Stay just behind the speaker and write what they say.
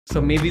So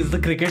maybe it's the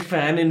cricket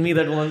fan in me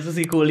that wants to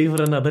see Kohli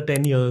for another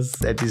 10 years.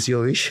 That is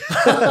your wish.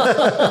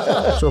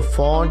 So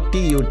 40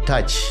 you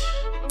touch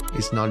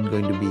is not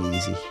going to be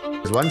easy.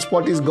 One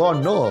spot is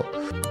gone, no.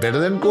 Better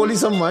than Kohli,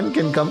 someone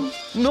can come.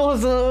 No,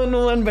 sir,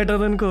 no one better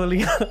than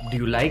Kohli. Do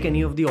you like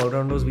any of the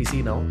all-rounders we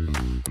see now?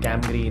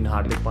 Cam Green,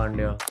 Hardik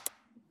Pandya.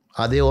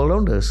 Are they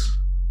all-rounders?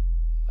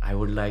 I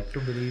would like to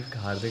believe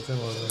Hardik's an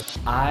all-rounder.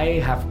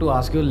 I have to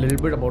ask you a little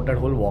bit about that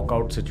whole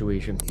walkout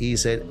situation. He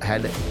said,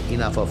 had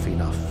enough of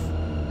enough.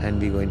 And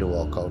we're going to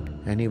walk out.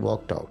 And he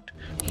walked out.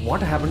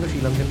 What happened to Sri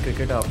Lankan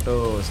cricket after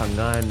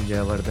Sangha and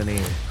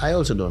Jayawardene? I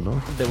also don't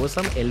know. There was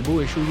some elbow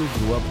issue you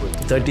grew up with.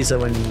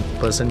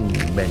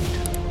 37%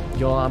 bent.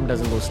 Your arm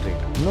doesn't go straight.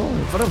 No.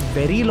 For a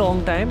very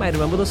long time, I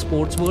remember the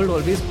sports world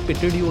always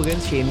pitted you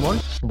against Shane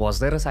Warne. Was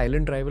there a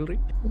silent rivalry?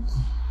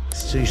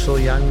 He's so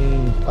young,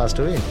 he passed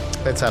away.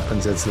 That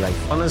happens, it's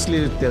life.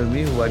 Honestly, tell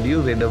me, what do you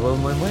read over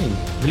my mind?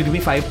 Will you give me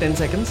 5-10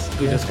 seconds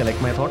to just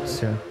collect my thoughts?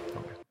 Sure.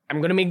 I'm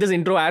going to make this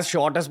intro as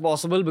short as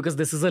possible because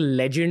this is a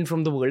legend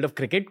from the world of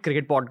cricket.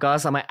 Cricket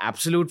podcasts are my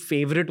absolute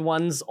favorite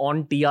ones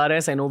on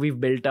TRS. I know we've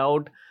built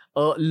out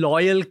a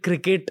loyal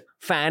cricket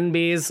fan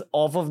base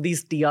off of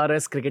these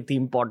TRS cricket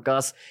themed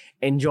podcasts.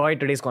 Enjoy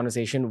today's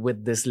conversation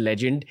with this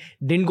legend.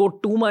 Didn't go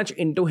too much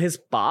into his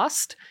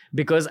past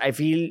because I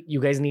feel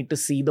you guys need to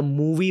see the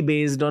movie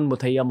based on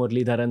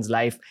Muralitharan's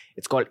life.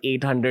 It's called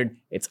 800.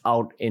 It's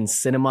out in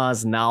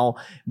cinemas now.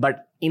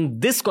 But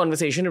in this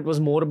conversation, it was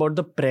more about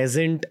the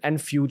present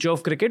and future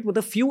of cricket with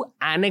a few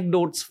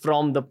anecdotes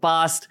from the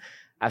past.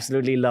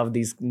 Absolutely love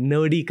these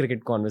nerdy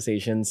cricket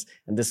conversations.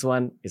 And this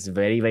one is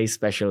very, very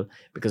special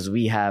because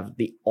we have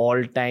the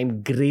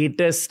all-time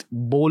greatest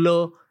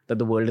bowler that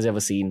the world has ever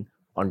seen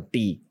on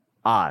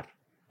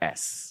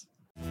TRS.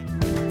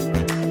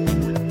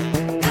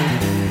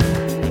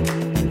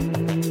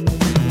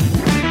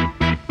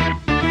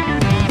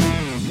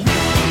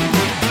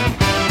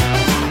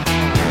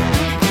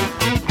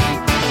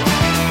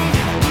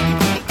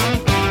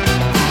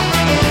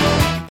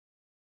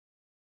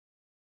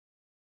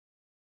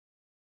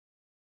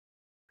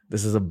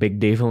 This is a big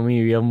day for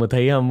me. We have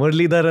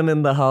Muralitharan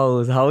in the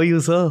house. How are you,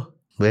 sir?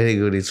 Very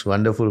good. It's a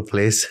wonderful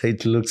place.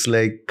 It looks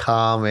like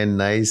calm and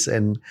nice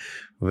and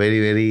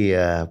very,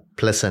 very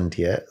pleasant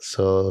here.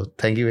 So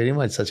thank you very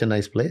much. Such a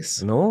nice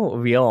place. No,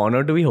 we are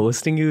honored to be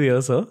hosting you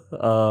here, sir.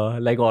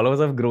 Like all of us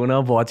have grown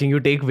up watching you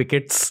take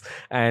wickets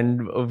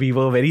and we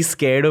were very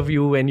scared of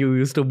you when you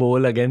used to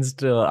bowl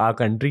against our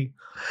country.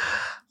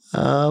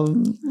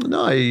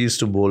 No, I used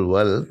to bowl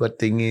well, but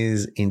thing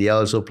is, India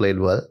also played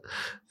well.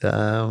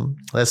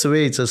 That's the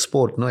way it's a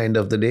sport, no, end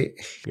of the day.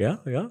 Yeah.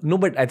 No,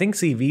 but I think,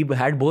 see, we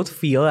had both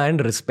fear and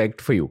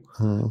respect for you.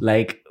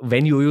 Like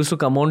when you used to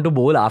come on to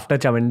bowl after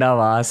Chaminda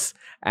Vas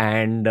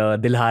and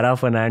Dilhara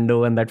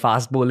Fernando and that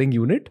fast bowling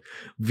unit,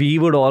 we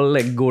would all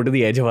like go to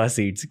the edge of our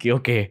seats.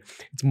 Okay,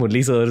 it's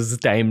Murli sir's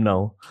time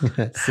now.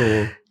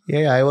 So...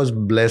 Yeah, I was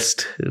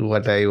blessed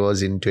what I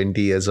was in 20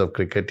 years of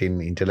cricket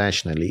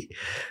internationally.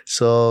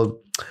 So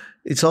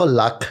it's all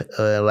luck,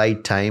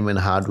 right time and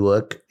hard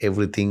work.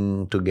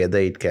 Everything together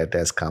it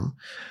has come.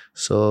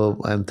 So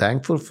I'm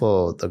thankful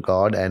for the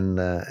God and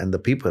the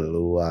people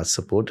who are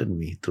supported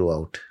me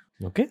throughout.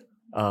 Okay.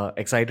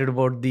 Excited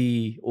about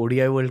the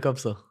ODI World Cup,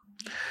 sir?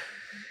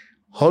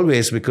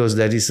 Always, because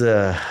that is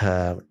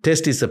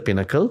test is the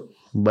pinnacle.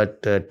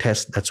 But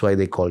test, that's why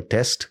they call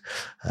test.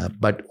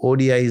 But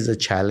ODI is a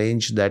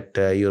challenge that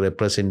you're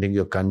representing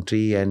your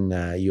country and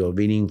you're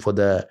winning for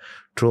the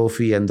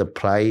trophy and the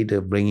pride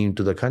of bringing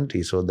to the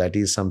country. So that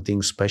is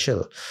something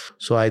special.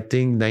 So I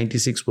think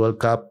 96 World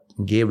Cup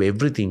gave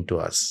everything to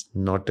us,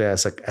 not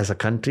as a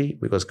country,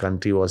 because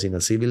country was in a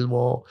civil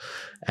war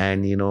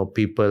and,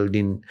 people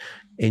didn't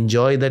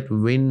enjoy that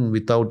win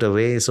without a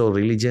race or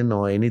religion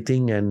or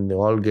anything, and they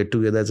all get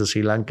together as a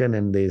Sri Lankan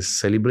and they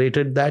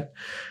celebrated that.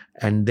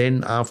 And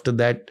then after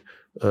that,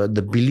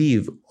 the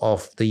belief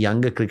of the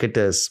younger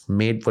cricketers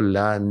made for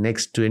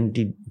next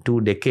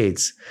 22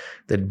 decades,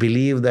 that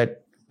belief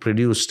that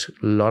produced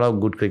a lot of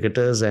good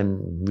cricketers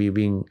and we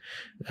being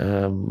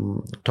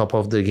top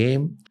of the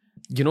game.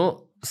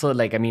 So I'm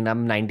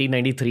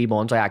 1993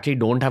 born, so I actually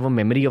don't have a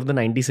memory of the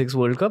 96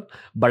 World Cup,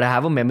 but I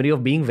have a memory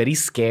of being very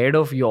scared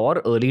of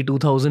your early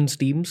 2000s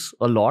teams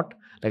a lot.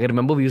 Like I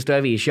remember we used to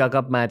have Asia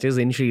Cup matches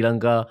in Sri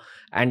Lanka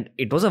and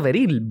it was a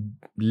very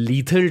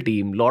lethal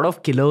team. Lot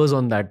of killers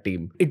on that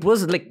team. It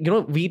was like,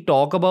 we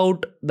talk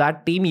about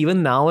that team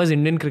even now as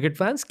Indian cricket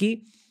fans.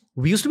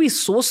 We used to be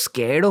so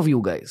scared of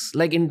you guys.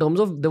 Like in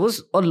terms of, there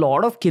was a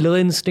lot of killer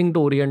instinct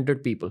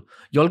oriented people.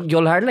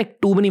 Y'all had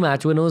like too many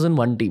match winners in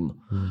one team.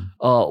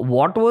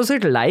 What was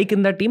it like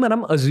in that team? And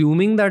I'm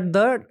assuming that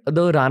the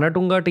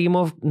Ranatunga team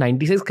of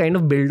 96 kind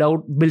of built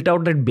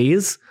out that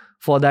base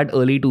for that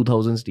early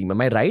 2000s team.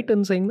 Am I right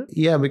in saying that?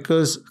 Yeah,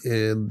 because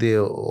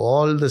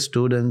all the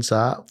students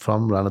are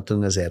from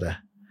Ranatunga's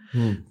era.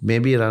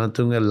 Maybe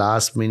Ranatunga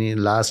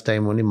last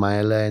time only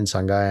Mayala and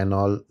Sangha and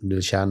all,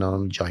 Dilshan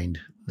all joined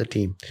the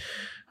team.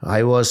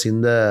 I was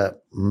in the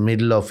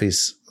middle of he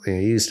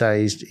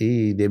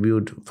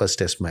debuted first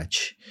test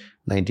match,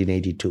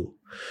 1982.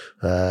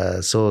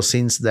 So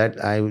since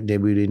that, I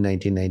debuted in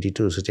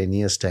 1992, so 10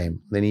 years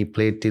time. Then he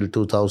played till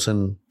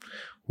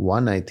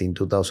 2001, I think.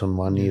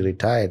 2001, he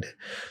retired.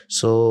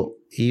 So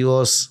he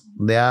was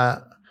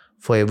there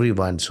for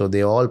everyone. So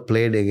they all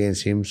played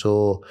against him.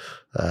 So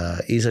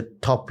he's a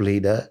top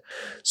leader.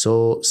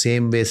 So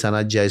same way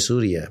Sanath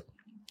Jayasuriya,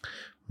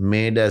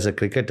 made as a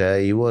cricketer,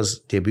 he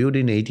was debuted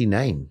in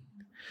 89.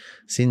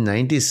 Since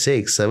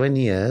 96, 7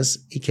 years,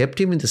 he kept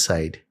him in the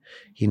side.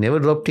 He never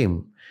dropped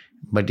him.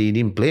 But he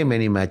didn't play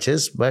many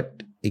matches,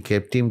 but he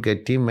kept him,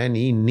 and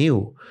he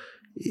knew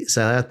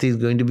Sanath is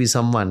going to be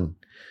someone.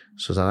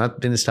 So Sanath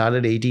then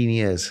started 18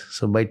 years.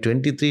 So by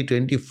 23,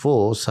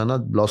 24,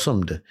 Sanath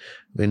blossomed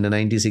when the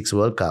 96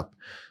 World Cup.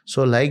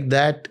 So like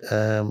that,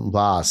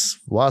 Vas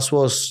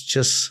was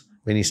just,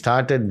 when he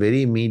started,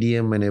 very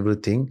medium and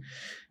everything,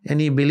 and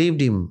he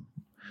believed him.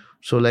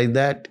 So like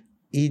that,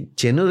 he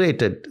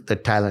generated the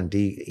talent.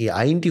 He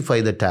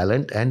identified the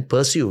talent and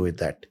pursue with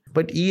that.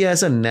 But he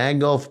has a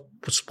knack of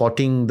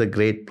spotting the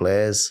great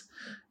players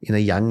in a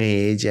young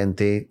age and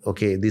think,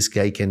 okay, this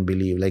guy can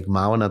believe. Like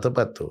Mavan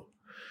Athapattu.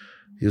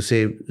 You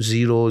say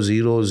 0,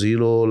 0,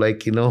 0,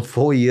 like,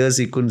 4 years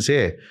he couldn't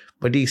say.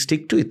 But he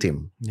stick to it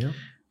him. Yeah.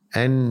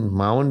 And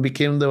Mavan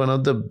became one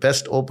of the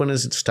best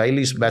openers,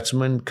 stylish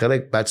batsman,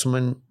 correct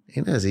batsman.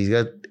 He's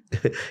got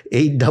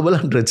 8 double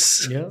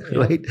hundreds,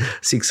 right?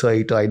 6 or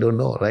 8, I don't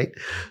know, right?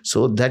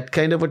 So that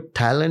kind of a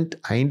talent,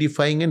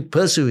 identifying and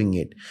pursuing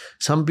it.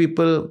 Some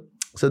people,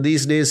 so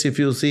these days, if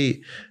you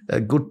see, a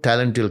good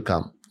talent will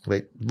come.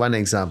 Right? One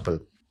example,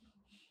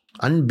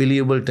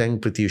 unbelievable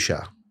tank Prithvi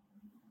Shaw.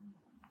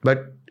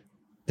 But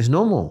it's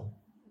no more.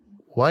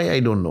 Why?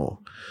 I don't know.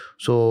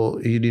 So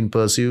he didn't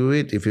pursue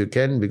it, if you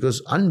can,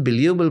 because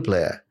unbelievable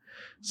player.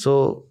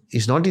 So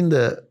he's not in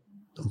the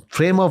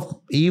frame of,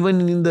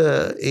 even in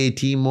the A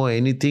team or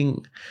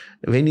anything.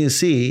 When you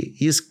see,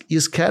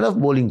 you're scared of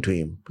bowling to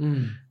him.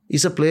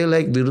 He's a player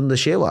like Virendra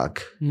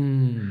Sehwag,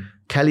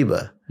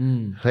 caliber,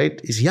 right?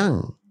 He's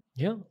young.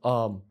 Yeah.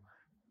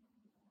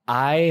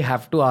 I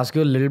have to ask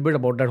you a little bit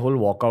about that whole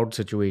walkout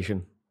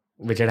situation,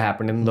 which had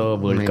happened in the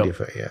World 95,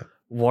 Cup. yeah.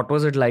 What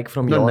was it like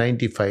from No, your...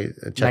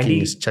 95.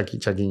 Chucking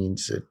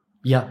incident.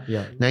 Yeah.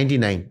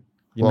 99.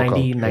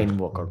 99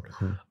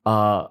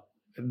 walkout.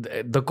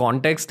 The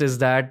context is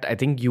that I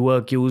think you were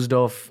accused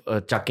of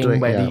chucking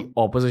by the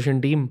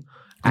opposition team.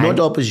 Not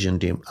opposition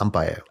team,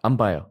 umpire.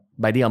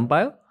 By the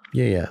umpire?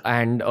 Yeah.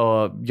 And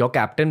your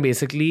captain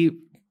basically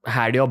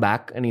had your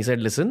back and he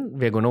said, listen,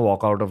 we're going to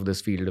walk out of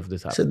this field if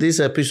this happens. So this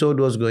episode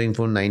was going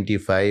from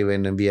 95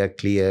 and we are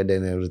cleared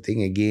and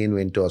everything. Again,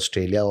 went to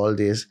Australia, all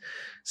this.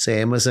 So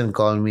Emerson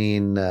called me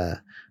in,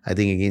 I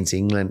think against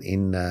England,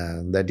 in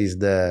that is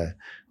the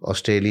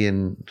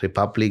Australian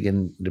Republic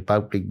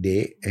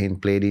Day,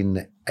 and played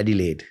in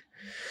Adelaide.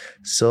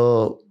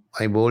 So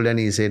I bowled and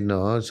he said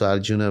no. So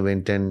Arjuna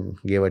went and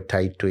gave a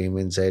tight to him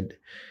and said,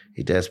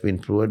 it has been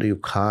proved you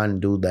can't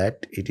do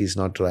that. It is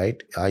not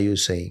right. Are you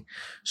saying?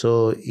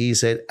 So he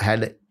said,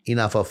 had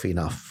enough of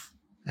enough.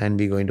 And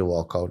we're going to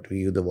walk out.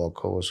 We give the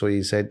walkover. So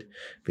he said,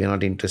 we are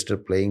not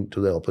interested playing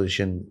to the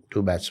opposition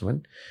 2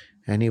 batsmen.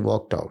 And he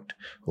walked out.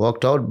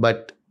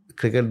 But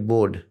cricket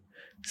board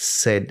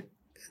said,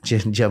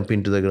 jump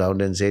into the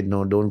ground and said,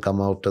 no, don't come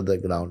out of the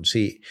ground.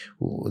 See,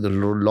 the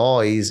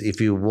law is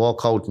if you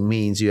walk out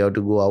means you have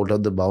to go out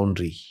of the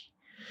boundary.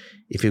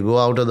 If you go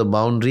out of the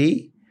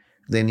boundary,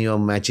 then your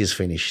match is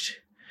finished.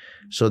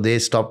 So they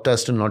stopped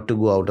us not to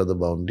go out of the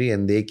boundary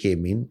and they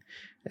came in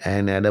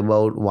and had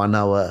about 1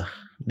 hour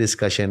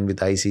discussion with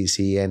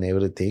ICC and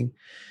everything.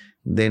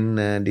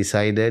 Then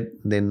decided,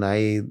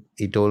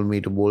 he told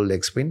me to bowl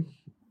leg spin.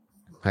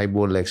 I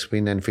bowled leg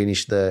spin and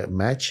finished the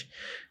match.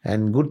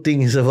 And good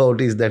thing is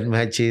that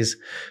match is,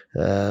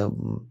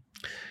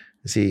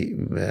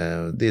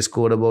 they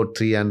scored about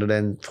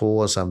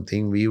 304 or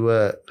something. We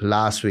were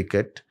last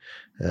wicket,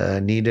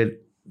 needed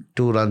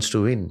 2 runs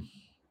to win.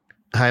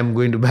 I'm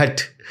going to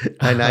bat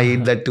and I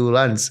hit that 2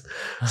 runs.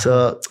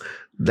 So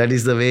that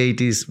is the way it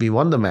is. We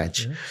won the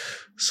match. Yeah.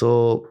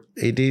 So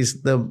it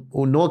is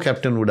no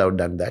captain would have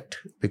done that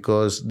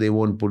because they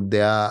won't put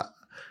their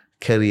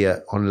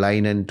career on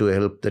line and to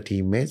help the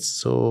teammates.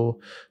 So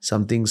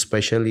something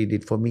special he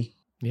did for me.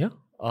 Yeah.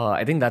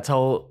 I think that's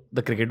how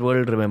the cricket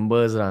world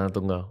remembers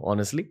Ranatunga,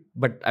 honestly.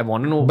 But I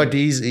want to know. But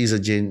he's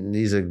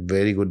a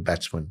very good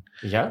batsman.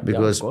 Yeah,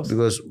 because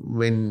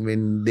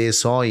when they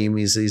saw him,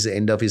 is the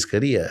end of his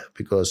career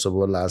because of the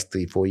last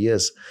 3-4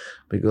 years.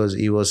 Because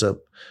he was a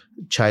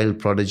child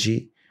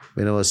prodigy.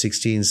 When I was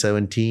 16,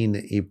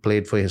 17, he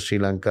played for Sri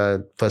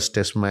Lanka. First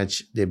Test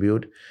match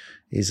debuted.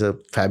 He's a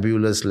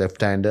fabulous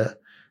left-hander.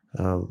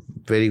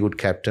 Very good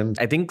captain.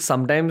 I think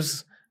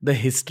sometimes the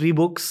history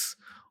books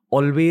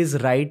always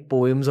write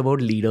poems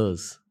about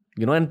leaders,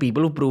 and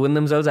people who've proven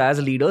themselves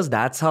as leaders,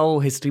 that's how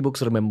history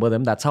books remember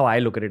them. That's how I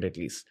look at it, at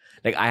least.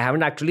 Like, I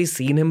haven't actually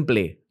seen him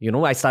play.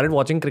 I started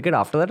watching cricket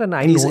after that and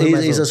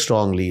he's a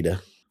strong leader.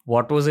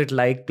 What was it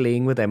like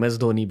playing with MS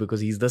Dhoni?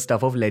 Because he's the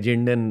stuff of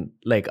legend in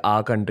like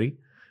our country.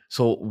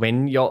 So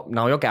when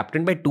you're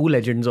captained by 2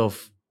 legends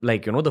of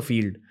the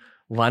field.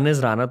 One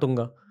is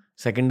Ranatunga.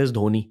 Second is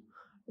Dhoni.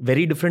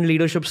 Very different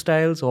leadership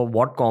styles, or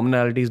what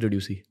commonalities did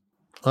you see?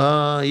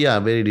 Yeah,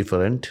 very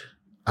different.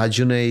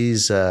 Arjuna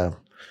is a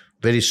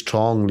very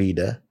strong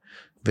leader,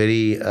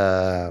 very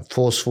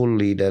forceful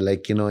leader.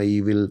 Like,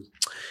 he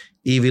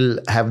will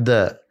have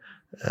the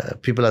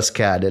people are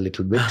scared a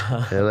little bit,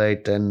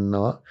 right? And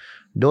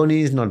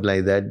Dhoni is not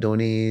like that.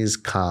 Dhoni is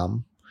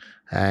calm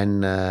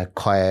and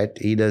quiet.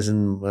 He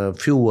doesn't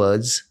few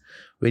words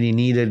when he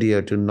needed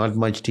here to not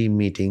much team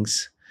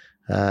meetings.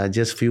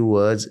 Just few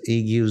words.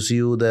 He gives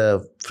you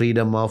the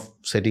freedom of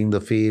setting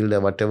the field or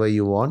whatever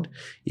you want.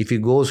 If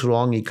it goes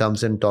wrong, he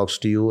comes and talks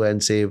to you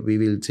and say, we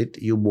will sit,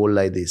 you bowl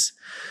like this.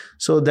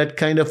 So that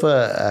kind of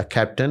a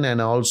captain,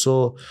 and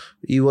also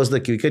he was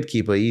the wicket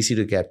keeper, easy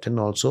to captain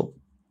also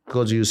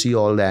because you see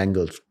all the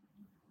angles.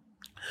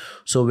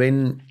 So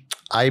when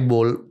I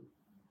bowl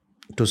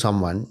to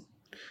someone,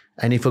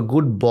 and if a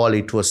good ball,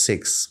 it was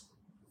 6,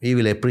 he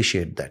will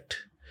appreciate that.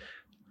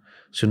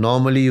 So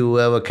normally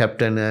whoever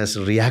captain has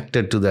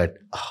reacted to that,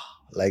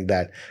 like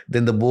that.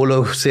 Then the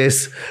bowler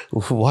says,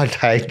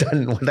 what I've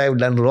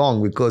done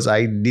wrong because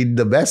I did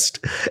the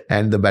best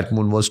and the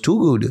batsman was too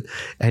good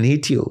and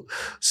hit you.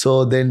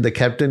 So then the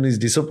captain is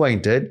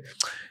disappointed.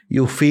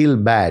 You feel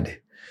bad,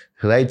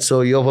 right?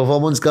 So your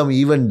performance come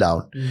even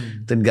down.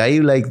 Then guy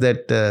like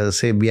that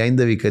say behind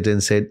the wicket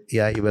and said,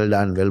 yeah, well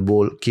done, well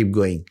bowled, keep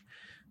going.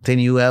 Then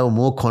you have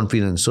more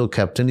confidence. So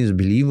captain is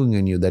believing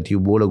in you that you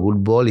bowl a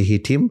good ball,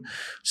 hit him.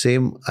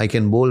 Same, I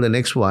can bowl the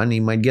next one,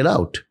 he might get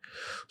out.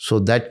 So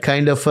that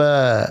kind of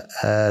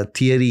a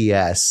theory he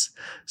has.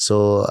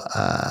 So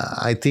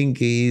I think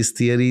his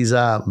theories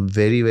are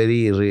very,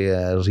 very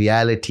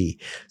reality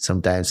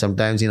sometimes.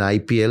 Sometimes in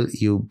IPL,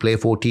 you play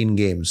 14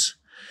 games.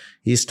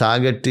 His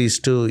target is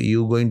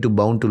you going to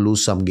bound to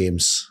lose some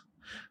games.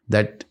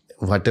 That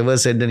whatever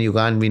said, then you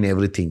can't win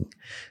everything.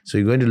 So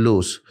you're going to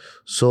lose.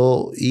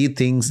 So he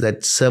thinks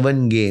that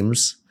 7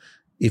 games,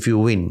 if you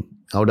win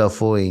out of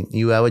 4,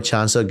 you have a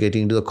chance of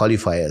getting into the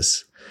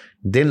qualifiers.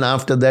 Then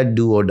after that,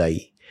 do or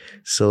die.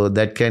 So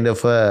that kind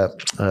of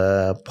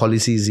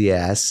policies he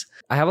has.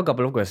 I have a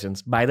couple of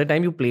questions. By the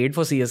time you played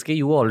for CSK,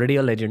 you were already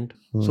a legend.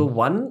 So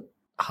one,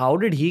 how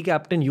did he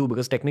captain you?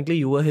 Because technically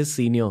you were his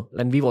senior.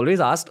 And we've always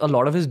asked a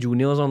lot of his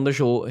juniors on the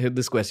show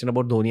this question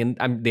about Dhoni.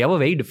 And they have a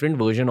very different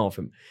version of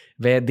him.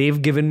 Where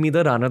they've given me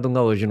the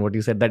Ranatunga version, what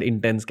you said, that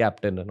intense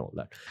captain and all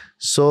that.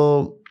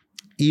 So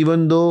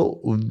even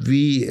though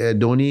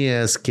Dhoni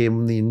has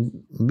came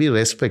in, we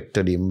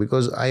respected him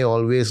because I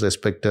always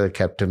respect a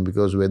captain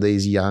because whether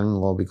he's young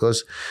or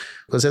because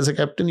as a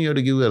captain, you have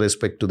to give a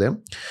respect to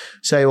them.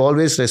 So I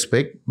always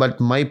respect,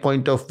 but my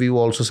point of view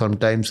also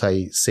sometimes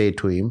I say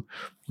to him,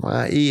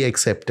 he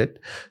accepted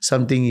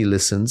something, he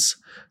listens,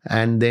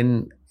 and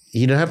then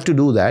you don't have to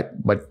do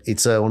that, but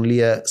it's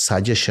only a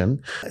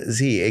suggestion.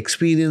 See,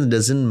 experience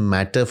doesn't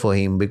matter for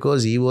him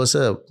because he was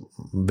a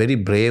very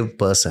brave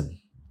person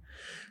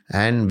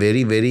and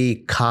very,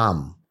 very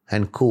calm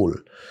and cool.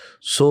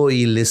 So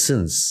he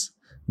listens.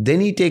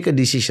 Then he takes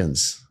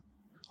decisions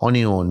on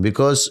his own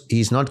because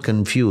he's not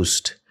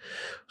confused.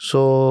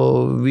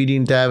 So we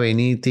didn't have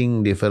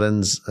anything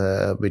difference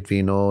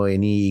between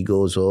any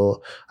egos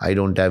or I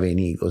don't have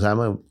any egos. I'm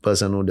a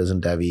person who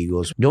doesn't have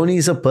egos. Dhoni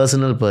is a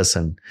personal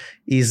person.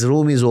 His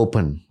room is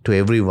open to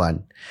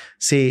everyone.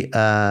 So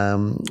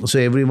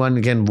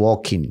everyone can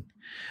walk in.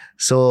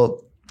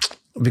 So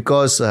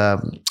because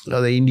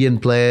the Indian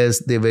players,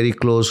 they're very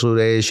close to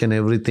Resh and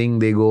everything.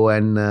 They go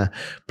and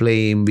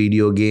play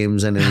video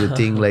games and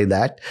everything like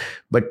that.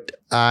 But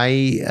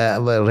I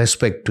have a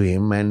respect to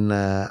him and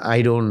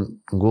I don't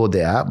go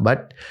there.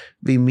 But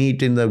we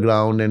meet in the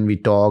ground and we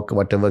talk,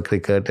 whatever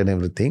cricket and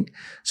everything.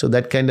 So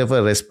that kind of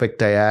a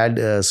respect I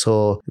had.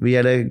 So we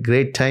had a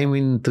great time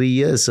in 3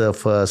 years of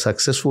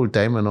successful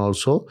time and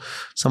also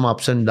some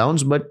ups and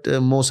downs, but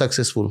more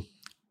successful.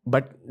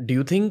 But do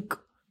you think,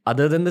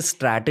 other than the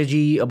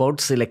strategy about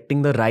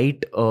selecting the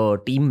right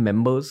team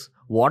members,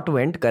 what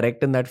went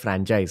correct in that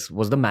franchise?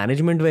 Was the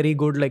management very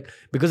good?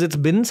 Because it's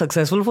been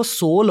successful for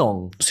so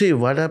long. See,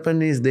 what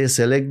happened is they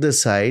select the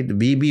side.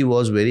 VB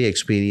was very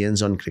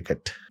experienced on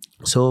cricket.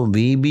 So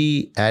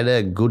VB had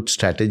a good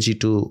strategy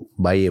to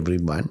buy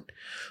everyone.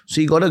 So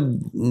he got a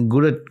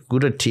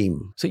good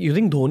team. So you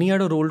think Dhoni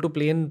had a role to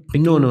play in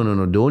picking? No.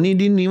 Dhoni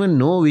didn't even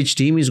know which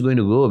team is going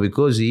to go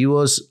because he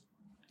was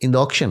in the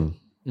auction.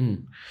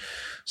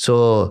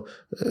 So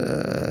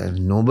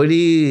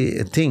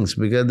nobody thinks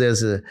because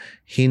there's a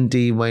hint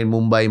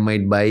Mumbai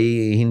might buy,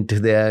 hint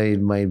there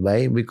it might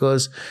buy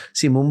because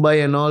see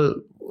Mumbai and all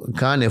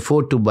can't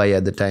afford to buy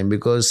at the time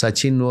because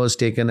Sachin was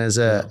taken as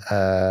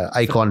a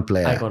icon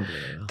player.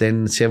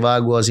 Then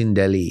Sehwag was in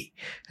Delhi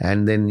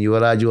and then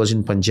Yuvraj was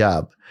in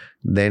Punjab.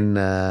 Then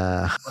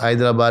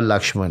Hyderabad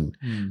Lakshman,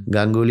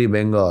 Ganguly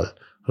Bengal,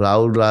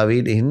 Rahul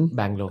Dravid in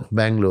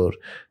Bangalore.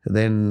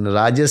 Then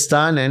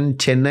Rajasthan and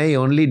Chennai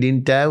only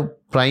didn't have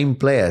prime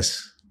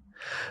players.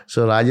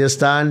 So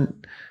Rajasthan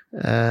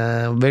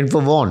went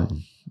for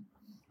one,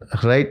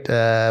 right?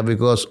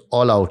 Because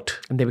all out.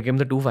 And they became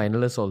the 2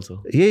 finalists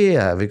also.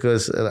 Yeah,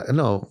 because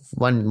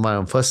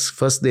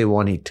first they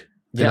won it.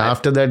 Then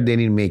after that, they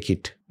didn't make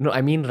it. No,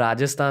 I mean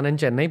Rajasthan and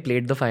Chennai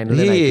played the final.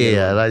 in IPL.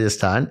 Yeah,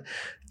 Rajasthan.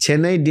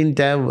 Chennai didn't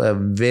have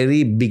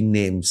very big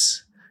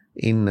names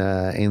in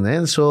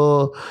there.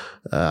 So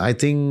I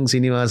think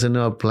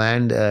Srinivasan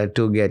planned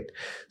to get.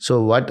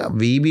 So what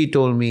VB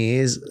told me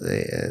is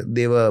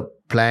they were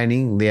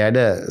planning, they had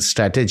a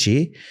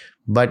strategy,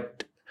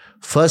 but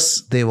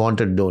first they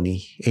wanted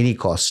Dhoni, any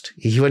cost.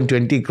 Even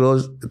 20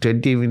 crores,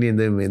 20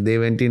 million, they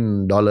went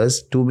in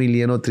dollars, 2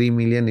 million or 3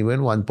 million,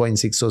 even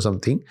 1.6 or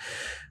something.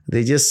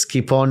 They just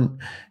keep on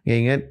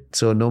getting it.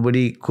 So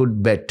nobody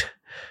could bet.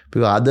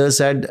 Because others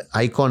had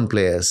icon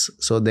players.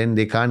 So then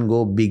they can't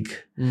go big.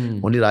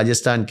 Only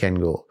Rajasthan can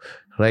go.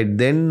 Right.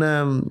 Then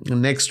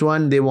next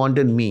one, they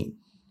wanted me.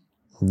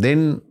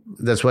 Then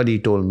that's what he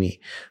told me.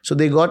 So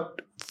they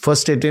got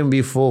first attempt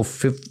before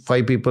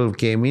 5 people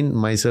came in.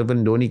 Myself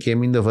and Dhoni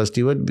came in the first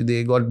event.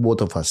 They got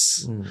both of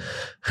us.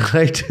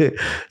 Right.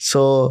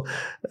 So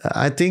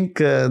I think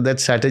that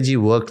strategy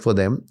worked for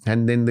them.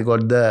 And then they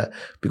got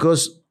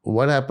because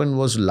what happened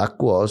was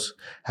luck was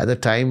at the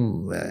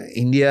time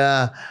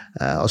India,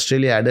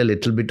 Australia had a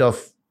little bit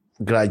of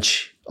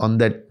grudge on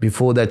that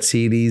before that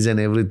series and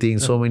everything.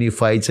 So many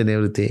fights and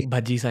everything.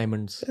 Bhaji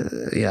Simons.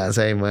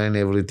 Simon,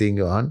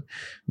 everything on.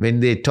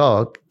 When they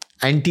talk,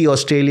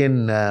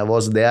 anti-Australian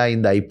was there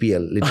in the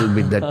IPL little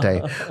bit that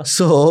time.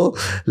 So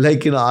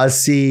like,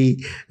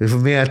 RC,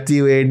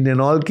 Matthew Eden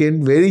and all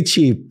came very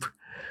cheap.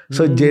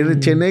 So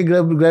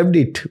Chennai grabbed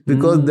it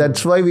because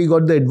that's why we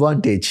got the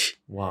advantage.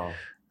 Wow.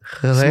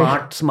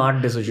 Right?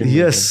 Smart decision.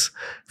 Yes,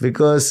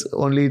 because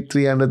only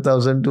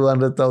 300,000,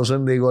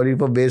 200,000, they got it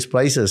for base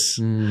prices.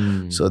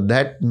 So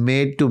that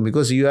made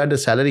because you had a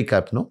salary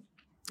cap, no?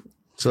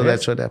 So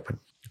that's what happened.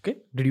 Okay.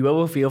 Did you have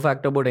a fear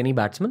factor about any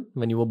batsman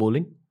when you were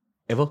bowling?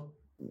 Ever?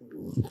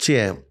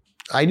 Yeah,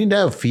 I didn't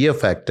have a fear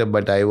factor,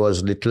 but I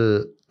was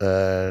little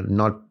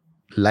not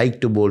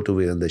like to bowl to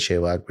Virendra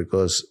Sehwag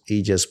because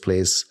he just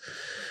plays.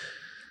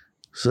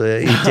 So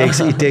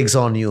it takes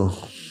on you.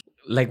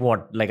 Like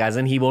what? Like as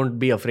in he won't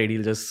be afraid,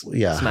 he'll just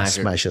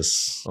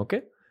smashes.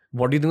 Okay.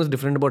 What do you think was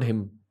different about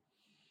him?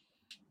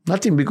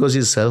 Nothing, because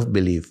his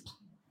self-belief.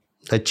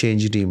 That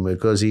changed him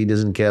because he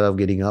doesn't care of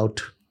getting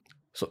out.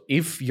 So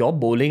if you're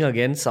bowling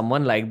against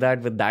someone like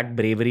that with that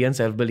bravery and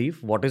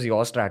self-belief, what is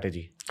your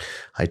strategy?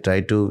 I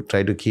try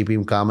to keep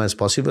him calm as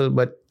possible,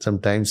 but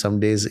sometimes, some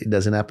days it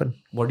doesn't happen.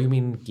 What do you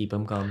mean keep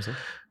him calm, sir?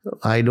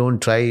 I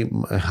don't try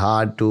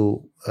hard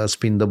to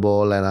spin the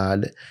ball and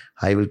hard.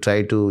 I will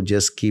try to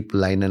just keep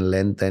line and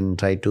length and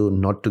try to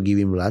not to give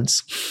him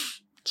runs.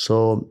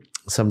 So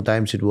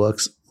sometimes it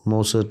works.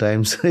 Most of the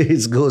times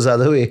it goes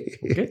other way.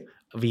 Okay.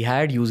 We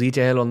had Yuzi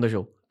Chahal on the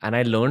show and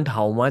I learned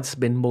how much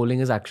spin bowling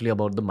is actually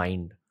about the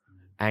mind.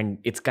 And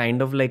it's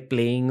kind of like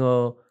playing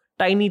a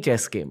tiny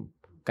chess game.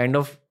 Kind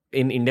of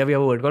in India we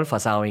have a word called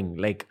fasawing,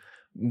 like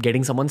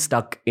getting someone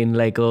stuck in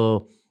like a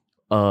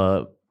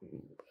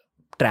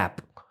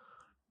trap.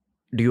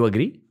 Do you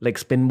agree? Like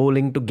spin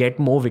bowling to get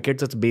more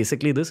wickets, it's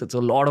basically this. It's a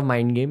lot of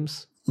mind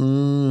games.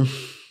 Maybe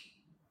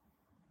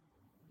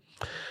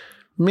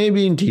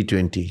in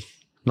T20,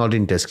 not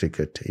in Test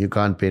cricket. You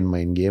can't play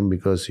mind game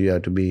because you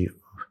have to be,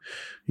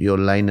 your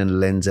line and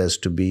lens has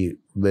to be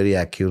very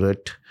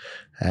accurate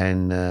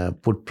and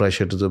put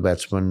pressure to the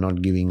batsman,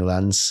 not giving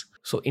runs.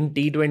 So in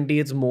T20,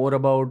 it's more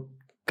about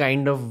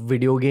kind of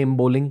video game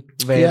bowling?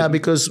 Yeah,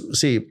 because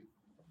see,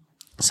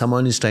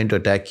 someone is trying to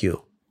attack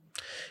you.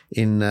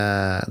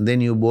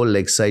 Then you bowl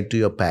leg side to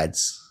your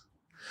pads.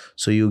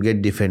 So you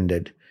get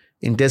defended.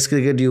 In Test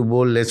cricket, you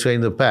bowl leg side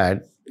in the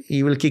pad,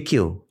 he will kick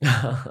you.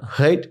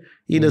 Right?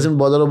 He doesn't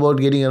bother about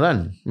getting a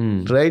run.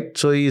 Right?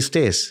 So he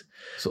stays.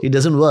 So it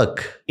doesn't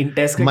work. In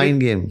Test cricket,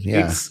 mind game.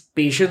 Yeah. It's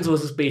patience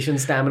versus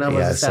patience, stamina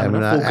versus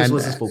stamina, focus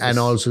versus focus. And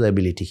also the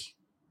ability.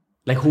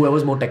 Like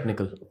whoever's more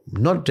technical.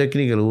 Not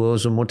technical,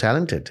 whoever's more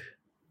talented.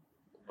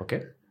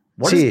 Okay.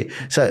 What is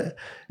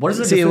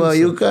the difference?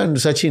 You can't,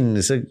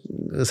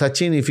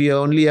 Sachin, if you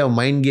only have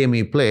mind game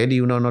he played,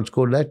 you will not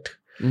score that.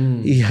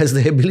 He has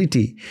the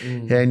ability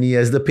and he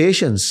has the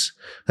patience.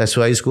 That's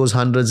why he scores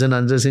hundreds and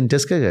hundreds in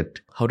Test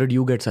cricket. How did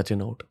you get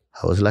Sachin out?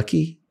 I was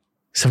lucky.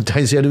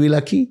 Sometimes you have to be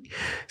lucky.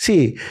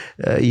 See,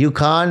 you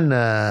can't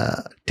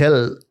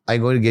tell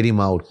I'm going to get him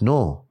out.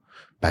 No.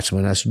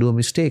 Batsman has to do a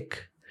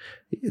mistake.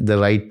 The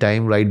right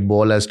time, right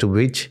ball has to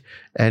pitch,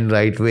 and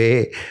right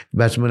way,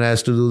 batsman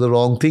has to do the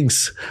wrong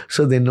things.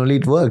 So then only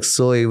it works.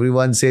 So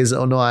everyone says,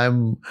 oh no,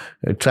 I'm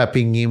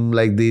trapping him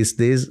like this.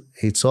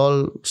 It's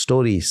all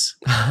stories.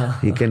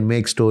 You can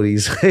make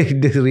stories.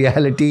 In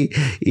reality,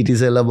 it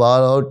is all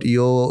about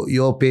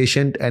you're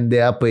patient and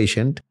they are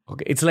patient.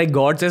 Okay, it's like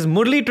God says,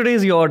 Murali, today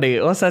is your day,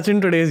 or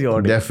Sachin, today is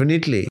your day.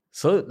 Definitely.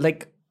 So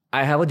like,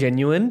 I have a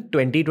genuine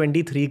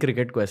 2023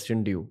 cricket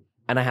question to you.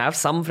 And I have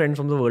some friends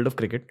from the world of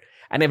cricket.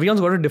 And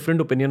everyone's got a different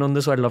opinion on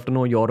this, so I'd love to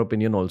know your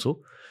opinion also.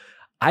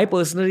 I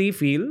personally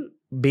feel,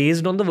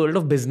 based on the world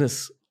of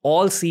business,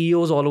 all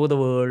CEOs all over the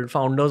world,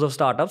 founders of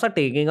startups are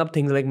taking up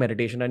things like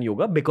meditation and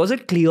yoga because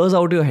it clears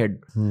out your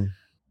head.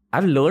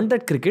 I've learned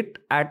that cricket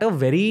at a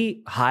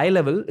very high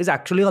level is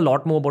actually a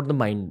lot more about the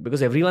mind,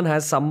 because everyone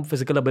has some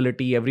physical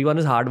ability, everyone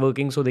is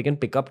hardworking, so they can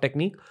pick up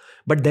technique.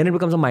 But then it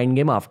becomes a mind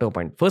game after a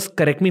point. First,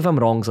 correct me if I'm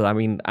wrong, sir. I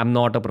mean, I'm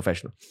not a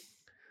professional.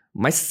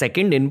 My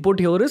second input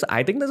here is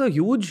I think there's a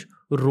huge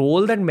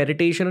role that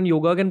meditation and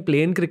yoga can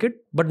play in cricket,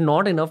 but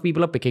not enough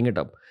people are picking it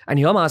up. And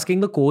here I'm asking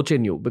the coach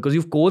in you, because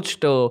you've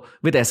coached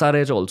with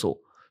SRH also.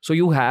 So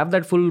you have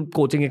that full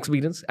coaching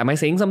experience. Am I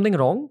saying something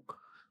wrong?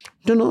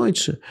 No,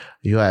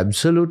 you're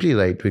absolutely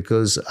right,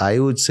 because I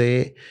would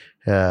say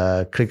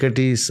cricket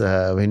is,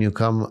 when you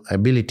come,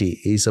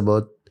 ability is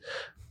about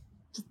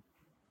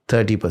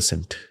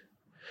 30%.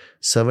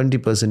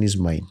 70% is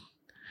mind.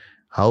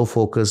 How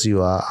focused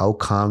you are, how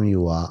calm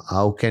you are,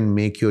 how can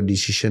make your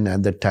decision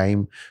at the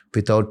time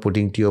without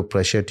putting to your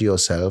pressure to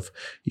yourself.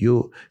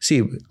 You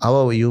see,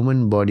 our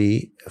human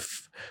body,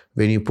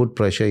 when you put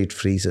pressure, it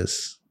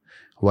freezes.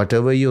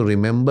 Whatever you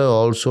remember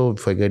also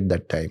forget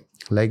that time.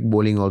 Like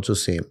bowling also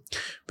same.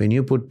 When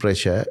you put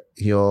pressure,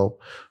 your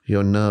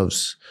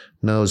nerves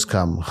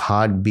come,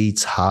 heart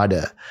beats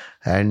harder,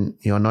 and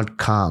you're not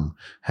calm,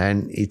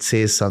 and it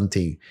says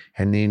something.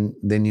 And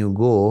then you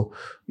go,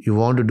 you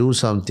want to do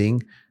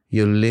something,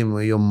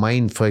 your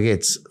mind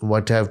forgets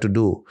what you have to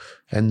do,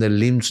 and the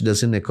limbs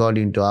doesn't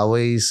according to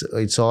ours.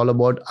 It's all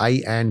about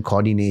eye-hand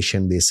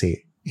coordination, they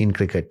say in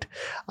cricket.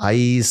 Eye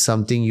is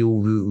something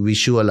you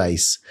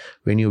visualize.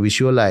 When you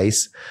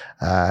visualize,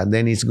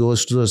 then it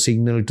goes to the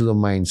signal to the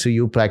mind. So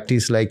you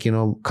practice like,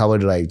 cover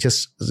drive.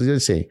 Just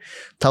say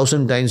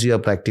 1,000 times you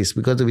have practiced,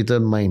 because with your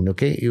mind,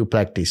 okay, you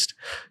practiced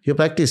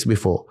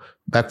before.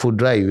 Back foot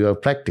drive, you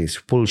have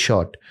practiced, pull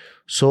shot.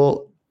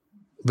 So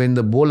when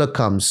the bowler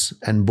comes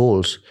and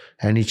bowls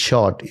and it's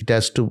short, it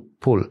has to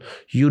pull.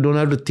 You don't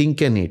have to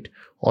think in it.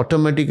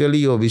 Automatically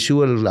your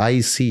visual eye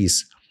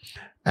sees,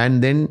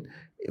 and then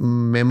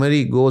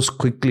memory goes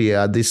quickly.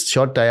 This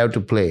shot I have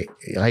to play.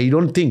 I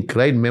don't think,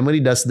 right? Memory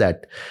does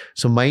that.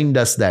 So mind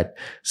does that.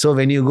 So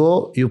when you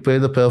go, you play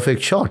the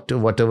perfect shot,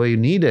 whatever you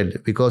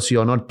needed, because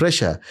you're not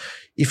pressure.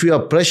 If you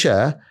have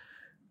pressure,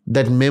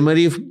 that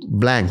memory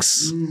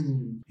blanks.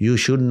 You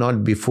should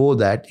not, before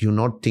that, you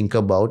not think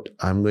about,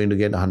 I'm going to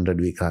get 100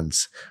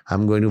 runs.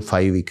 I'm going to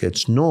 5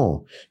 wickets.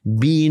 No.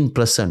 Be in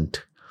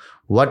present.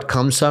 What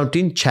comes out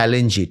in,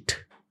 challenge it.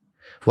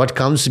 What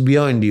comes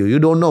beyond you. You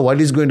don't know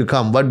what is going to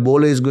come. What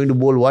bowler is going to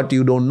bowl what,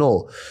 you don't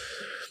know.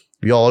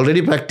 You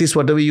already practiced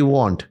whatever you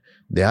want.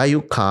 There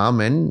you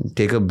calm and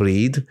take a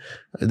breathe.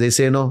 They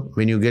say, no,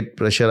 when you get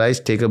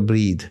pressurized, take a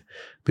breathe.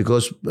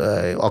 Because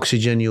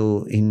oxygen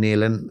you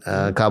inhale and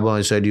carbon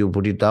dioxide you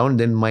put it down,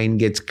 then mind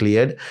gets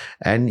cleared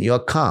and you're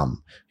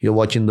calm. You're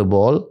watching the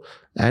ball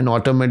and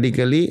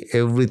automatically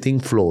everything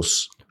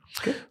flows.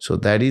 Okay. So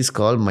that is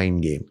called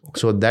mind game. Okay.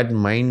 So that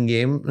mind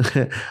game,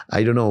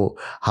 I don't know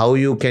how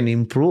you can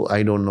improve.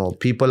 I don't know.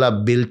 People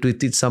are built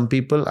with it. Some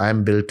people, I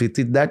am built with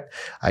it that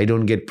I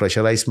don't get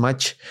pressurized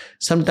much.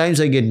 Sometimes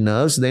I get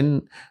nerves.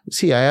 Then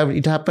see,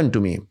 it happened to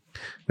me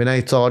when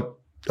I thought,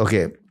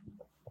 okay,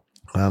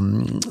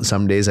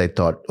 some days I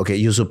thought, okay,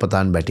 Yusuf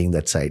Pathan batting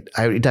that side.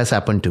 It has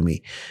happened to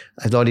me.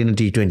 I thought in a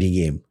T20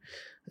 game,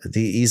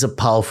 he's a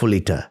powerful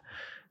hitter.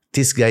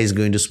 This guy is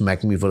going to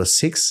smack me for a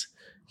 6.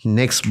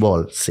 Next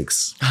ball,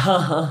 6.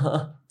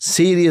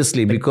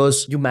 Seriously,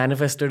 because you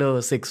manifested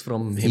a 6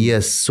 from him.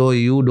 Yes, so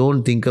you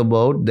don't think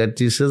about that.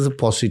 This is a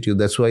positive.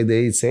 That's why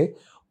they say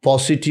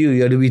positive.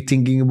 You have to be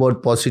thinking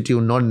about positive,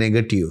 not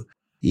negative.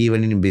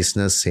 Even in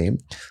business, same.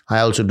 I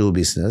also do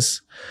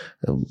business.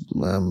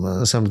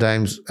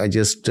 Sometimes I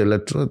just tell the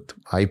truth.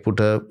 I put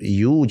a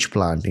huge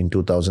plant in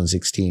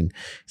 2016.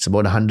 It's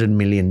about $100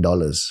 million,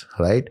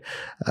 right?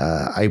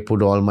 I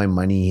put all my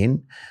money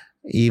in.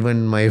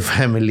 Even my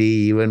family,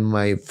 even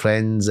my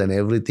friends and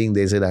everything,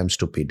 they said I'm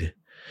stupid.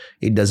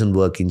 It doesn't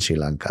work in Sri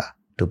Lanka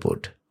to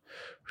put.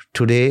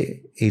 Today,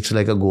 it's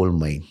like a gold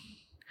mine.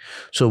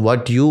 So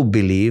what you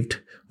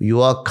believed, you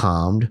are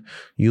calmed,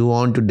 you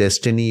want to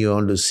destiny, you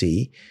want to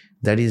see,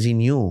 that is in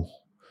you.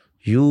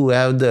 You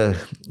have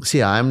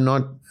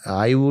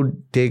I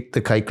would take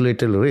the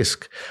calculated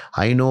risk.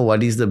 I know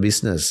what is the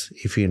business.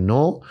 If you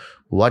know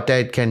what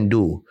I can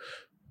do,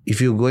 if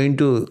you're going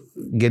to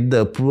get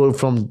the approval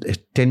from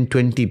 10,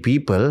 20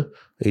 people,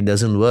 it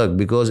doesn't work,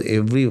 because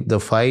the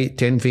 5,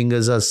 10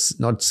 fingers are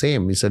not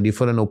same. It's a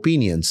different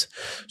opinions.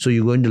 So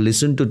you're going to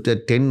listen to the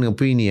 10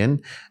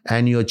 opinion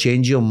and you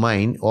change your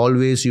mind.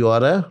 Always you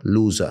are a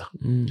loser.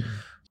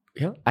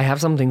 Yeah, I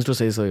have some things to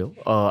say, sir.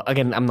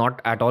 Again, I'm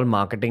not at all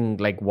marketing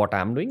like what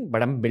I'm doing,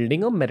 but I'm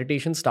building a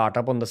meditation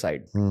startup on the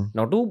side.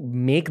 Now, to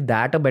make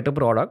that a better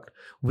product,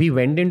 we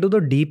went into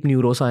the deep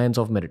neuroscience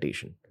of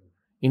meditation.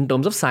 In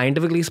terms of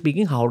scientifically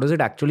speaking, how does it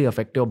actually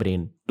affect your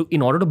brain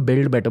in order to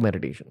build better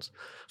meditations?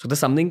 So there's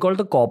something called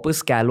the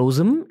corpus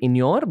callosum in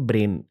your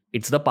brain.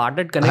 It's the part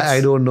that connects... I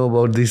don't know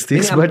about these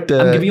things, but...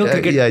 I'm giving you a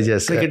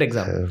cricket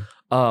example.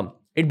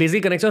 It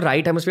basically connects your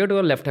right hemisphere to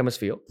your left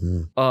hemisphere.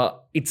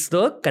 It's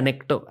the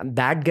connector, and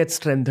that gets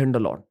strengthened a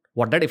lot.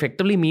 What that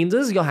effectively means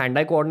is your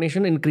hand-eye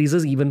coordination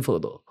increases even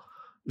further.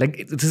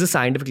 Like, this is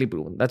scientifically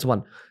proven. That's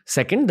one.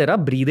 Second, there are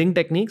breathing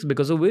techniques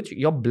because of which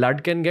your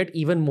blood can get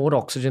even more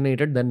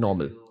oxygenated than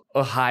normal.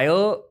 A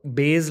higher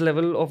base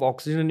level of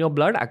oxygen in your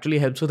blood actually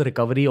helps with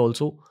recovery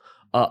also.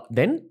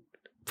 Then,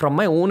 from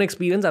my own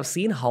experience, I've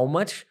seen how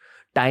much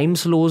time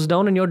slows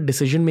down and your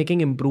decision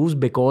making improves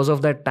because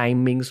of that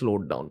time being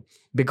slowed down.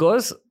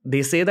 Because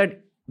they say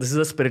that this is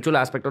a spiritual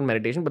aspect on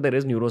meditation, but there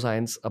is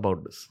neuroscience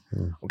about this.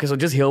 Okay, so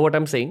just hear what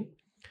I'm saying.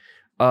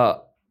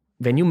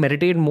 When you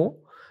meditate more,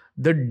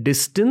 the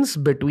distance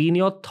between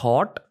your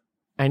thought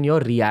and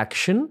your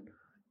reaction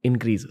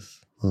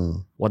increases.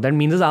 What that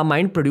means is our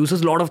mind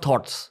produces a lot of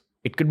thoughts.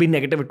 It could be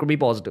negative, it could be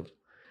positive.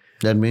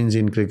 That means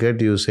in cricket,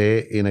 you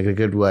say, in a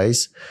cricket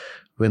wise,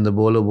 when the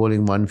bowler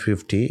bowling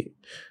 150,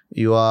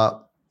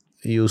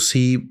 you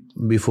see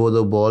before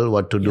the ball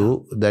what to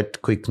do,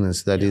 that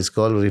quickness, that is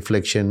called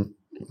reflection,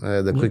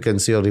 the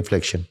quickness or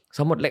reflection.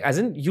 Somewhat like, as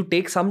in you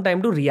take some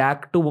time to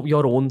react to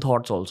your own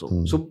thoughts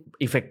also. So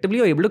effectively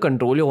you're able to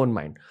control your own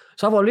mind.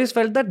 So I've always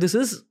felt that this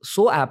is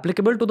so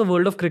applicable to the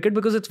world of cricket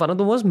because it's one of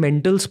the most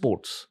mental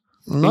sports.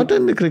 Not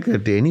only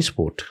cricket, any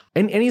sport.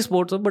 In any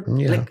sport, but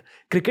like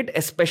cricket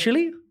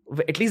especially,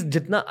 at least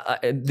jitna,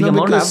 the No,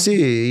 amount because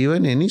see,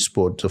 even any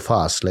sport, so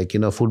fast, like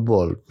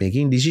football,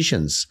 making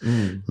decisions.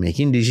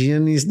 Making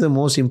decision is the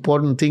most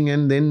important thing,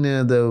 and then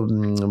the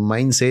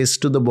mind says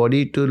to the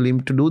body to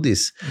limb to do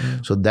this.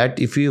 So that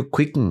if you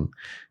quicken,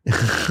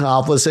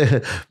 half a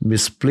second,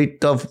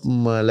 split of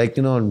not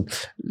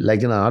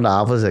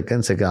half a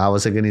second, half a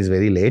second is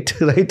very late,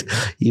 right?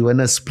 Even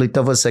a split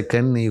of a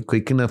second, you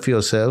quicken of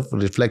yourself,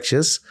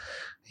 reflexes,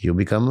 you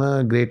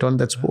become great on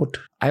that sport.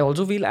 I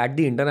also feel at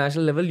the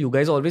international level, you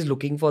guys are always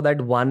looking for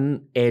that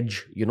one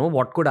edge.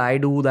 What could I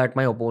do that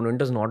my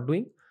opponent is not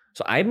doing?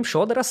 So I'm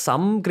sure there are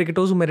some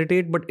cricketers who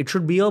meditate, but it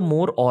should be a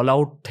more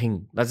all-out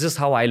thing. That's just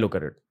how I look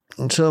at it.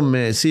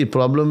 So, see,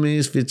 problem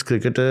is with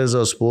cricketers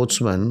or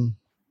sportsmen,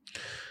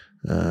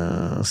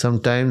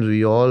 sometimes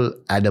we all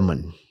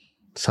adamant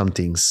some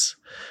things.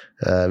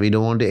 We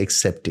don't want to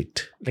accept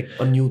it. Like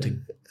a new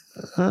thing.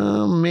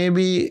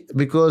 Maybe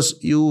because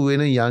you, in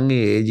a young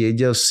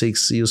age of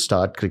 6, you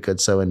start cricket,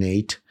 7,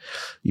 8,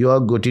 you are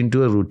got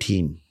into a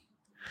routine.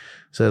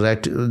 So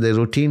that the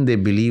routine, they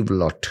believe a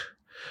lot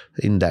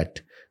in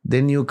that.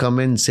 Then you come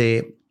and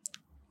say,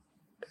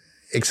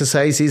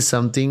 exercise is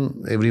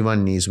something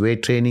everyone needs.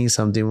 Weight training is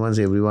something once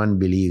everyone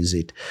believes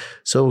it.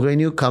 So when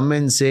you come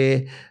and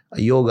say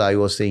yoga, I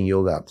was saying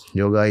yoga.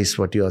 Yoga is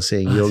what you are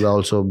saying. Yoga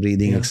also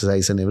breathing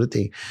exercise and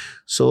everything.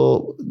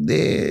 So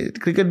the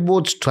cricket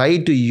boards try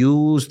to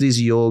use this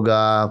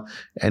yoga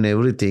and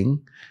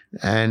everything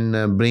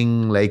and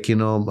bring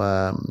mental,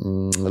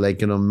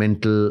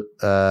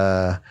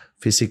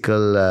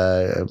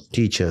 physical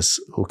teachers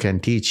who can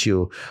teach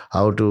you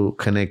how to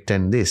connect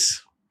and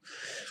this.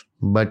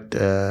 But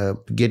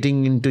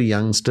getting into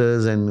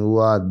youngsters and who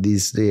are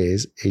these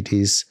days, it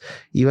is,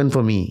 even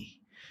for me,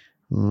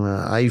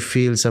 I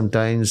feel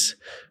sometimes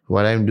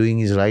what I'm doing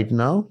is right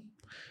now.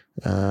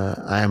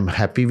 I am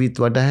happy with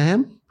what I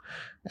am.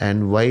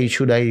 And why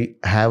should I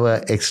have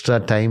a extra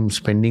time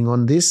spending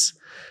on this?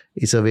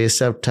 It's a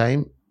waste of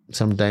time.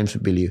 Sometimes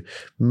believe.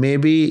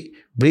 Maybe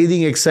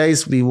breathing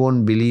exercise, we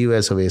won't believe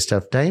as a waste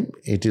of time.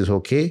 It is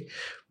okay.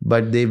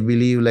 But they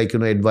believe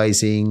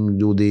advising,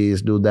 do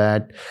this, do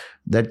that.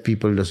 That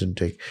people doesn't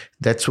take.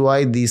 That's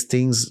why these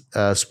things,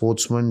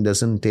 sportsman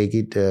doesn't take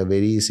it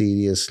very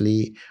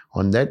seriously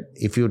on that.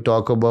 If you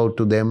talk about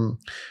to them,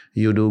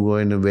 you do go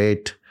and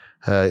wait,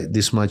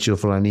 this much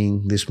of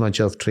running, this much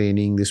of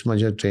training,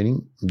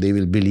 they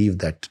will believe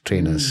that,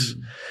 trainers.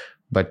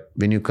 But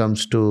when it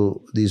comes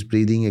to this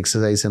breathing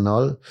exercise and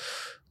all,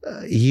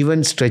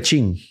 even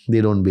stretching,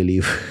 they don't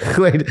believe.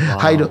 Right?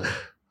 Wow.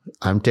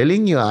 I'm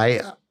telling you,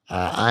 I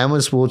am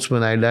a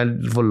sportsman. I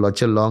done it for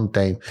such a long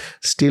time.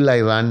 Still,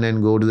 I run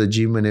and go to the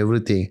gym and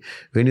everything.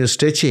 When you're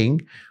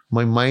stretching,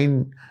 my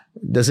mind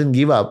doesn't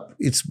give up.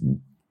 It's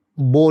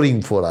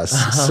boring for us.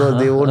 So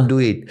they won't do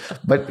it.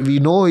 But we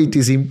know it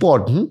is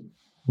important.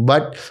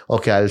 But,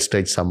 okay, I'll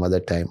stretch some other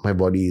time. My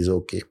body is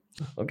okay.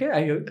 Okay,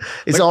 I hear.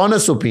 It's an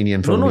honest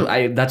opinion from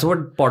me. That's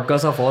what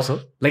podcasts are for, sir.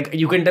 Like,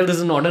 you can tell this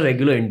is not a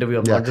regular interview.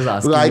 I'm not just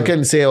asking. I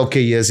can say,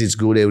 okay, yes, it's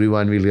good.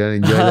 Everyone will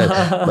enjoy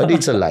that. But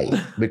it's a lie.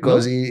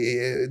 Because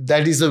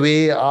that is the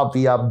way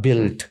we are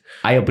built.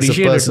 I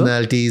appreciate it,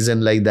 personalities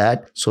and like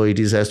that. So it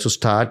has to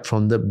start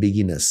from the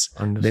beginners.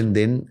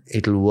 Then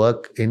it will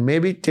work. In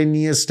maybe 10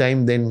 years'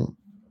 time, then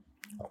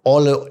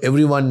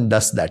everyone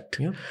does that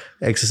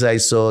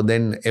exercise. So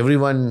then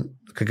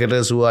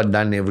cricketers who are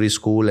done, every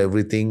school,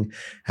 everything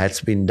has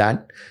been done.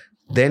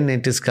 Then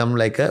it has come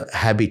like a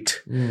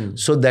habit.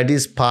 So that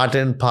is part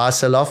and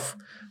parcel of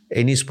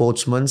any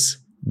sportsman's,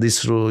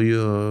 this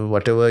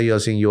whatever you're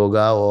saying,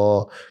 yoga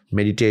or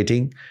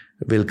meditating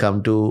will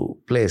come to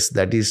place.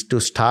 That is,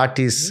 to start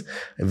is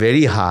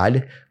very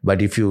hard,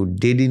 but if you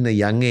did in a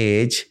young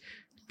age,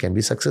 can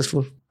be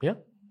successful. Yeah.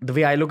 the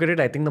way I look at it,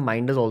 I think the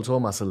mind is also a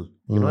muscle.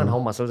 You know, and how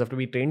muscles have to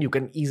be trained. You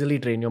can easily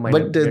train your mind.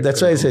 But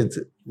that's why I said,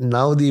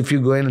 now if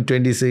you go in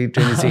 20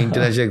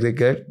 international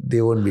cricket,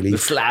 they won't believe.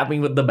 Slap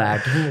me with the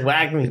bat.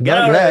 Whack me.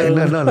 No,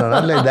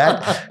 not like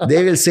that.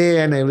 They will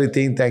say and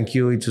everything, thank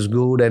you, it was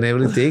good and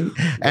everything.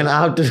 And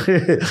after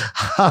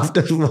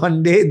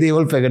one day, they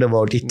will forget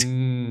about it.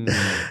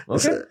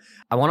 Okay.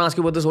 I want to ask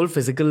you about this whole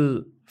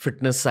physical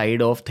fitness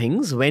side of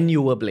things when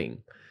you were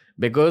playing.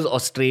 Because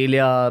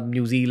Australia,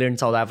 New Zealand,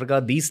 South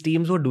Africa, these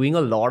teams were doing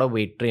a lot of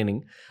weight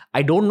training.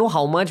 I don't know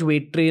how much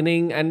weight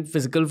training and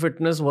physical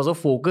fitness was a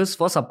focus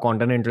for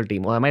subcontinental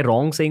team. Or am I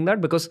wrong saying that?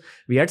 Because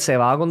we had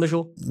Sehwag on the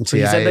show. So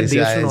he said that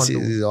they should not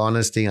do. The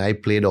honest thing, I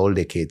played all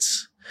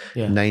decades.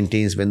 Yeah.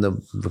 19s when the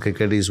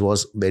cricket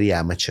was very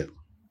amateur.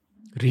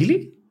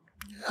 Really?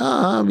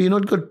 We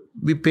not got.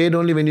 We paid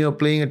only when you were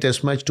playing a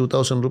test match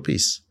 2,000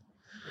 rupees.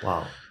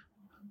 Wow.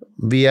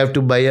 We have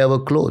to buy our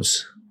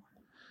clothes.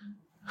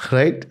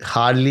 Right?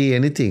 Hardly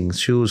anything.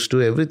 Shoes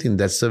to everything.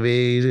 That's the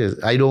way it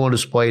is. I don't want to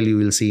spoil, you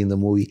will see in the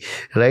movie.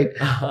 Right?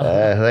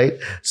 Right?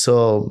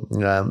 So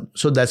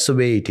that's the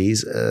way it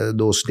is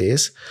those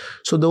days.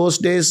 So those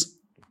days,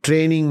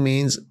 training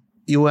means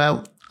you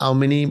have how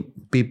many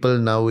people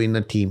now in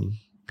a team?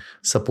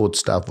 Support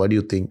staff. What do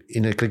you think?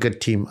 In a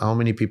cricket team, how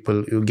many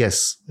people you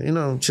guess? You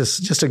know,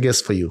 just a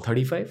guess for you.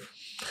 35?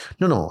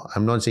 No.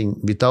 I'm not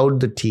saying without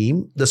the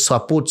team, the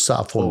support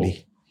staff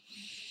only.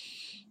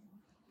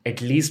 At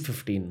least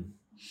 15.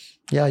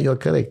 Yeah, you're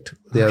correct.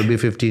 There will be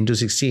 15 to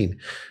 16.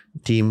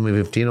 Team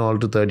 15 all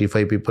to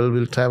 35 people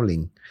will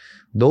traveling.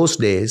 Those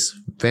days,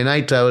 when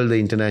I traveled the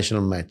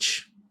international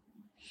match,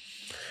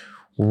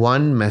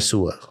 one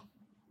masseur,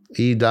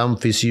 he done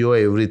physio,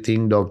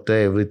 everything, doctor,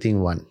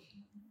 everything, one.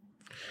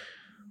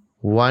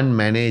 One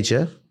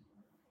manager,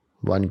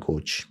 one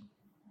coach.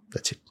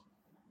 That's it.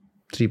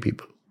 3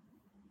 people.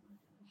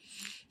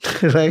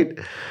 Right?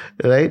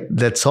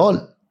 That's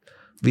all.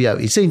 We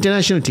have. It's an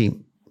international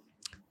team.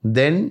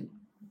 Then,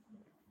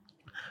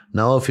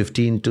 now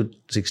 15 to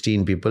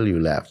 16 people you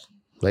will have,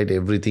 right?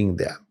 Everything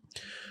there.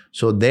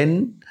 So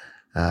then,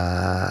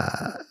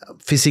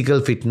 physical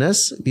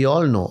fitness, we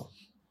all know.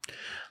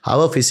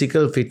 Our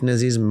physical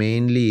fitness is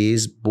mainly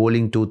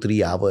bowling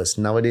 2-3 hours.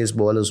 Nowadays,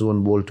 bowlers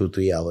won't bowl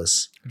 2-3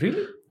 hours.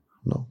 Really?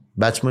 No.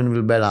 Batsmen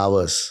will bat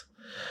hours.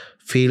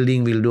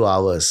 Fielding will do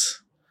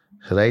hours.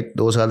 Right?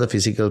 Those are the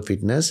physical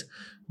fitness.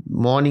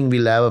 Morning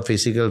we'll have a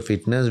physical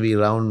fitness. We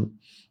round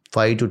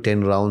 5 to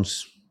 10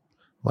 rounds.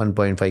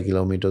 1.5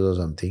 kilometers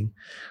or something.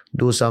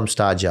 Do some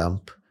star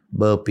jump,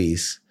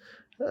 burpees.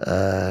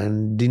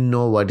 Didn't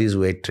know what is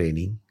weight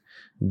training.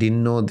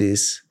 Didn't know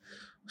this.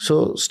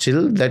 So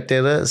still that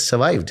era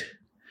survived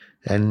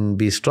and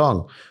be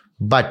strong.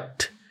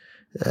 But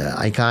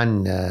I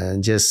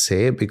can't just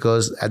say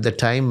because at the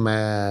time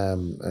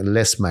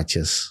less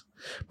matches.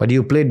 But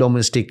you play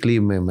domestically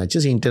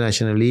matches.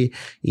 Internationally,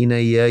 in a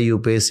year you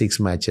play 6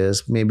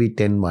 matches, maybe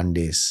 10 one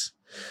days.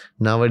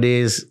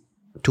 Nowadays,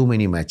 too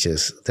many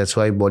matches. That's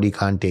why body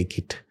can't take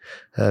it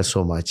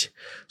so much.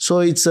 So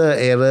its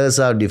errors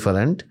are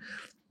different.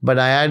 But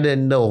I had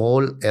in the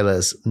whole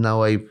errors.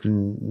 Now I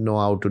know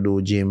how to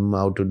do gym,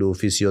 how to do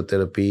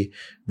physiotherapy.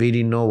 We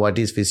didn't know what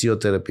is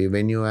physiotherapy.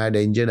 When you had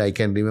injured, I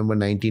can remember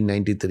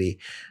 1993.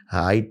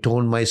 I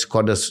toned my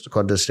quarter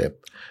step,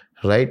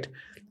 right?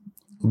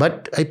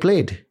 But I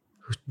played.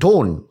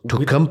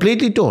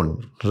 Completely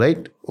toned,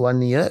 right?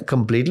 1 year,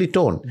 completely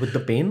toned. With the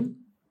pain?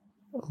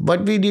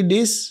 What we did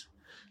is,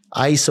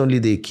 ice only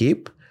they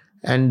keep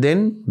and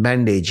then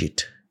bandage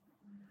it.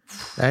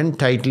 And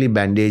tightly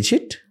bandage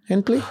it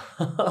and play.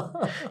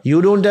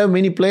 You don't have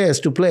many players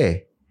to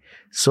play.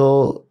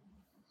 So,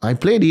 I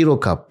played Euro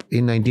Cup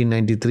in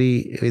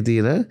 1993 with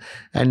Iran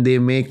and they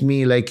make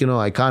me like,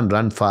 I can't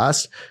run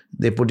fast.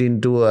 They put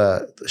into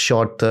a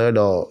short third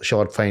or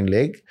short fine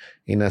leg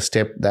in a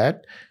step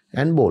that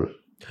and bowl.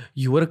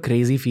 You were a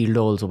crazy fielder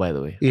also, by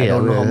the way. Yeah, I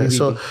don't know how many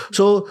people.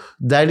 So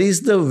that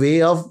is the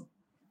way of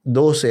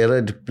those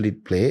era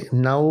play.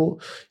 Now,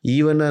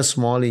 even a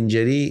small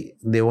injury,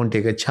 they won't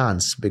take a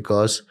chance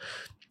because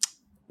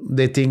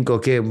they think,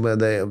 okay,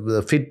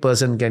 the fit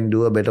person can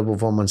do a better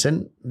performance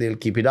and they'll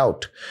keep it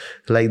out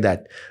like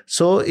that.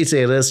 So, its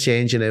errors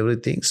change and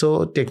everything.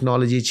 So,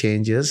 technology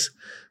changes.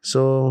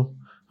 So,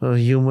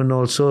 human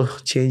also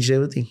changed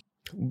everything.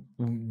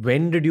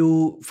 When did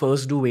you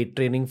first do weight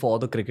training for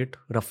the cricket?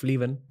 Roughly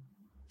when?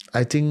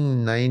 I think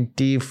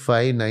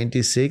 95,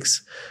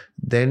 96.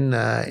 Then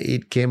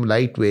it came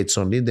lightweights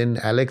only. Then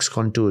Alex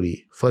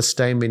Conturi. First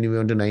time when we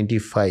went to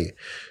 95,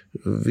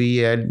 we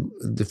had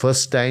the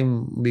first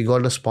time we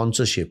got a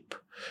sponsorship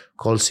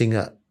called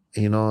Singer.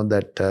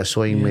 That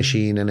sewing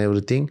machine and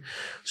everything.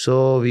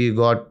 So we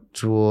got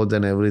clothes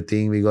and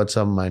everything. We got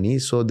some money.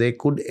 So they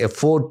could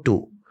afford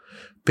to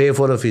pay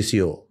for a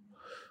physio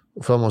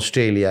from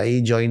Australia.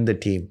 He joined the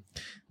team.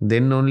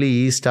 Then only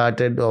he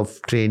started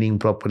off training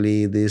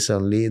properly, this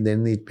only.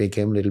 Then it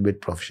became a little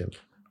bit professional.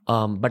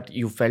 But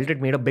you felt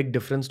it made a big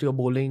difference to your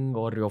bowling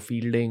or your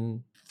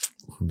fielding?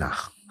 Nah.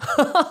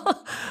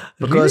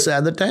 Because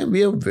at the time,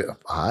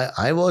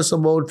 I was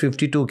about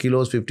 52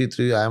 kilos,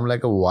 53. I am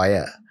like a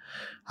wire.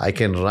 I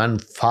can run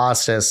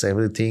fast as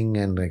everything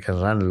and I can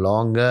run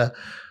longer.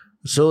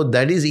 So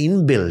that is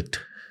inbuilt.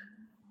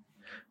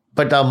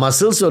 But our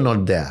muscles were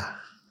not there.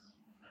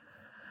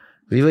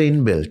 We were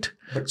inbuilt.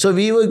 So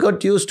we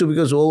got used to,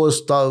 because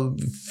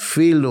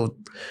field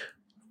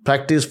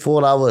practice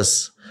 4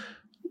 hours,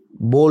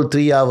 bowl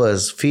 3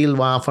 hours, field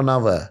half an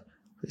hour.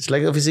 It's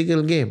like a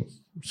physical game.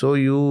 So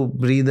you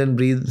breathe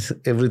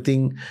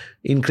everything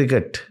in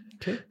cricket.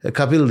 Okay.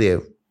 Kapil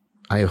Dev,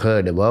 I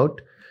heard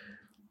about.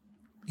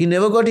 He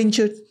never got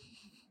injured.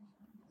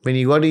 When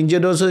he got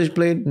injured also, he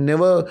played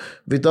never,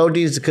 without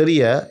his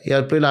career, he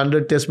had played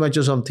 100 test match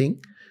or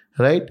something,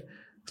 right?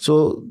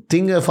 So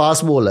think a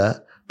fast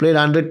bowler played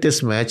 100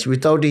 test match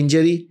without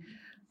injury,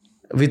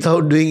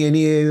 without doing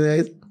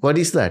any, what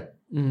is that?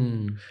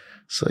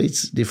 So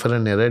it's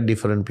different era,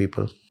 different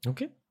people.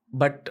 Okay.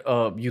 But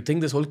you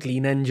think this whole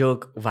clean and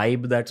jerk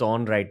vibe that's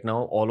on right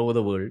now all over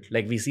the world,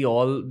 like we see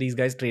all these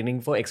guys training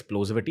for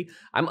explosivity.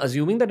 I'm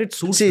assuming that it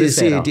suits this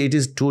era. It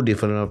is two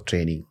different of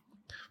training.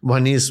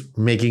 One is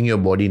making your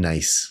body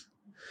nice.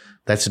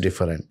 That's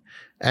different.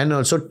 And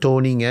also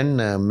toning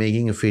and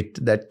making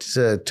fit. That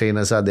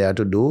trainers are there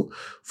to do.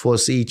 For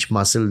each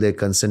muscle they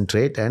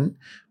concentrate and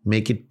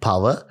make it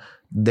power.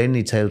 Then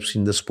it helps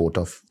in the sport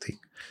of thing.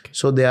 Okay.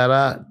 So there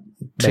are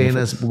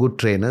trainers, good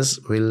trainers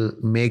will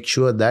make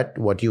sure that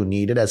what you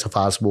needed as a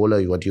fast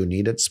bowler, what you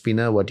needed,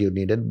 spinner, what you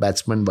needed,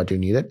 batsman, what you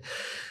needed,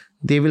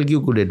 they will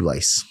give good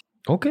advice.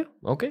 Okay.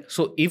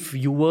 So if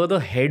you were the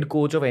head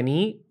coach of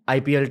any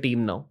IPL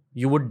team now,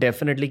 you would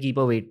definitely keep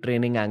a weight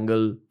training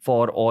angle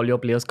for all your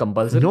players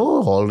compulsory?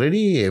 No,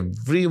 already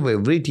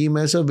every team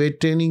has a weight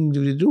training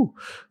to do.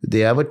 They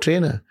have a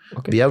trainer.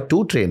 Okay. We have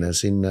 2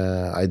 trainers in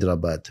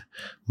Hyderabad.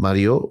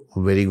 Mario,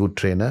 very good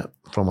trainer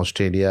from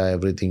Australia,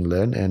 everything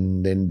learned.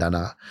 And then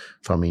Dana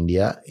from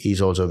India,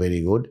 he's also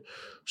very good.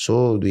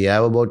 So we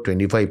have about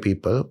 25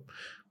 people.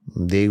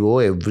 They go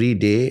every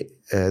day.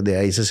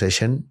 There is a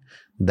session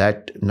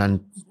that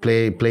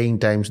playing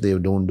times they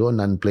don't do,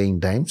 non-playing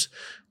times.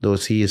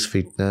 Those he is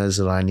fitness,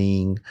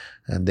 running,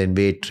 and then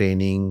weight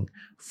training,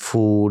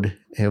 food,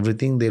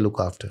 everything they look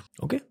after.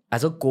 Okay.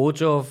 As a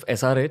coach of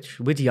SRH,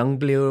 which young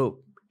player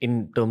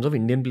in terms of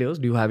Indian players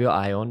do you have your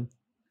eye on?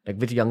 Like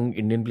which young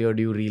Indian player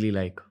do you really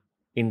like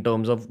in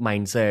terms of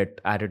mindset,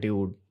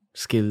 attitude,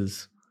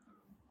 skills?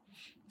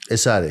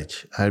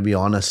 SRH, I'll be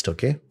honest,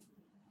 okay?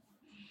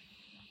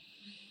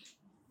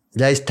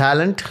 There is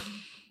talent,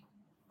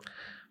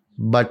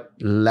 but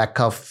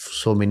lack of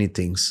so many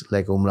things.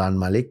 Like Umran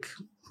Malik,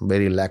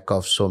 very lack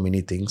of so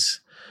many things,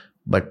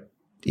 but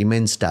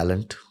immense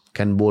talent,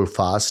 can bowl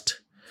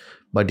fast,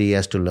 but he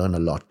has to learn a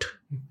lot.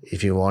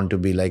 If you want to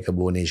be like a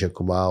Bhuvaneswar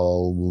Kumar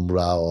or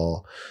Bumrah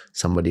or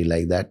somebody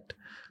like that.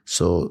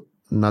 So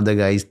another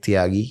guy is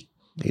Tyagi.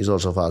 He's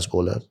also a fast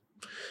bowler.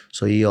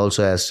 So he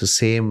also has the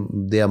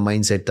same, their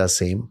mindset are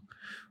same.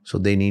 So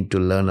they need to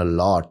learn a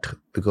lot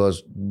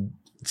because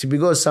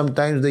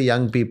sometimes the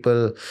young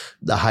people,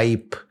 the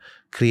hype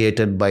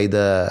created by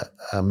the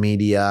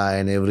media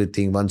and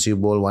everything, once you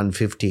bowl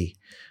 150,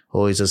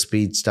 oh, it's a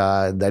speed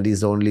star, that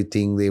is the only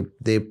thing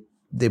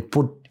they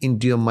put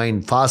into your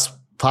mind.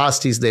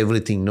 Fast is the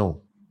everything.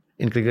 No.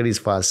 In cricket is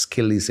fast,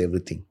 skill is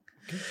everything.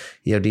 Okay.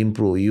 You have to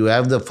improve. You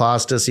have the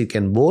fastest you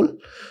can bowl,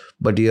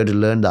 but you have to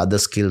learn the other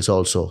skills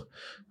also.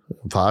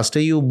 Faster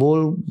you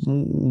bowl,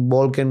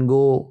 ball can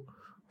go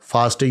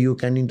faster you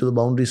can into the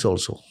boundaries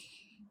also.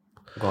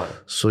 Got it.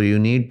 So you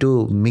need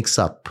to mix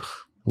up.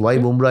 Why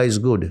Bumrah is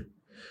good?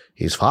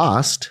 He's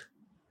fast.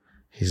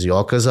 His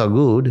Yorkers are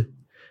good.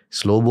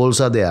 Slow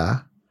balls are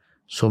there.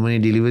 So many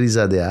deliveries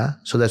are there.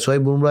 So that's why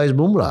Bumrah is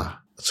Bumrah.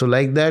 So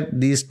like that,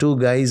 these 2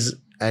 guys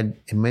had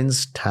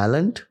immense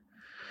talent.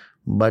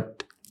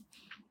 But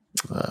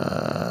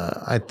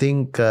I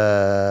think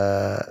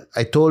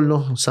I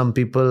told some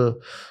people,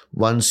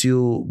 once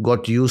you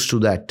got used to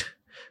that,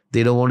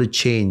 they don't want to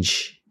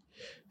change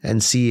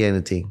and see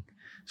anything.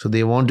 So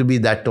they want to be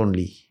that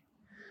only.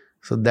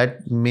 So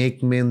that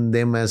make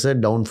them as a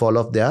downfall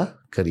of their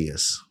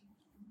careers.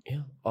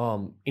 Yeah.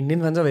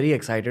 Indian fans are very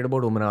excited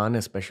about Umran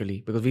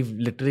especially because we've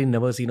literally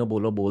never seen a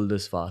bowler bowl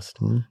this fast.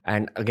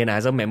 And again,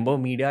 as a member of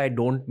media, I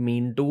don't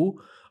mean to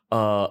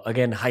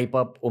again hype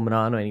up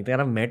Umran or anything.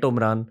 And I've met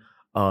Umran,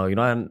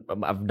 and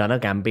I've done a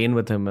campaign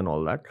with him and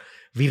all that.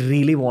 We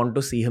really want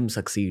to see him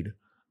succeed,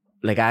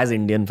 like as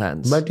Indian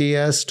fans. But he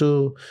has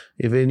to,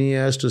 he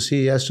has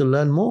to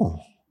learn more.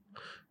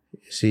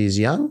 See, he's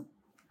young,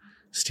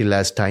 still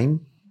has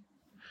time,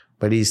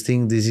 but he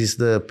thinks this is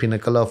the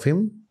pinnacle of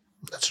him.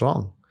 That's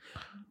wrong.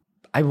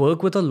 I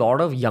work with a lot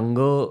of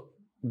younger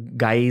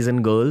guys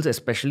and girls,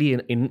 especially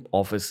in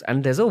office,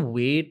 and there's a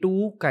way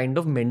to kind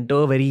of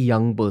mentor a very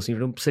young person.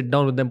 You sit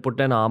down with them, put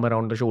an arm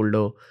around the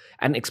shoulder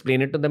and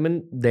explain it to them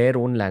in their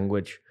own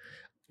language.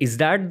 Is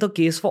that the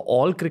case for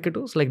all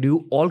cricketers? Like,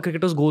 do all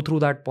cricketers go through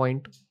that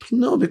point?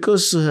 No,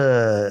 because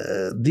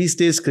these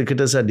days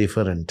cricketers are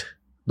different.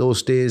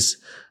 Those days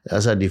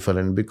are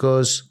different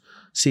because,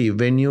 see,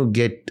 when you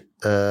get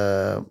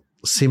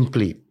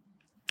simply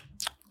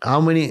How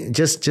many,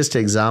 just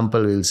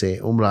example, we'll say,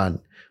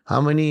 Umran,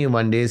 how many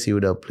one days you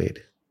would have played?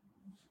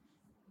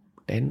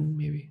 10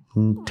 maybe.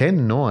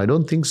 10? No, I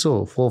don't think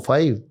so. 4,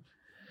 5.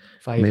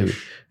 5. Maybe.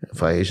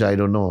 5, I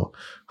don't know.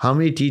 How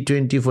many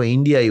T20 for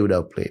India you would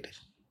have played?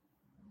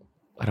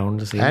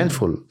 Around the same.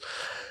 Handful.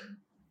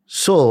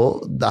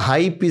 So the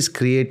hype is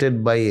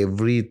created by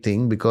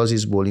everything because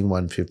he's bowling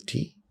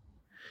 150.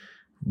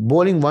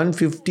 Bowling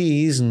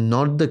 150 is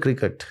not the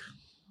cricket.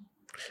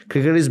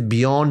 Cricket is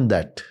beyond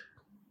that.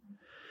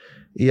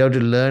 You have to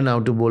learn how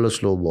to bowl a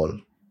slow ball.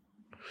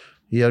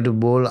 You have to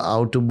bowl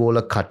how to bowl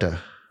a cutter,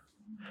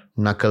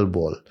 knuckle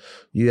ball.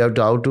 You have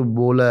to how to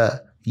bowl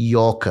a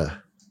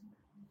Yorker,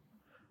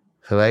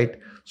 right?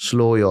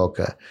 Slow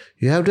Yorker.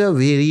 You have to have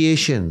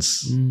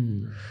variations.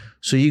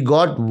 So you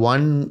got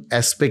one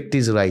aspect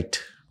is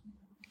right.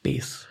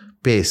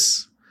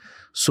 Pace.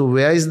 So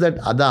where is that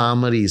other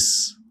armor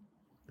is?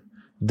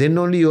 Then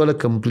only you are a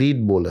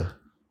complete bowler.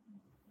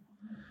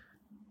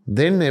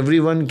 Then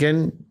everyone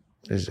can...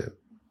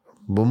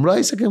 Bumrah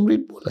is a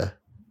complete bowler.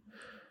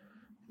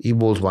 He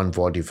bowls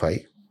 145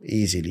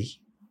 easily.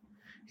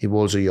 He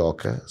bowls a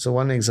Yorker. So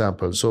one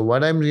example. So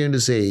what I'm going to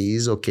say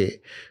is,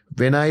 okay,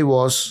 when I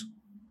was...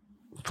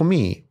 For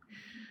me,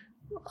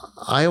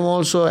 I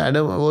also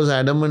was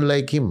adamant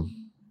like him,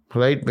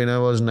 right? When I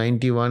was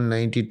 91,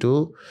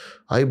 92,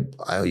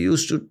 I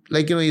used to,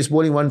 like, he's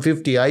bowling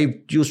 150.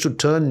 I used to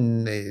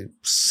turn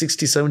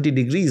 60, 70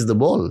 degrees the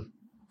ball.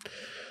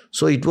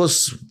 So it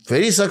was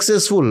very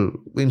successful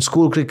in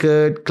school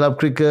cricket, club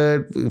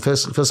cricket,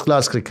 first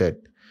class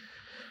cricket.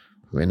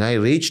 When I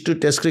reached to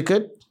test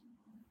cricket,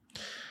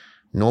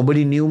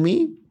 nobody knew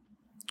me.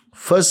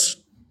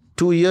 First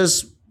 2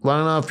 years,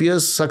 1.5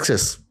 years,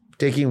 success,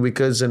 taking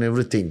wickets and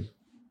everything.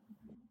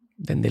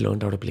 Then they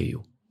learned how to play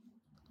you.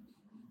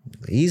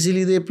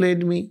 Easily they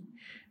played me,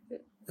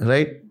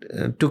 right?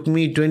 Took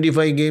me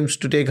 25 games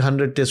to take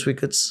 100 test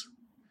wickets,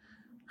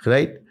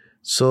 right?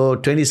 So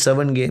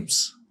 27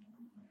 games,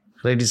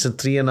 right? It's a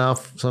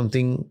 3.5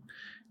 something.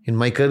 In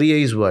my career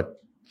is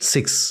what?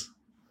 6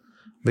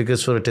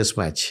 wickets for a test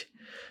match.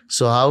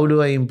 So how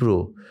do I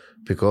improve?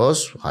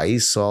 Because I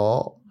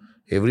saw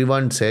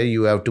everyone say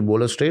you have to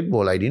bowl a straight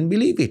ball. I didn't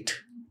believe it.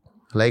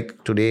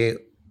 Like today,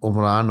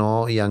 Umran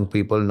or young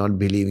people not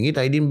believing it.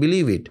 I didn't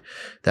believe it.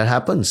 That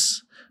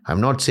happens.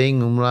 I'm not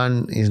saying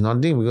Umran is not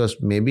doing, because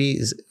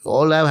maybe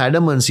all have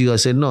adamants. You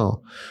have said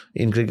no.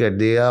 In cricket,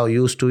 they are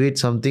used to it,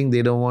 something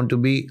they don't want to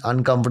be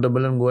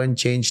uncomfortable and go and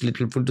change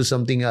little foot to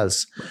something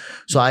else.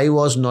 So I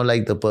was not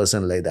like the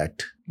person like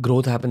that.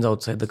 Growth happens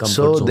outside the comfort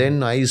zone. So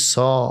then I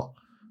saw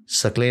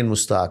Saqlain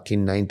Mushtaq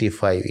in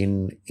 95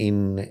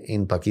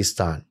 in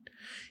Pakistan.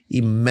 He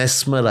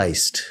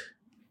mesmerized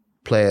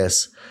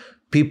players.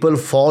 People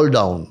fall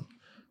down.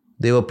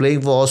 They were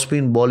playing for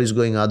off-spin, ball is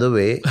going other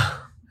way.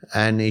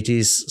 And it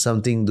is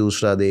something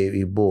dusra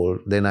he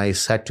bowled. Then I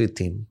sat with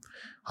him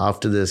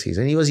after the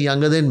season. He was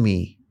younger than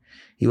me.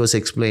 He was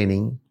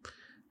explaining.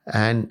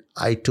 And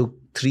I took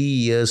 3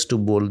 years to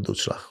bowl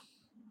dusra.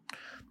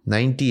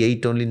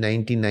 98 only,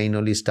 99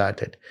 only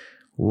started.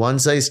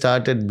 Once I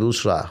started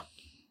dusra,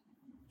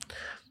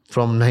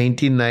 from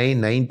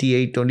 99,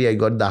 98 only I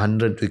got the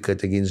 100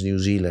 wicket against New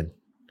Zealand.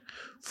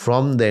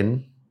 From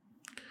then,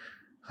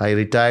 I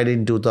retired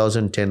in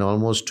 2010,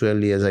 almost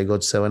 12 years, I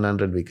got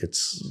 700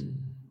 wickets.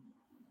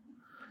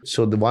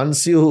 So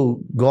once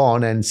you go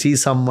on and see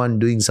someone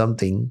doing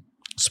something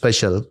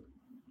special,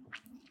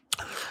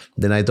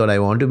 then I thought I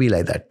want to be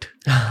like that.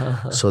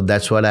 So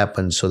that's what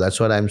happened. So that's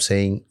what I'm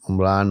saying,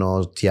 Umran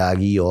or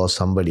Tyagi or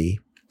somebody,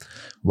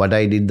 what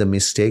I did the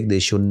mistake, they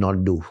should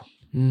not do.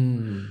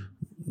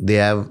 They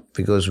have,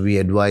 because we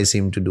advise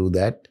him to do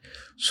that.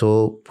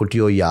 So put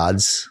your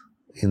yards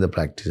in the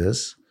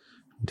practices.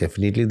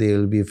 Definitely there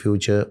will be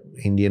future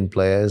Indian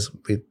players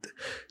with...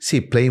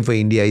 See, playing for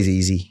India is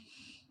easy.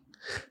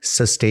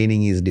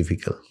 Sustaining is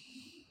difficult.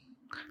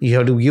 You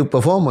have to give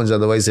performance,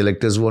 otherwise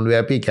selectors won't be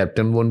happy,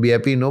 captain won't be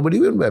happy, nobody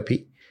will be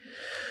happy.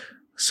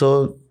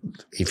 So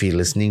if he's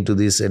listening to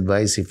this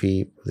advice, if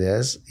he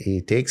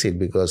takes it,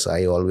 because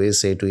I always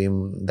say to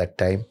him that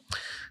time,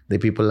 the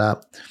people are...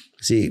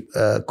 See,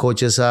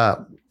 coaches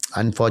are...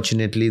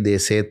 Unfortunately, they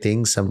say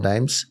things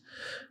sometimes,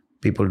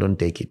 people don't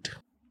take it.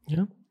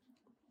 Yeah.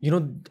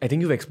 I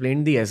think you've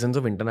explained the essence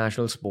of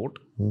international sport.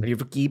 You have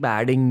to keep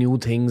adding new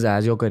things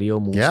as your career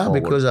moves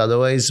forward. Because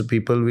otherwise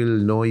people will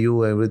know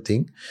you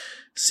everything.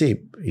 See,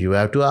 you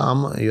have to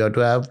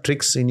have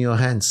tricks in your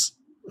hands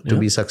to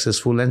be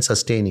successful and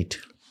sustain it.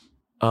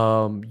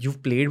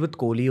 You've played with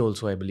Kohli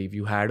also, I believe.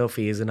 You had a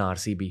phase in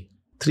RCB.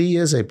 3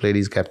 years I played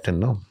his captain,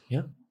 no?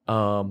 Yeah.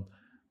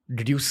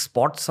 Did you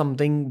spot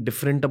something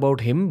different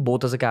about him,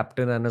 both as a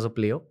captain and as a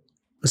player?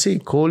 See,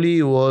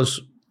 Kohli was...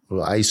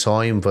 I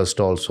saw him first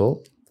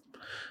also.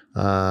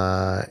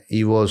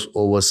 He was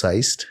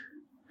oversized.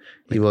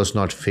 He was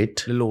not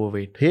fit. A little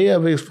overweight.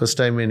 First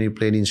time when he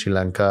played in Sri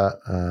Lanka,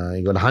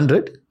 he got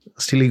 100.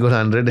 Still he got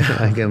 100,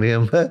 I can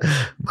remember.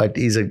 But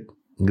he's a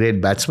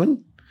great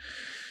batsman.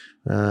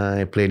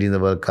 I played in the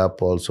World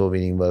Cup also,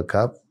 winning World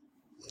Cup.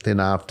 Then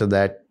after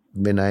that,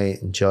 when I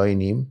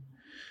joined him,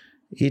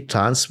 He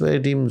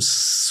transferred him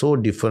so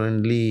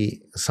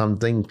differently,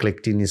 something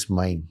clicked in his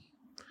mind.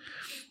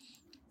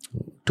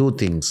 Two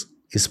things,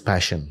 his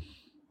passion.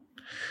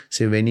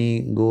 See, when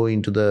he go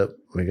into the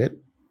wicket,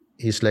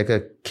 he's like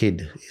a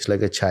kid, he's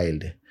like a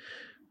child.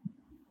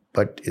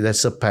 But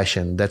that's a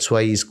passion. That's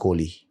why he's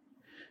Kohli.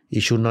 He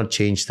should not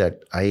change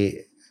that.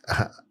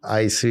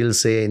 I still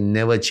say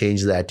never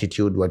change the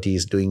attitude, what he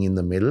is doing in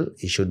the middle.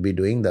 He should be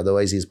doing,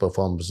 otherwise his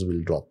performance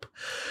will drop.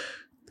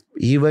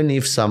 Even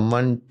if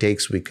someone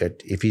takes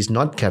wicket, if he's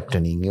not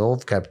captaining, you're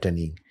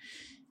captaining,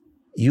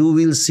 you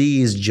will see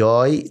his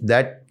joy.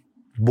 That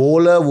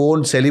bowler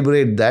won't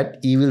celebrate that.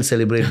 He will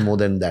celebrate more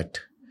than that.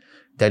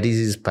 That is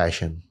his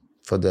passion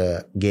for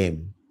the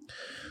game.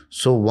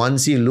 So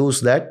once he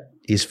lose that,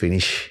 he's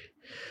finished.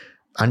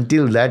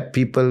 Until that,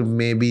 people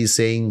may be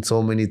saying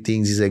so many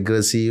things, he's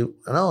aggressive.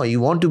 No, you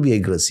want to be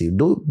aggressive.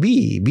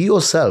 Be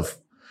yourself.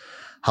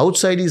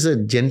 Outside he's a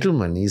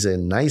gentleman, he's a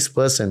nice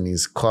person,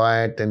 he's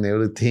quiet and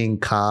everything,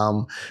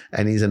 calm,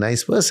 and he's a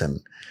nice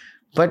person.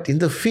 But in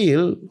the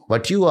field,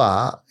 what you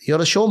are,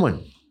 you're a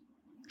showman.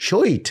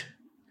 Show it.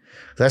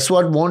 That's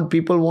what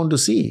people want to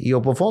see,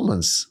 your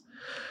performance.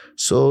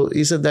 So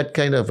he's that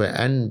kind of,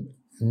 and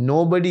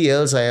nobody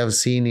else I have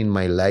seen in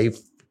my life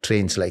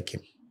trains like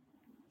him.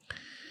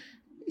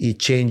 He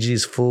changed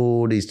his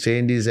food, he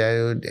changed his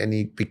attitude, and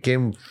he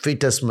became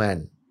fittest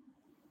man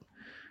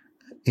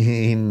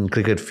in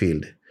cricket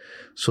field.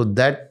 So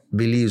that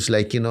believes,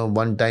 like,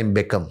 one time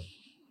Beckham,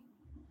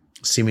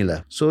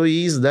 similar. So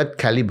he is that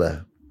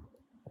caliber.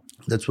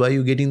 That's why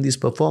you're getting this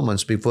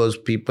performance, because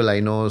people I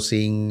know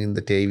seeing in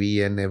the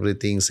TV and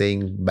everything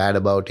saying bad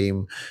about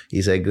him,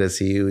 he's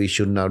aggressive, he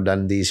shouldn't have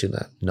done this.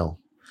 No.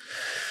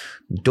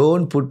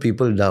 Don't put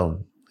people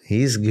down.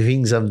 He's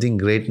giving something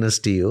greatness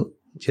to you.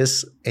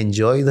 Just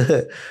enjoy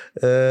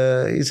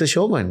he's a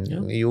showman.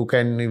 Yeah. You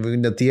can,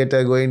 in the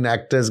theatre, going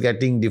actors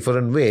getting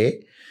different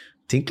way.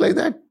 Think like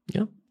that.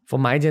 Yeah. For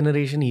my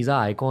generation, he's an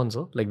icon,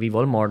 so like we've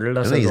all modeled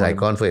us. No, he's an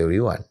icon for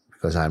everyone.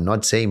 Because I'm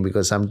not saying,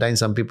 because sometimes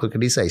some people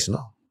criticize,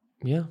 no?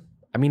 Yeah.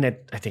 I mean,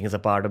 I think it's a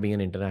part of being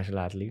an international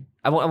athlete.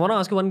 I want to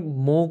ask you one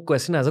more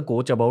question as a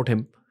coach about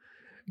him.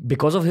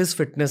 Because of his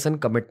fitness and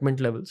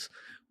commitment levels,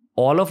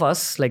 all of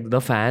us, like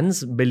the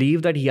fans,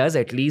 believe that he has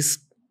at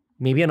least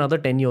maybe another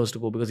 10 years to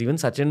go, because even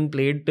Sachin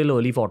played till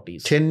early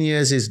 40s. 10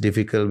 years is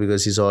difficult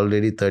because he's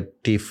already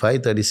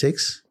 35,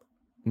 36.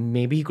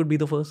 Maybe he could be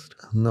the first.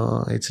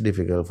 No, it's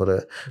difficult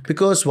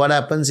because what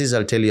happens is,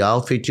 I'll tell you, how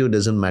fit you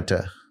doesn't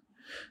matter,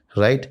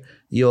 right?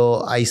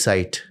 Your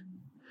eyesight,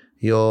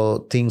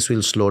 your things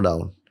will slow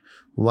down.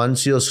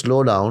 Once you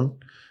slow down,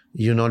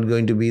 you're not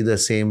going to be the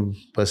same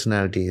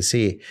personality.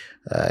 See,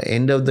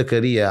 end of the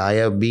career, I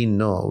have been,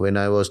 when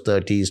I was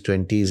 30s,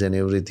 20s and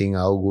everything,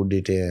 how good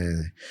it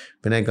is.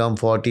 When I come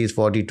 40s,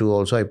 42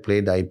 also, I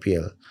played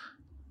IPL.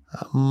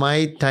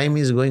 My time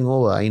is going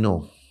over, I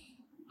know.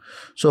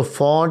 So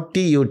 40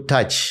 you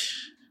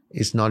touch,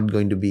 it's not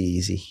going to be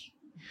easy.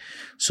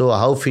 So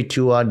how fit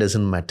you are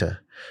doesn't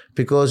matter,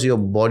 because your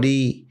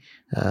body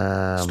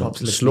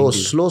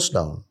slows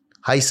down.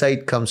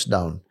 Eyesight comes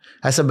down.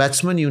 As a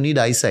batsman, you need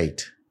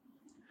eyesight.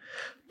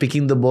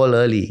 Picking the ball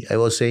early. I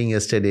was saying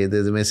yesterday,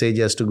 there's a message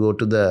has to go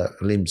to the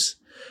limbs.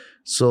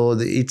 So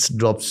it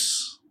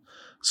drops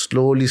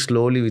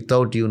slowly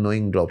without you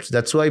knowing drops.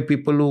 That's why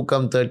people who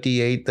come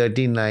 38,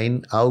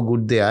 39, how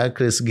good they are,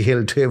 Chris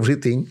Gayle to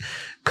everything,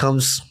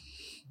 comes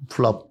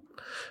flop.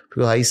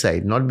 Because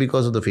eyesight, not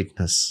because of the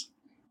fitness.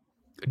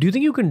 Do you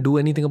think you can do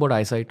anything about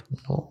eyesight?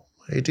 No,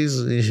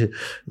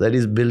 that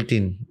is built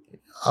in.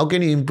 How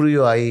can you improve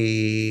your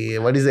eye?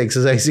 What is the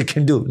exercise you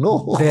can do?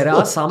 No. There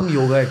are some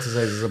yoga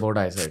exercises about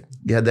eyesight.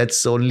 Yeah,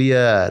 that's only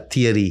a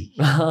theory.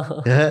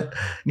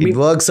 It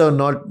works or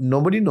not,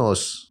 nobody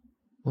knows.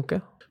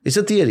 Okay. It's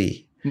a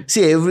theory.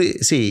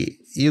 See,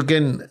 you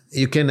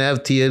can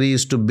have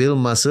theories to build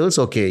muscles.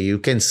 Okay, you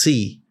can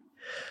see.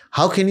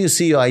 How can you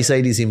see your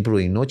eyesight is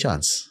improving? No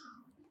chance.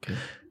 Okay.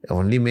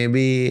 Only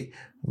maybe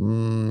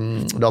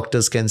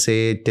doctors can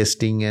say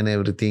testing and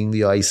everything,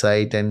 your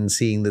eyesight and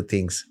seeing the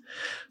things.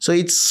 So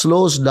it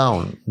slows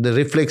down. The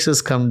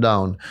reflexes come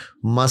down.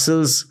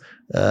 Muscles,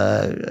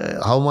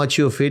 how much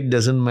you fit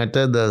doesn't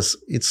matter.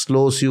 It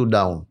slows you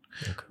down.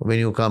 Okay. When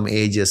you come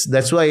ages.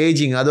 That's why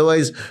aging.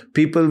 Otherwise,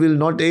 people will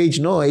not age.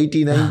 No,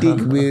 80, 90,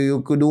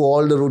 you could do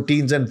all the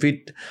routines and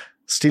fit.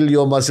 Still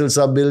your muscles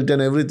are built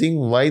and everything.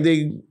 Why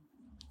they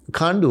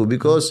can't do?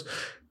 Because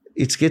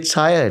it gets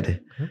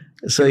tired.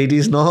 So it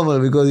is normal,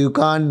 because you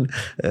can't,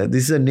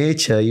 this is a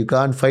nature. You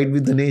can't fight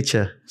with the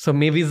nature. So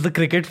maybe it's the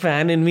cricket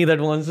fan in me that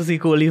wants to see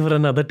Kohli for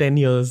another 10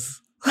 years.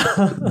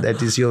 That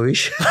is your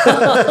wish.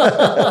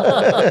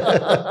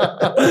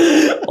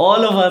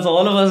 All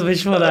of us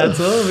wish for that.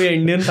 So we're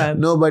Indian fans.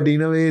 No, but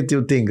in a way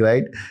you think,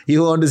 right?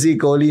 You want to see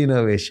Kohli in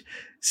a wish.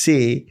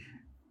 See,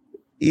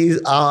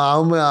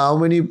 how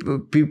many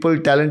people,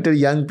 talented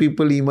young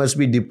people, he must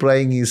be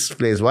depriving his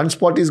place. One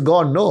spot is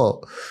gone,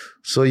 no.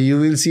 So you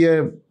will see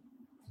a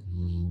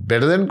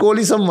better than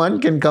Kohli,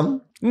 someone can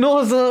come.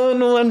 No, sir,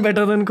 no one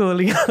better than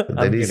Kohli.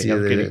 I'm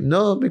kidding.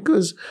 No,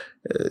 because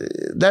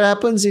That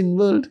happens in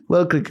world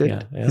cricket.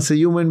 Yeah. It's a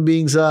human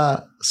beings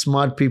are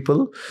smart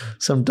people.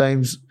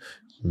 Sometimes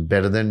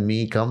better than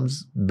me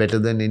comes, better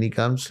than any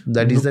comes.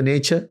 That is the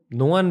nature.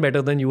 No one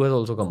better than you has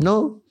also come.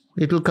 No,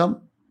 it will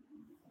come.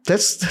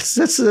 That's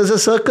a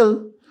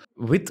circle.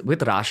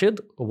 With Rashid,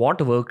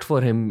 what worked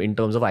for him in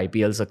terms of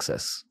IPL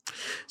success?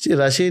 See,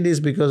 Rashid is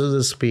because of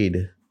the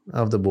speed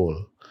of the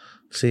ball.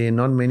 See,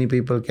 not many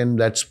people can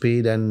that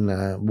speed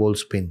and ball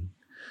spin.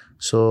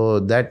 So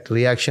that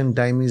reaction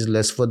time is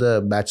less for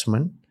the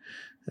batsman,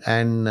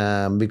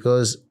 and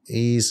because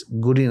he is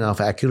good enough,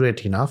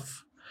 accurate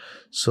enough,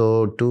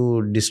 so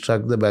to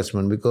distract the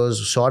batsman. Because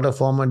shorter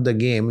format the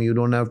game, you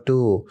don't have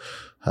to,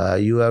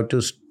 you have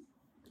to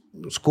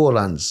score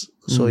runs.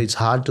 So it's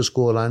hard to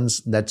score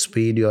runs. That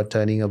speed you are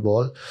turning a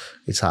ball,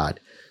 it's hard.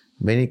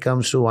 When it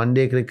comes to one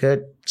day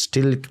cricket,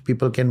 still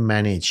people can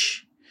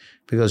manage.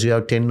 Because you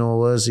have 10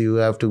 overs, you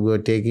have to go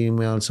take him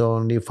also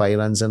only 5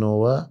 runs and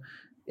over.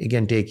 You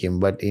can take him.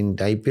 But in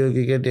IPL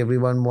cricket,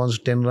 everyone wants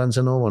 10 runs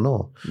and over,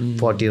 no?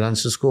 40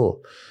 runs to score.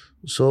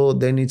 So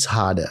then it's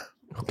harder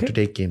to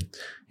take him.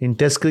 In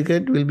Test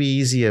cricket, will be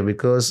easier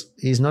because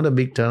he's not a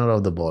big turner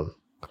of the ball.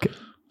 Okay.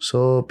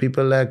 So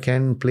people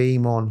can play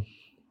him on.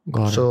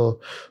 So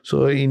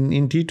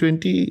in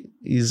T20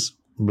 is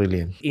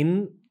brilliant.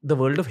 In the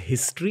world of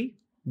history,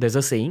 there's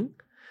a saying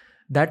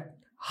that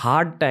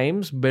hard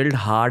times build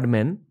hard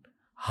men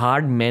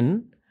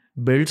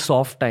build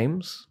soft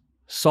times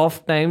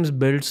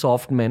build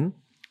soft men,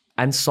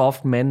 and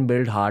soft men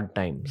build hard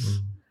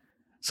times.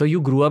 So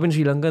you grew up in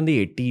Sri Lanka in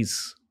the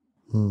 80s.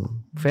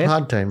 Fair?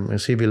 Hard time,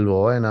 civil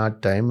war and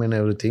hard time and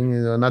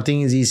everything.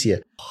 Nothing is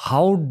easier.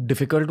 How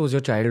difficult was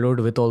your childhood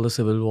with all the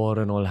civil war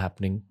and all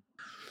happening?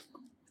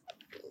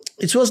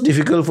 It was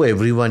difficult for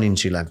everyone in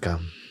Sri Lanka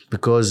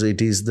because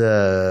it is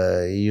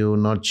you're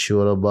not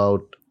sure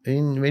about.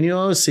 When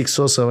you're 6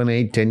 or 7,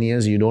 8, 10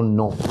 years, you don't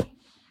know.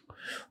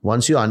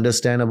 Once you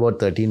understand about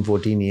 13,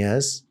 14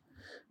 years,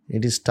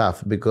 it is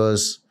tough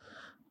because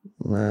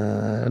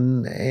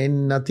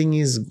and nothing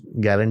is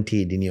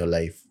guaranteed in your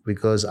life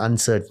because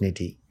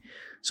uncertainty.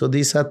 So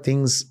these are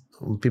things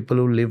people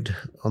who lived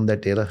on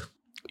that era.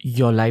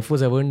 Your life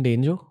was ever in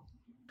danger?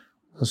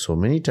 So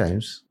many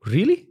times.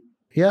 Really?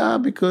 Yeah,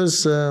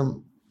 because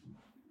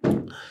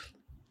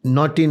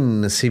not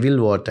in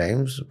civil war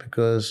times,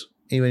 because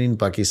even in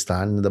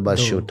Pakistan, the bus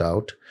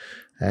shootout,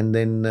 and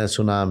then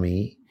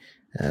tsunami,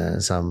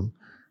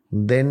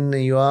 then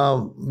you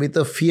are with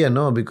a fear,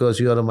 no? Because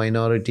you are a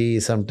minority.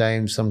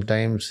 Sometimes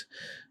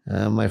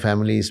my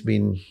family has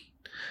been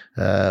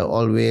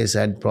always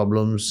had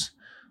problems.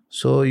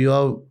 So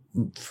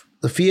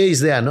the fear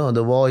is there, no?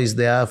 The war is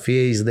there,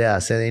 fear is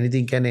there. So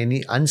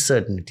any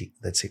uncertainty,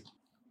 that's it.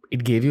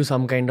 It gave you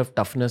some kind of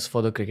toughness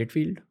for the cricket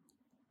field?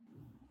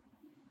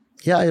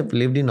 Yeah, I've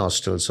lived in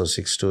hostel, so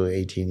 6 to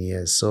 18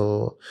 years.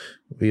 So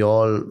we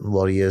all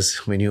warriors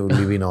when you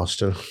live in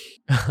hostel.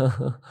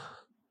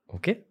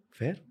 Okay,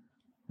 fair.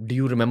 Do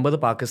you remember the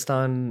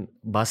Pakistan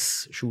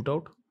bus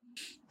shootout?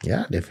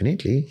 Yeah,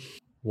 definitely.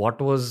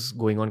 What was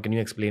going on? Can you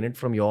explain it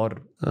from your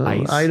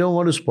eyes? I don't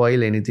want to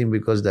spoil anything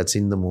because that's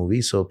in the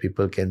movie, so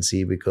people can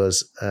see.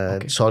 Because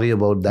sorry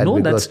about that. No,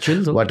 because that's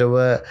chill. Though.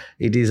 Whatever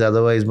it is,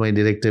 otherwise my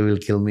director will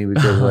kill me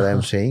because what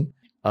I'm saying.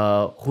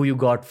 Who you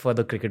got for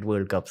the Cricket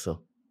World Cup, sir?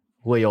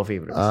 Who are your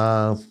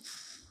favorites?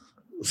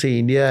 See,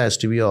 India has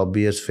to be an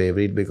obvious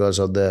favorite because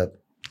of the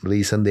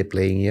reason they're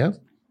playing here,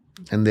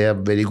 and they have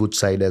very good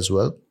side as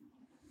well,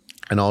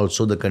 and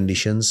also the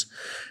conditions,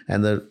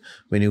 and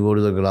when you go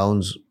to the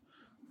grounds,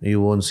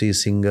 you won't see a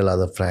single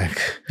other flag.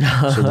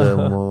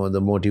 So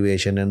the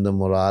motivation and the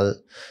morale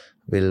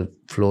will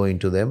flow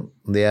into them.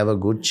 They have a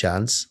good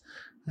chance.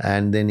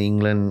 And then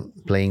England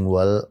playing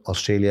well,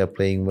 Australia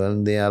playing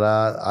well. There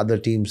are other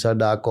teams are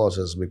dark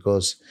horses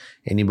because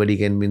anybody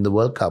can win the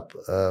World Cup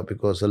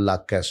because the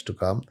luck has to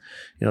come.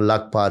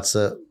 Luck part's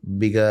a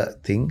bigger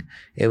thing.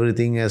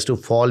 Everything has to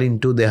fall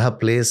into their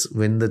place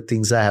when the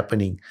things are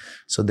happening.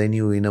 So then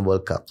you win a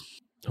World Cup.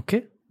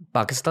 Okay.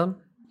 Pakistan?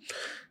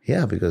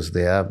 Yeah, because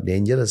they are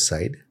dangerous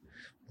side.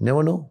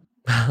 Never know.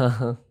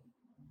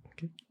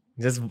 Okay.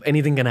 Just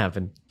anything can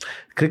happen.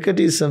 Cricket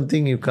is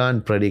something you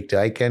can't predict.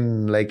 I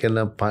can, like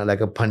a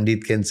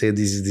Pandit can say,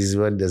 this is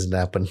what doesn't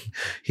happen.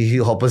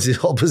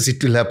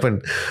 Opposite will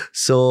happen.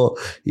 So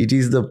it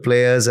is the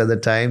players at the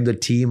time, the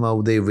team,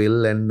 how they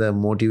will, and the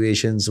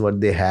motivations, what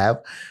they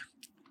have.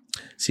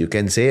 So you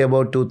can say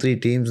about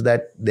 2-3 teams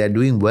that they are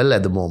doing well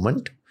at the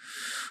moment.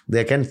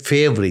 They can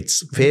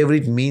favorites.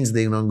 Favorite means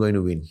they're not going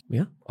to win.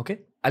 Yeah. Okay.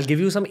 I'll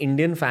give you some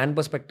Indian fan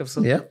perspective,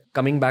 sir. Yeah.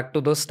 Coming back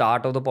to the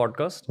start of the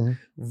podcast,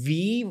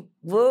 we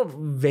were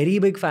very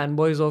big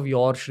fanboys of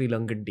your Sri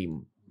Lankan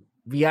team.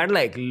 We had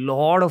like a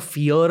lot of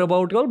fear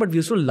about y'all, but we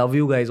used to love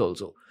you guys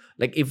also.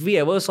 Like if we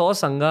ever saw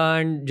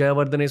Sangha and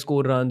Jayawardene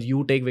score runs,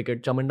 you take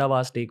wickets, Chaminda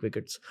Vas take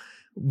wickets,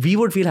 we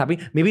would feel happy.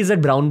 Maybe it's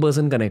that brown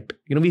person connect.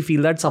 We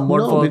feel that somewhat.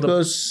 No,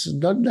 because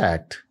not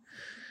that.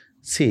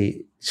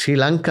 See, Sri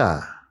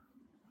Lanka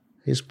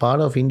is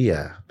part of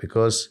India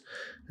because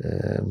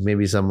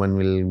Maybe someone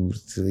will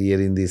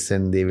hearing this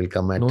and they will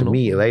come at to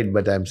me, right?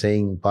 But I'm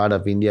saying part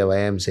of India,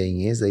 why I'm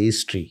saying is the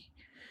history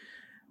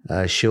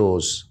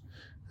shows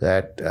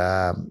that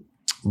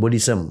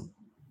Buddhism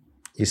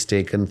is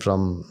taken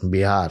from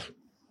Bihar,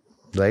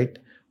 right?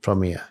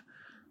 From here.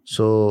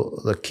 So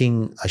the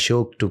king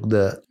Ashok took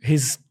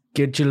his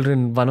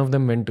children, one of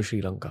them went to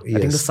Sri Lanka. I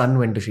think the son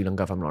went to Sri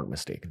Lanka, if I'm not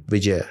mistaken.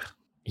 Vijaya.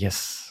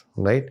 Yes.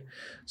 Right?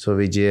 So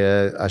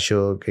Vijaya,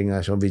 King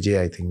Ashok,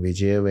 Vijaya, I think.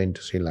 Vijaya went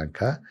to Sri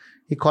Lanka.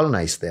 He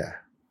colonized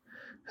there,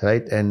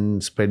 right?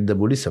 And spread the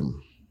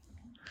Buddhism.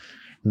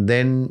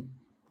 Then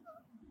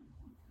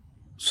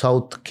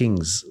South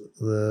kings,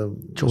 the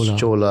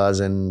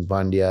Cholas and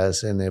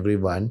Pandyas and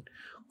everyone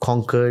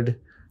conquered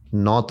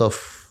north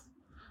of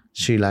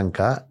Sri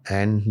Lanka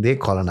and they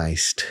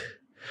colonized.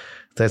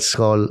 That's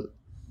called,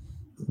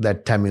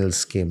 that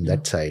Tamils came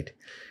that side.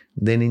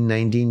 Then in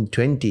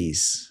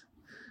 1920s,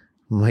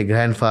 my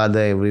grandfather,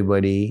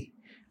 everybody,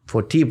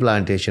 for tea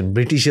plantation,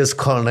 Britishers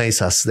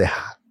colonized us there.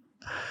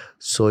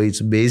 So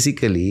it's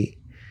basically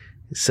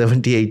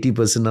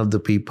 70-80% of the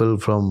people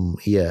from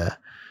here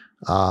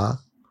are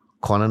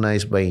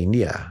colonized by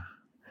India.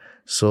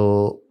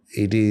 So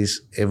it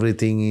is,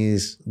 everything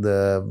is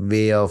the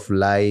way of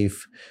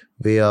life,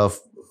 we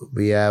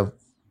have,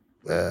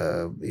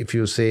 if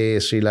you say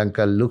Sri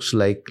Lanka looks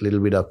like a little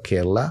bit of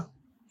Kerala,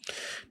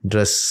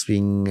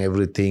 dressing,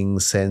 everything,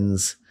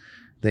 sense.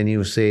 Then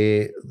you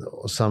say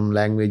some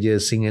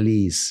languages,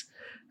 Sinhalese,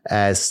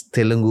 as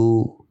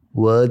Telugu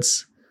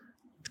words,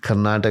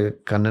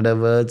 Kannada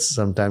words,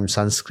 sometimes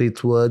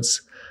Sanskrit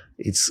words,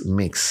 it's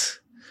mix.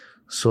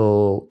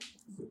 So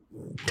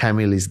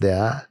Tamil is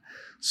there.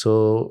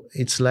 So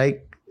it's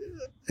like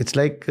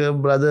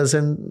brothers,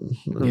 and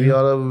we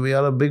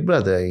are a big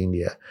brother in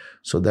India.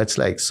 So that's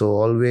like, so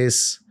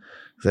always,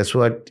 that's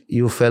what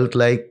you felt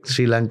like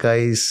Sri Lanka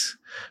is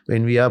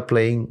when we are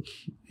playing.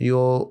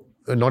 You're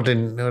not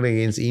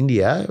against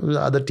India, the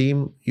other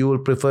team, you will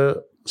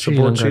prefer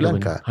support Sri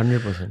Lanka.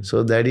 100%.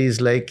 So that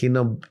is like,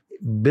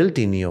 built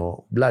in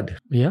your blood.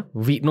 Yeah,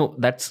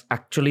 that's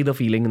actually the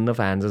feeling in the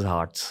fans'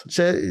 hearts.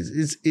 So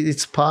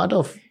it's part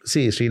of,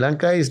 see, Sri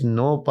Lanka is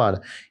no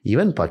part.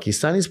 Even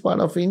Pakistan is part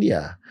of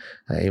India.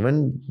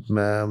 Even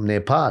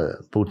Nepal,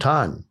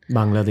 Bhutan,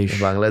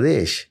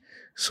 Bangladesh.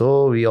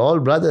 So we all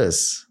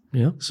brothers.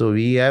 Yeah. So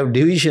we have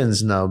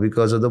divisions now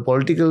because of the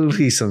political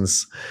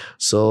reasons.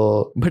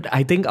 So, but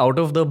I think out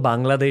of the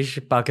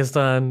Bangladesh,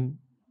 Pakistan,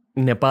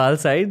 Nepal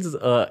sides,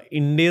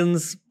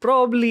 Indians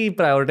probably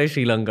prioritize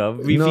Sri Lanka.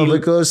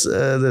 Because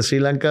the Sri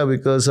Lanka,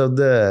 because of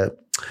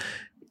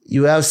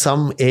you have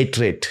some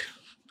hatred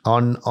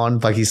on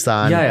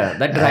Pakistan. Yeah,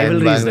 that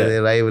rivalry is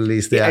there. Rivalry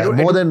is there.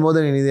 More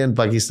than India and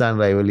Pakistan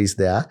rivalry is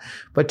there.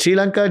 But Sri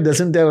Lanka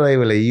doesn't have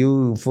rivalry.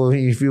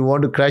 If you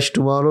want to crush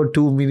tomorrow,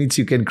 2 minutes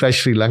you can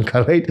crush Sri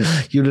Lanka, right?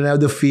 You don't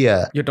have the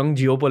fear. You're talking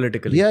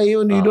geopolitically. Yeah,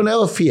 you don't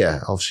have a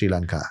fear of Sri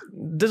Lanka.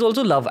 There's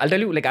also love. I'll tell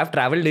you, like, I've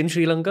traveled in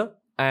Sri Lanka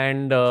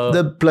and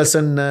the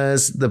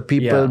pleasantness, the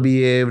people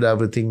behaved,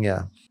 everything,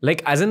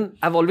 Like, as in,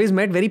 I've always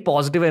met very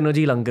positive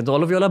energy Lankans.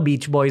 All of you all are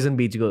beach boys and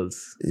beach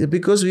girls.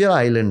 Because we are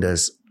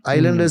islanders.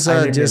 Islanders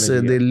are just,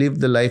 they live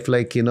the life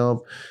like,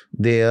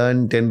 they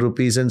earn 10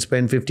 rupees and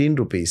spend 15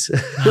 rupees.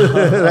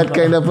 That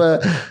kind of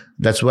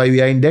that's why we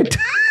are in debt.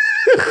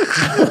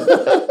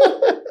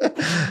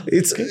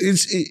 It's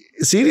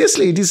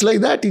seriously, it is like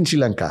that in Sri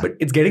Lanka. But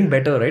it's getting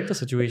better, right? The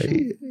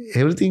situation.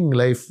 Everything,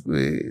 life,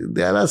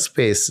 there are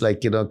space,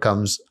 like,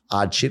 comes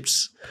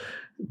hardships.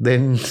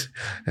 Then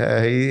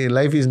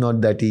life is not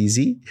that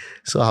easy.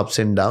 So ups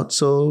and downs.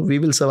 So we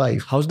will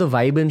survive. How's the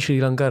vibe in Sri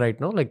Lanka right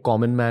now? Like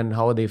common man,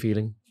 how are they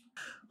feeling?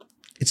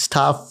 It's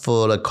tough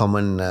for a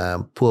common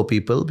poor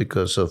people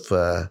because of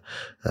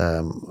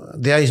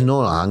there is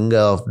no hunger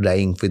of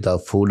dying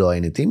without food or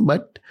anything,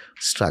 but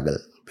struggle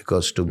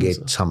because to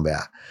get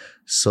somewhere.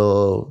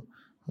 So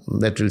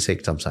that will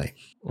take some time.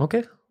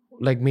 Okay.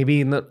 Like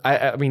maybe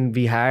I mean,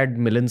 we had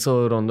Milind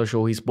sir on the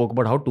show. He spoke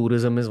about how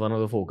tourism is one of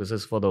the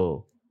focuses for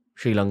the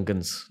Sri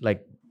Lankans.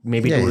 Like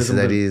maybe tourism.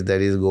 That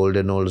is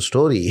golden old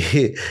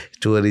story.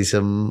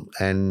 Tourism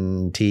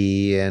and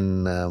tea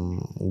and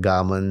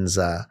garments.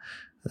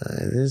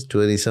 This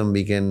tourism,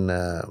 we can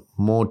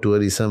more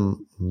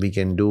tourism we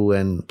can do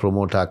and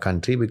promote our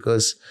country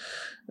because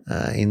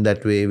in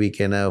that way we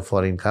can have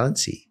foreign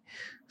currency.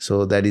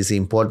 So that is the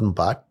important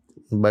part.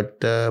 But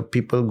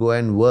people go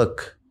and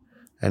work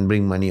and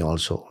bring money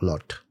also a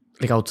lot.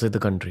 Like outside the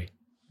country.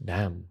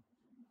 Damn.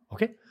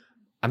 Okay.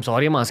 I'm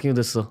sorry I'm asking you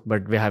this, sir,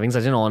 but we're having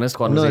such an honest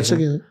conversation.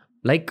 No, it's okay.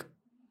 Like,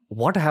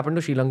 what happened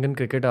to Sri Lankan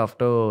cricket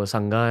after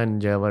Sangha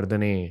and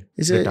Jayawardene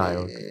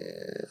retired?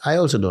 I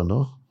also don't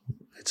know.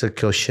 It's a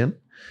question.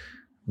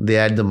 They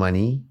had the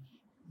money.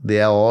 They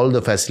have all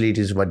the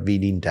facilities what we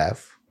didn't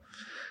have.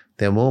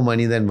 They have more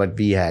money than what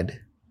we had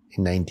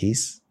in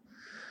 90s.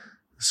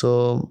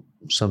 So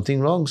something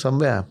wrong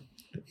somewhere.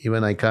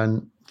 Even I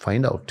can't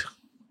find out.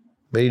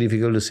 Very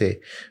difficult to say.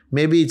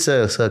 Maybe it's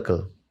a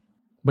circle.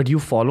 But you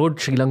followed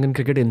Sri Lankan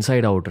cricket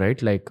inside out,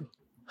 right? Like,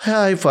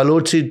 I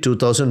followed it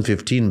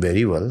 2015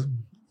 very well.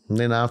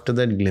 Then after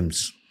that,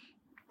 glimpse.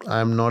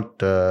 I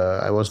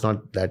was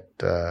not that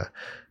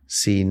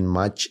seen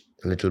much,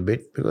 a little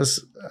bit,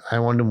 because I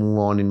want to move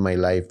on in my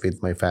life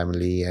with my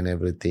family and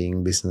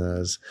everything,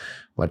 business,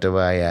 whatever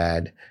I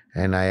had.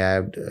 And I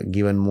have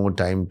given more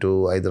time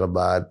to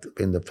Hyderabad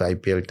in the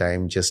IPL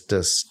time, just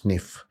a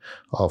sniff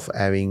of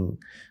having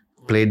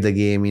played the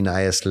game in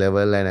highest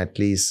level and at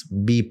least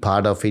be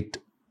part of it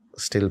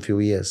still few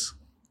years.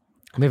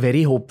 I'm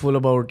very hopeful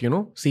about,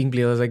 seeing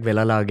players like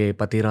Velalage,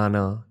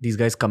 Patirana, these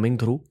guys coming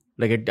through.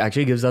 Like, it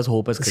actually gives us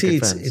hope as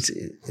cricket fans.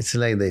 It's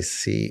like this.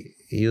 See,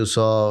 you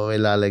saw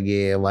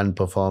Velalage, one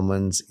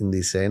performance in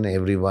this end,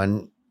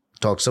 everyone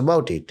talks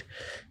about it.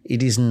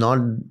 It is not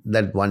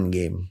that one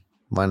game.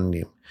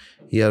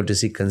 You have to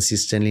see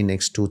consistently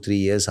next 2-3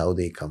 years how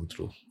they come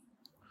through.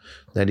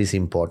 That is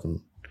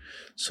important.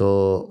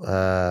 So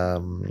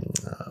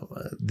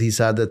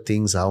these are the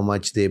things, how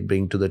much they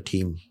bring to the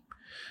team.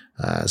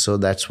 So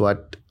that's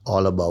what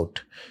all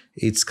about.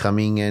 It's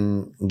coming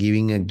and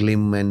giving a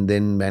glimpse and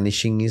then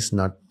vanishing is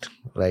not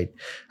right.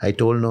 I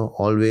told no,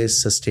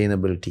 always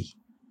sustainability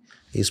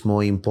is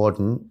more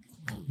important.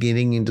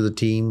 Getting into the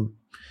team,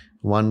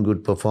 one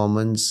good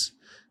performance.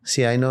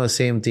 See, I know the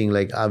same thing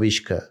like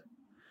Avishka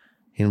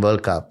in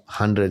World Cup,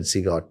 hundreds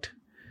he got.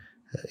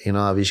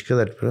 Avishka,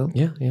 that bro?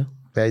 Yeah.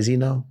 Where is he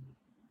now?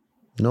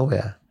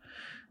 Nowhere.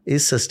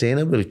 Is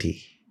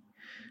sustainability.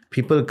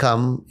 People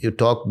come, you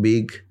talk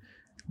big,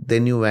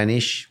 then you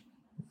vanish.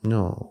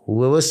 No,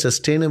 whoever's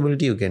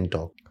sustainability, you can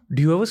talk.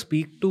 Do you ever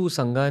speak to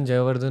Sangha and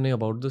Jayawardene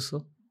about this, sir?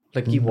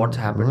 Like, what's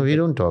happened? No, we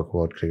don't talk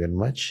about cricket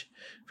much.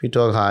 We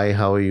talk, hi,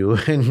 how are you,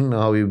 and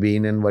how you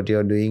been, and what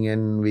you're doing,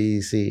 and we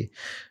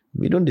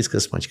don't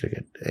discuss much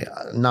cricket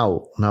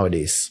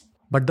nowadays.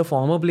 But the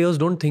former players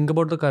don't think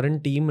about the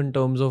current team in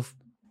terms of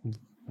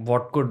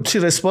what could... See,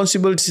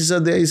 responsibilities are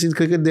there. In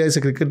cricket, there is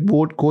a cricket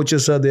board,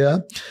 coaches are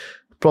there,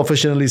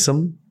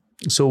 professionalism.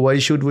 So why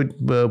should we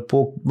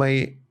poke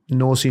my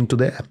nose into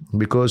there?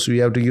 Because we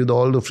have to give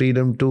all the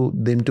freedom to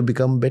them to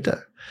become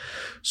better.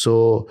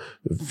 So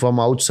from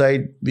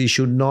outside, we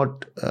should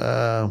not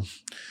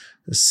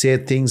say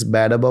things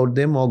bad about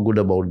them or good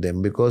about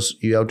them, because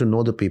you have to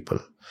know the people.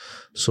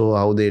 So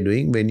how they're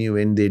doing.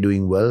 When they're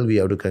doing well, we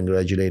have to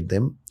congratulate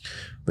them.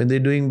 When they're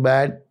doing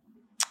bad,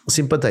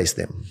 sympathize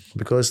them,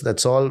 because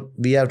that's all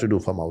we have to do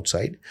from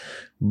outside.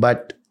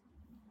 But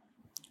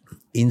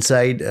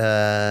inside,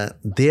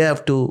 they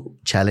have to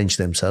challenge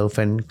themselves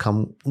and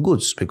come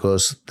goods,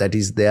 because that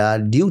is their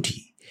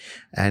duty.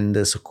 And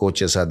the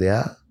coaches are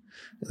there.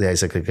 There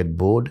is a cricket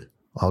board.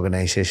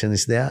 Organization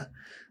is there.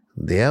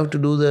 They have to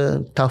do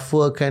the tough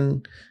work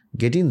and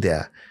get in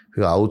there.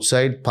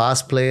 Outside,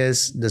 past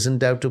players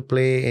doesn't have to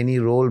play any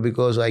role,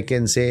 because I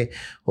can say,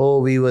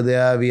 oh, we were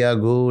there, we are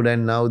good,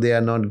 and now they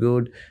are not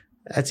good.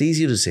 That's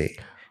easy to say.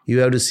 You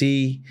have to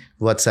see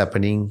what's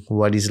happening,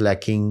 what is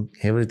lacking,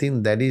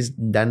 everything that is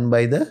done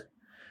by the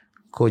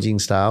coaching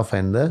staff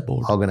and the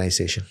board.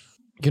 Organization.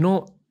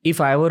 If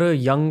I were a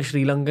young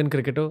Sri Lankan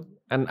cricketer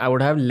and I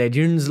would have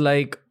legends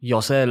like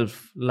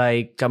yourself,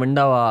 like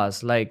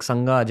Chamindavas, like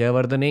Sangha,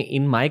 Jayawardene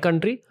in my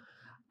country,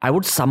 I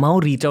would somehow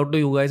reach out to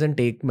you guys and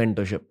take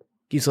mentorship.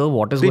 Sir,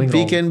 what is going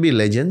wrong? We can be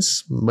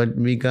legends, but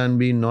we can't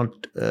be not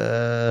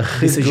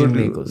decision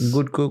makers.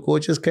 Good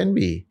coaches can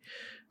be.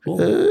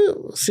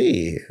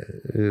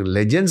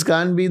 Legends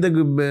can't be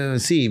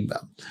the...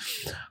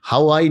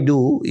 how I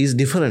do is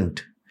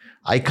different.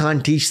 I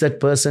can't teach that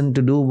person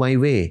to do my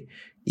way.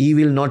 He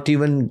will not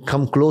even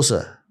come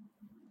closer.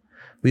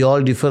 We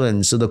all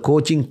different. So the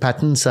coaching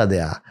patterns are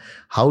there.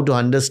 How to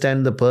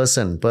understand the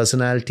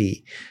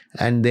personality,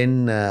 and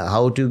then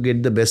how to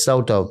get the best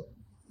out of.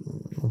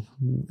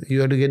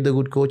 You have to get the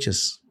good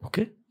coaches.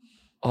 Okay.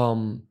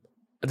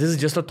 This is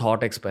just a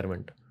thought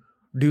experiment.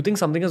 Do you think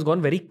something has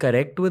gone very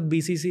correct with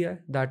BCCI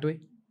that way?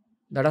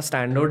 That our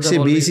standards have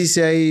always...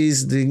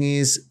 BCCI's thing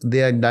is they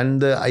have done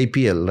the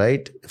IPL,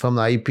 right? From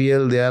the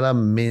IPL,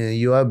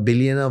 you have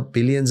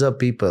billions of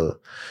people.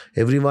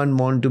 Everyone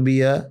want to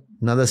be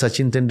another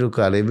Sachin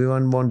Tendulkar.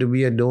 Everyone want to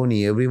be a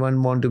Dhoni.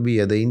 Everyone want to be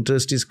the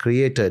interest is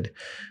created.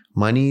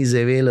 Money is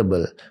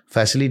available.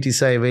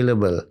 Facilities are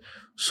available.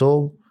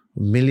 So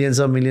millions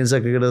of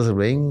cricketers are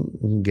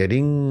playing.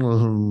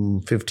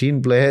 Getting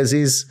 15 players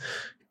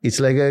it's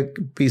like a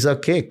piece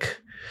of cake.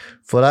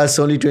 For us,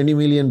 only 20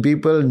 million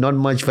people, not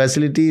much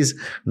facilities,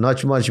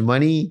 not much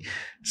money.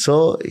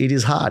 So it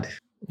is hard.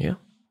 Yeah.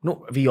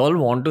 No, we all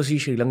want to see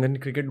Sri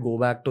Lankan cricket go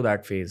back to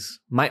that phase.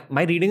 My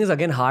reading is,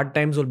 again, hard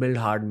times will build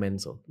hard men.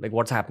 So, like,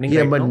 what's happening right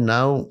now? Yeah, but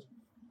now,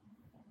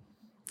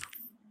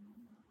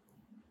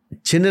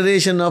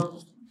 generation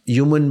of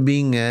human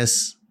being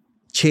has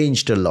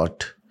changed a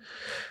lot.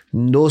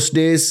 In those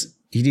days,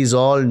 it is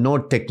all no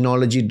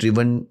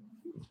technology-driven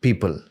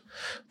people.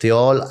 They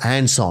all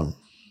hands-on.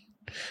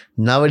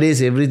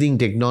 Nowadays, everything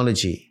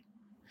technology.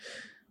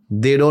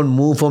 They don't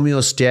move from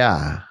your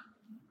stair.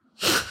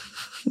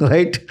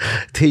 Right?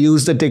 They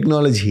use the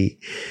technology.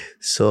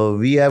 So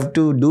we have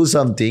to do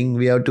something.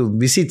 We have to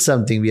visit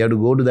something. We have to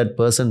go to that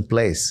person's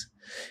place.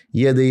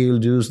 Here they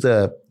will use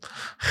the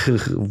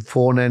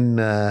phone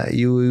and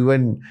you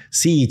even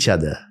see each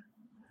other.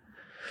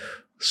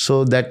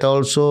 So that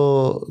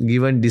also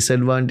given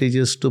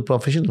disadvantages to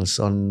professionals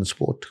on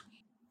sport.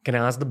 Can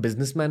I ask the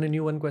businessman in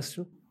you one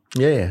question?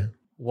 Yeah.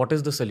 What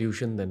is the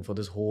solution then for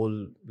this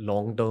whole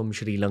long-term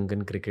Sri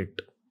Lankan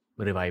cricket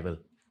revival?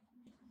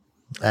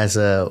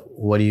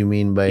 What do you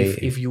mean by?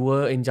 If you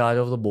were in charge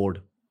of the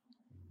board,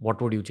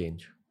 what would you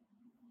change?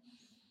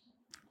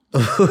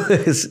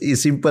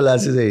 It's simple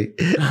as to say,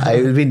 I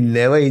will be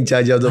never in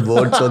charge of the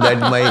board, so that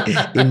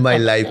in my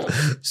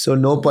life. So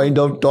no point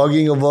of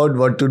talking about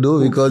what to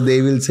do, because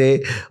they will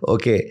say,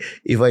 okay,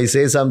 if I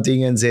say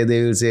something and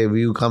they will say, will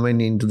you come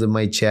into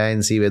my chair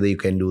and see whether you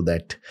can do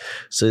that.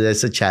 So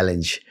that's a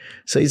challenge.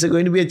 So it's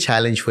going to be a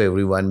challenge for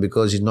everyone,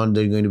 because it's not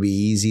going to be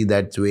easy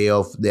that way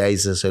of there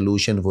is a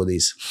solution for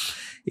this.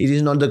 It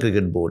is not the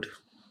cricket board.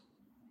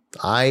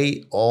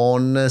 I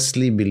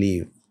honestly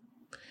believe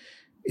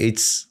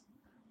it's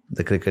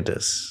the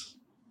cricketers.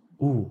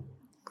 Ooh.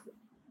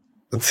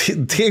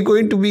 They're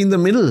going to be in the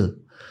middle.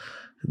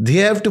 They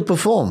have to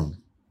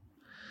perform.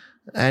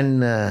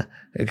 And a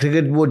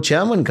cricket board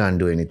chairman can't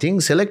do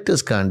anything.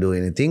 Selectors can't do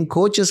anything.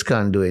 Coaches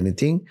can't do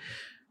anything.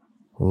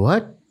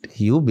 What?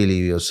 You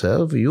believe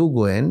yourself. You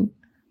go and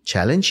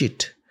challenge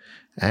it.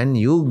 And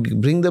you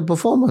bring the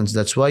performance.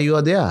 That's why you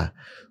are there.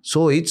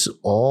 So it's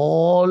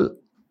all,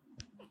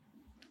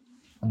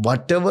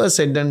 whatever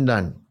said and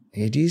done,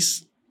 it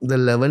is the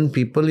 11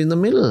 people in the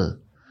middle.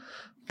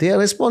 They are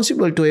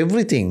responsible to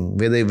everything.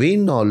 Whether they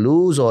win or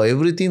lose or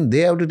everything,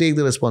 they have to take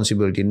the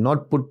responsibility.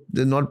 Not put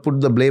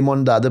the blame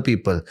on the other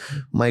people.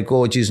 My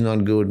coach is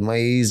not good.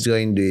 He's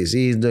doing this.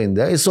 He's doing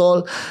that.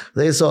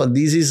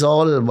 This is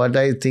all what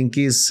I think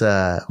is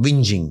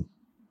whinging.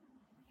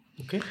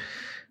 Okay.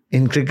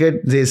 In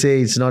cricket, they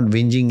say it's not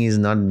whinging is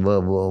not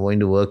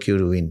going to work you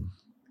to win.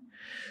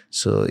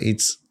 So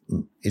it's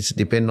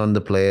depend on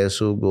the players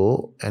who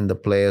go and the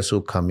players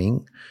who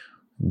coming.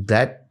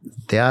 That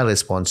their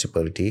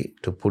responsibility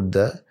to put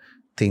the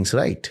things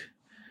right.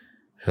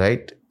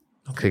 Okay.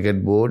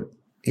 Cricket board,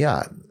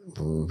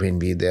 when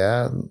we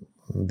there,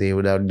 they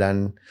would have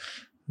done,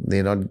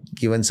 they're not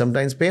given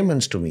sometimes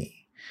payments to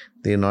me.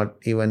 They're not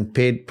even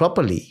paid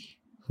properly.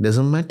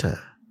 Doesn't matter.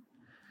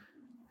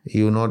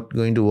 You're not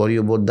going to worry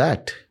about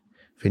that.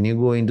 When you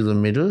go into the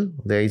middle,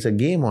 there is a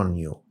game on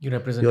you.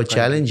 You're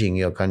challenging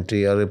your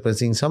country, you're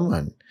representing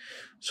someone.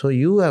 So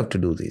you have to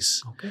do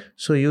this. Okay.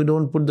 So you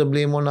don't put the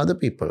blame on other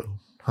people.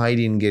 I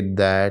didn't get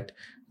that.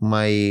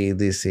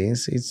 This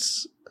is,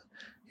 it's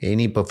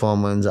any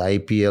performance,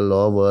 IPL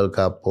or World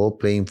Cup or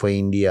playing for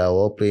India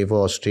or play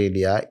for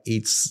Australia.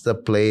 It's the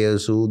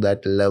players who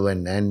that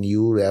 11, and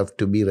you have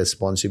to be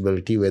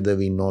responsibility whether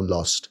win or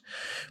lost.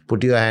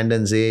 Put your hand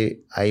and say,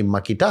 I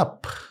muck it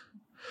up.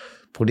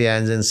 Put your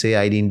hands and say,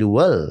 I didn't do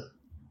well.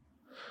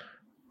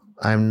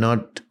 I'm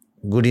not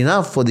good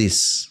enough for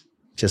this.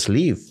 Just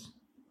leave.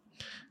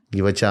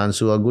 Give a chance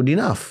who are good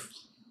enough.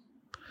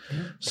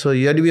 So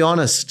you have to be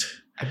honest.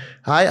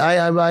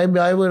 I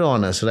was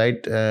honest,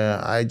 right?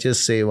 I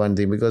just say one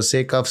thing because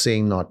sake of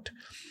saying not.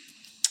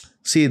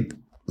 See,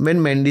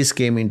 when Mendes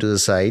came into the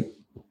side,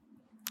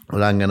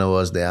 Rangana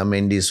was there,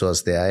 Mendes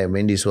was there.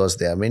 Mendes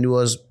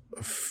was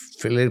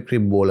filigree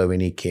bowler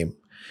when he came.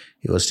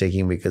 He was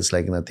taking wickets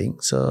like nothing.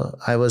 So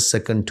I was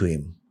second to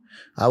him.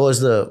 I was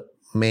the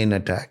main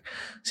attack.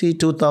 See,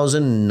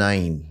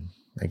 2009,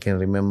 I can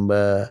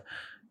remember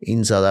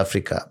in South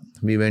Africa,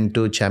 we went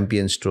to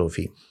Champions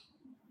Trophy.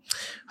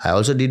 I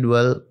also did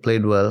well,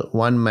 played well.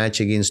 One match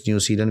against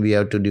New Zealand, we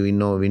have to do, we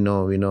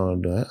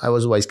know. I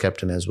was vice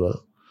captain as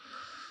well.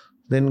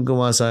 Then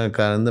Kumar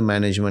Sangakkara, the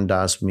management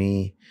asked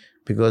me,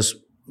 because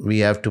we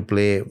have to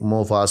play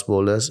more fast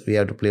bowlers, we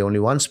have to play only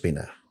one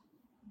spinner.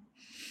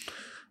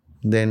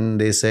 Then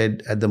they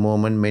said, at the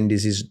moment,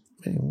 Mendes is,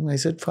 I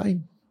said,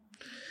 fine.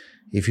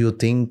 If you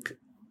think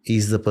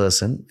he's the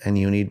person and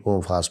you need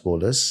more fast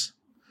bowlers,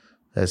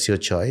 that's your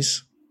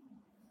choice,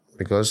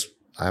 because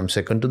I'm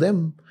second to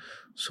them.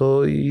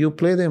 So you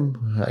play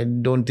them. I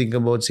don't think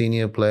about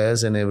senior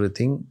players and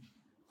everything.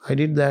 I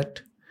did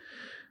that.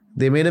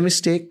 They made a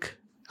mistake.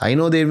 I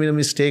know they made a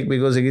mistake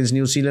because against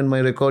New Zealand,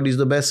 my record is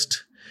the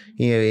best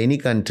in any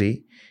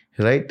country,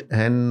 right?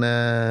 And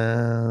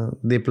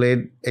they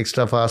played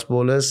extra fast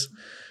bowlers.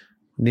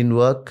 Didn't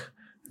work.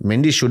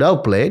 Mendy should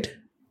have played,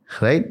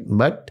 right?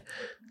 But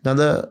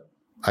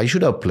I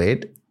should have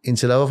played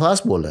instead of a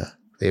fast bowler.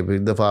 They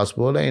picked the fast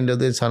bowler, and the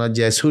Sanat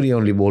Jayasuriya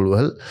only bowled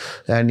well,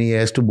 and he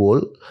has to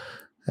bowl.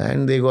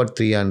 And they got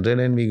 300,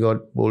 and we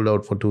got bowled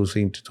out for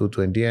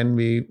 220, and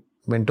we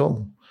went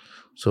home.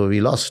 So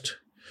we lost.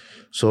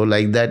 So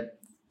like that,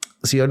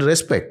 so you have to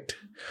respect.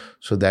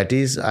 So that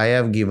is, I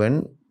have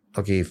given,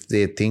 okay, if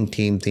they team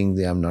think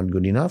they are not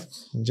good enough,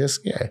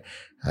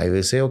 I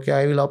will say, okay,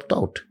 I will opt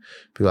out.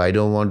 Because I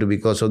don't want to,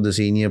 because of the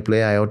senior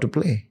player, I have to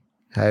play.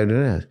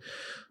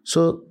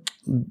 So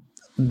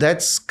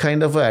that's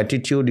kind of an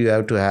attitude you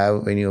have to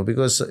have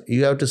because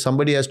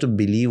somebody has to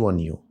believe on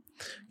you.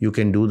 You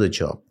can do the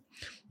job.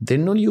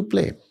 Then only you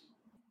play.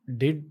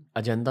 Did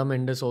Ajanta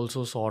Mendes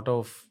also sort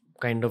of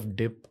kind of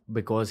dip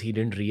because he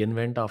didn't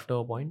reinvent after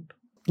a point?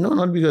 No,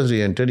 not because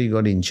he entered. He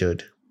got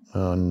injured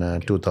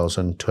on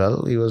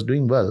 2012. He was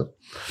doing well.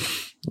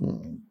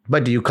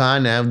 But you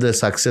can't have the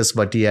success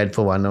what he had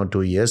for 1 or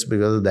 2 years,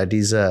 because that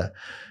is a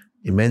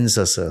immense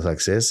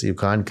success. You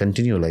can't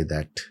continue like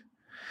that.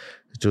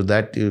 To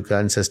that, you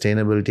can't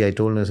sustainability. I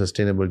told him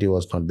sustainability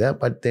was not there.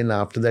 But then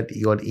after that,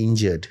 he got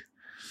injured.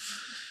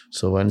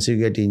 So once you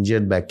get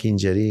injured, back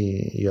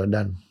injury, you're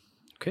done.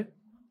 Okay.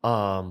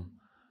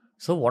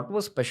 So what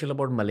was special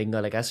about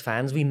Malinga? Like, as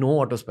fans, we know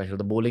what was special.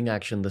 The bowling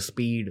action, the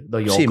speed, the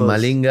Yorkers. See,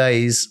 Malinga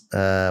is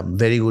a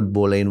very good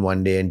bowler in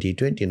one day and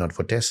T20, not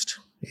for test.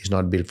 He's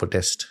not built for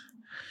test.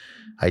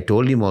 I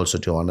told him also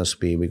to honor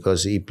me,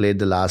 because he played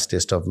the last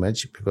test of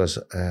match, because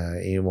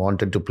he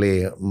wanted to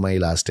play my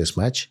last test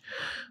match.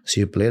 So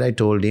he played. I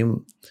told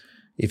him,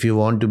 if you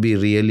want to be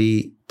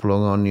really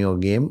prolong on your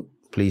game,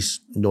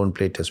 please don't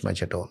play test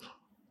match at all.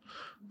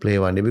 Play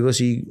one day, because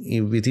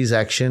he with his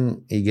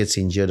action, he gets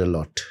injured a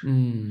lot.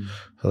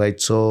 Right?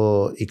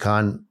 So he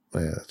can't.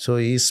 So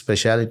his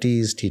speciality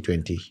is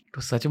T20. It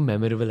was such a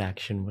memorable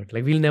action, but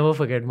like, we'll never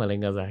forget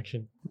Malinga's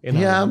action.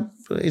 Yeah,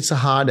 it's a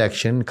hard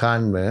action,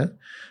 can't wear.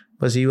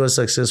 But he was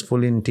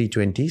successful in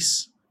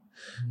T20s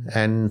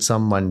and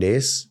some one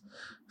days.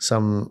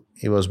 Some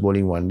he was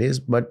bowling one days,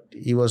 but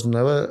he was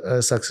never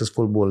a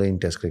successful bowler in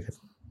Test cricket.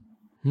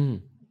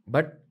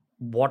 But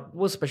what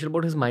was special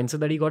about his mindset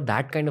that he got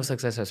that kind of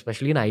success,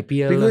 especially in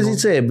IPL? Because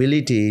it's an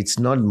ability. It's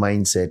not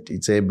mindset.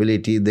 It's an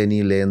ability. Then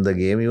he learned the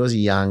game. He was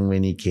young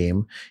when he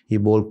came. He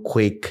bowled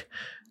quick.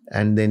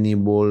 And then he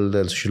bowled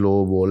the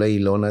slow bowler. He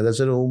learned. That's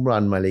a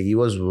Umran Malik. He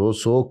was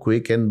so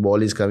quick and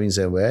ball is coming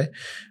somewhere.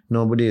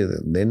 Nobody.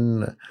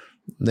 Then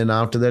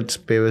after that,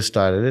 paper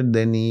started.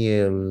 Then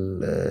he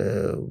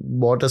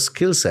bought a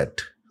skill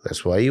set.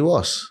 That's why he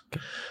was.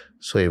 Okay.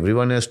 So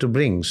everyone has to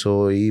bring.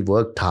 So he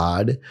worked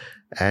hard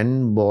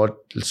and bought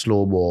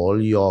slow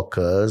ball,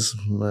 Yorkers,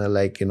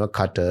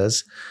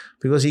 cutters,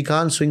 because he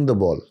can't swing the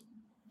ball,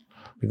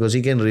 because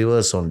he can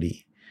reverse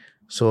only.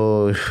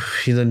 So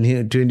in the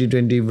new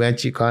 2020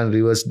 match, he can't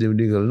reverse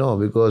individual. No,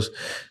 because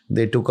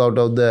they took out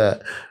of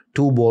the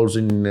 2 balls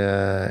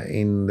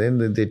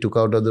then they took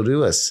out of the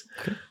reverse.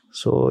 Okay.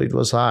 So it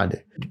was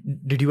hard.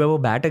 Did you ever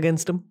bat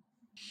against him?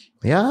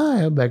 Yeah,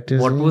 I backed him.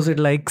 What was it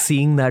like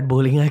seeing that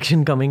bowling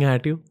action coming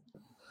at you?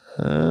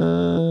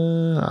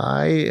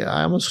 I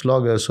am a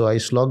slogger, so I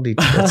slogged it.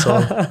 That's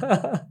all.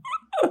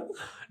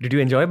 Did you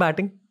enjoy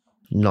batting?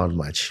 Not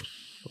much.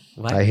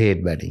 Why? I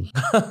hate batting.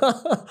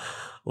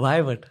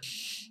 Why? But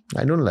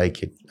I don't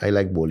like it. I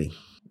like bowling.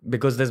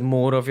 Because there's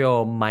more of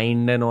your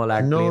mind and all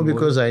that. No,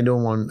 because I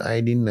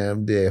didn't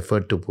have the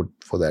effort to put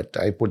for that.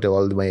 I put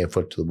all my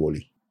effort to the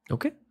bowling.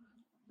 Okay.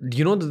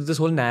 You know, this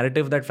whole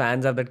narrative that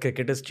fans have that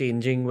cricket is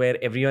changing,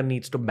 where everyone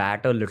needs to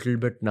bat a little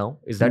bit now.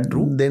 Is that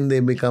true? Then they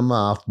become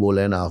a half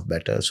bowler and half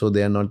batter. So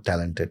they are not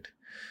talented.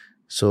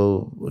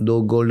 So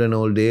though golden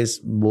old days,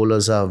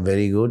 bowlers are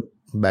very good.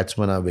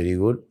 Batsmen are very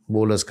good.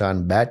 Bowlers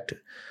can't bat.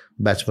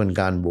 Batsmen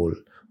can't bowl.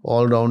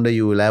 All-rounder,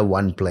 you will have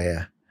one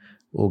player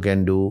who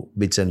can do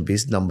bits and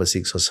pieces, number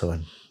 6 or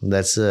 7.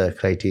 That's the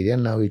criteria.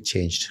 Now it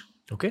changed.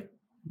 Okay.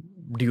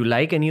 Do you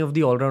like any of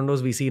the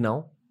all-rounders we see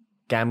now?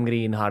 Cam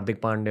Green, Hardik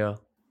Pandya.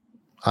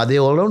 Are they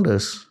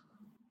all-rounders?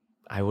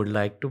 I would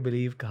like to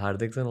believe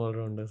Hardik's an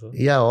all-rounder. So.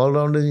 Yeah,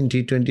 all-rounders in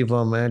T20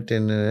 format.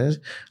 And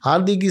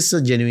Hardik is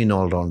a genuine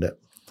all-rounder,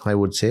 I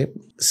would say.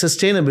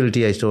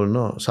 Sustainability, I don't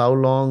know. So how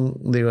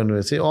long they're going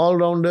to say.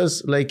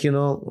 All-rounders,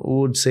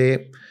 would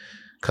say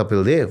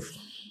Kapil Dev.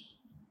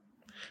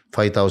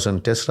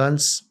 5,000 test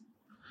runs,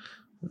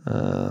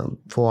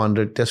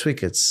 400 test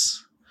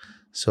wickets.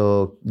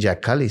 So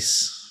Jack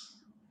Callis.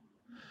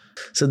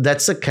 So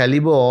that's a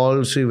caliber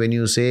also when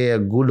you say a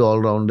good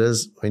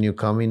all-rounders when you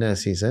come in a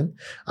season.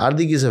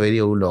 Hardik is a very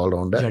good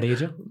all-rounder.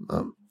 Jadeja?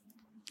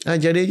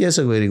 Jadeja is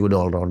a very good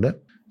all-rounder.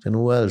 And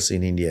who else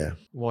in India?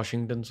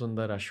 Washington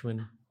Sundar,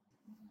 Ashwin.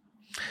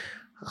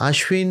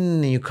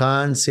 Ashwin, you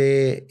can't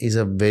say is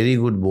a very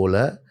good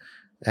bowler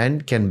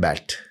and can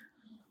bat.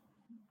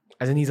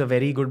 As in, he's a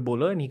very good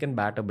bowler and he can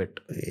bat a bit.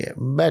 Yeah,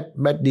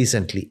 bat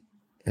decently.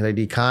 Right?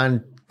 He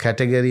can't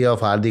category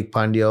of Hardik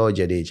Pandya or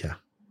Jadeja.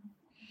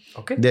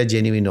 Okay. They're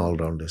genuine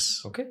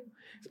all-rounders. Okay.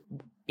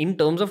 In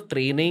terms of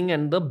training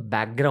and the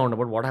background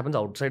about what happens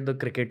outside the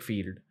cricket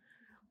field,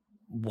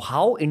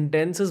 how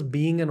intense is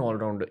being an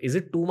all-rounder? Is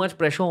it too much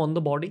pressure on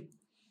the body?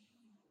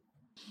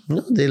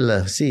 No,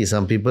 they'll see.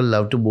 Some people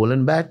love to bowl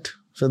and bat,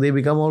 so they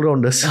become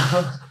all-rounders.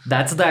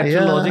 That's the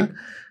actual logic.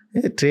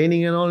 Yeah,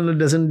 training and all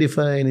doesn't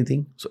differ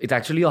anything. So it's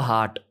actually your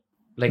heart.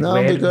 Like no,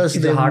 where because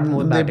is the heart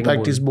more they batting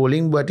practice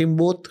bowling, batting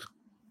both.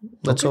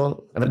 That's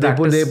all.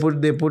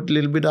 They put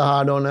little bit of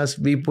hard on us.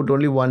 We put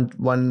only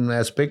one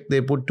aspect.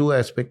 They put 2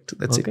 aspects.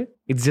 That's it.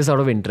 It's just out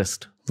of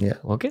interest. Yeah.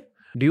 Okay.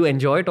 Do you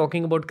enjoy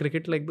talking about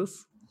cricket like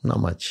this? Not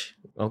much.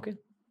 Okay.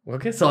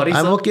 Sorry,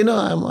 I'm sir. okay. No,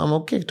 I'm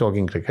okay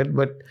talking cricket,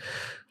 but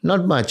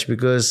not much,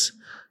 because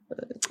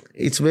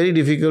it's very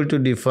difficult to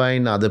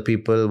define other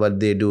people,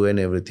 what they do and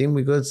everything,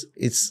 because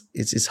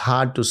it's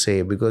hard to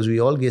say, because we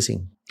all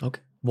guessing.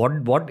 Okay.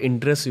 What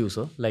interests you,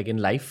 sir? Like in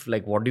life,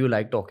 like what do you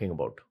like talking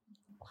about?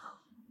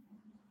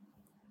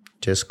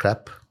 Just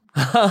crap.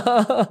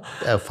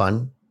 Have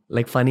fun.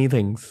 Like funny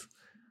things.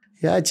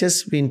 Yeah,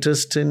 just be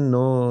interested,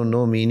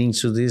 no meaning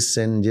to this,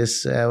 and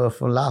just have a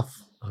fun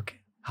laugh. Okay.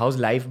 How's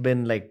life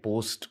been like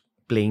post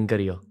playing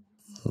career?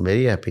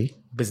 Very happy.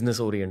 Business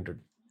oriented.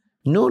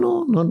 No,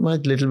 not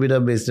much. Little bit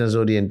of business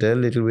oriented,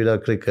 little bit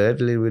of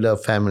cricket, little bit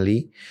of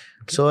family.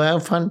 Okay. So I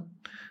have fun.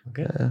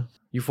 Okay.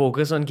 You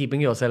focus on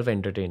keeping yourself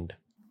entertained.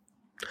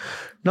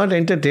 Not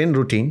entertained,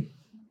 routine.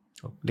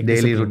 Like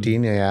daily discipline.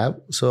 routine I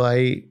have. So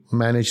I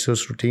manage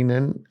those routine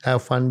and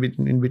have fun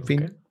in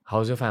between. Okay.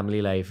 How's your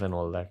family life and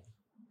all that?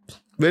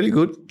 Very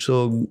good.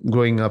 So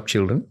growing up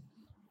children.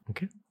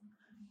 Okay.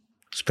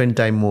 Spend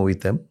time more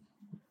with them.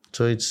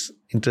 So it's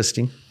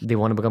interesting. They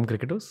want to become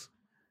cricketers?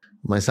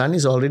 My son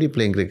is already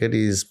playing cricket.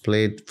 He's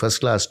played first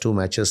class 2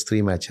 matches,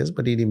 3 matches,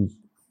 but he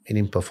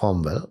didn't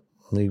perform well.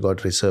 He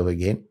got reserve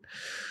again.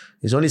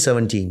 He's only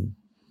 17.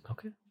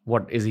 Okay.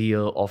 What is he,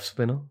 a off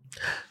spinner?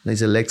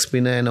 He's a leg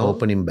spinner and an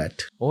opening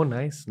bat. Oh,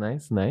 nice.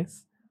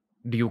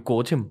 Do you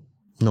coach him?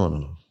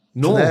 No.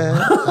 No.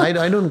 I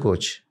don't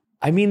coach.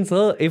 I mean,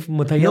 sir, if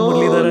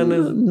Muralitharan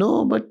is...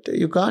 No, but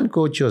you can't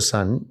coach your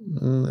son.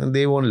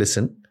 They won't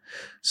listen.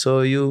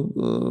 So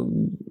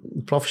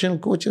professional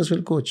coaches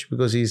will coach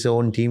because his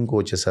own team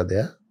coaches are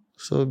there.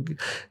 So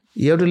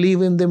you have to leave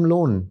them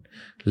alone.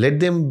 Let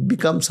them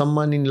become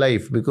someone in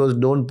life because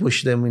don't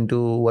push them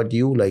into what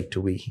you like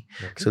to be.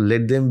 Okay. So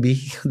let them be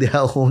their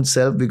own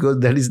self because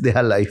that is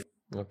their life.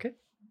 Okay.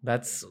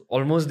 That's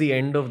almost the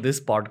end of this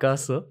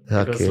podcast, sir.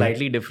 It was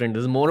slightly different.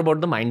 This is more about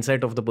the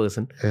mindset of the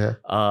person.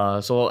 Yeah.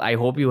 So I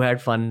hope you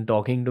had fun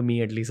talking to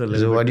me at least a little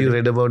bit. So what you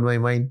read about my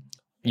mind?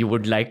 You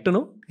would like to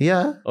know?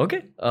 Yeah.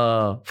 Okay.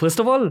 First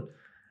of all,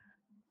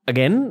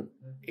 again,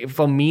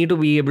 for me to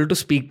be able to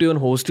speak to you and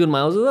host you in my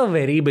house is a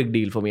very big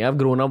deal for me. I've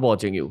grown up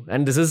watching you.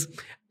 And this is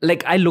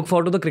like, I look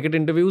forward to the cricket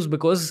interviews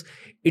because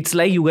it's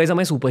like you guys are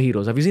my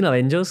superheroes. Have you seen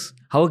Avengers?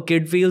 How a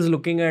kid feels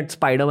looking at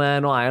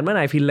Spider-Man or Iron Man,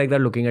 I feel like they're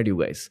looking at you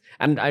guys.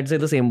 And I'd say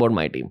the same about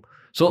my team.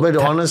 So, but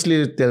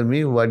honestly, tell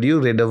me, what do you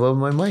read about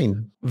my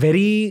mind?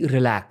 Very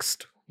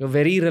relaxed. You're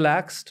very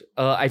relaxed.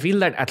 I feel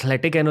that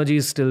athletic energy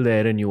is still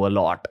there in you a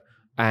lot.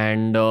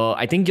 And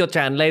I think you're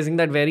channelizing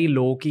that very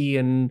low-key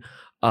in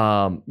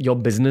your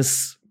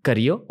business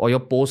career or your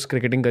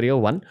post-cricketing career,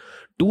 1.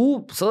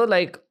 2, so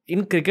like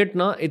in cricket,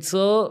 it's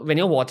when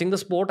you're watching the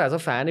sport as a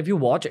fan, if you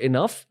watch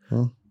enough,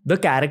 the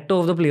character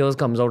of the players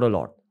comes out a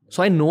lot.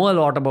 So I know a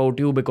lot about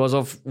you because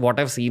of what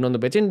I've seen on the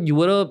pitch, and you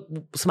were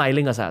a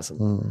smiling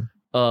assassin.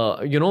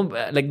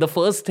 Like the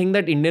first thing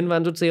that Indian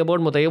fans would say about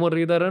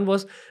Muralitharan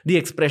was the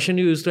expression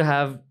you used to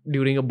have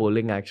during a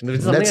bowling action.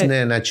 That's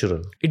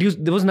natural.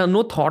 There was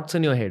no thoughts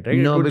in your head, right?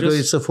 No, because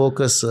it's a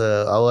focus.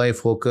 How I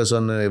focus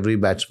on every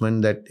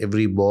batsman, that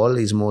every ball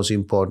is most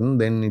important.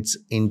 Then it's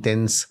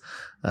intense,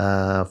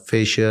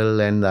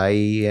 facial and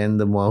eye and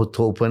the mouth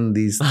open.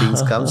 These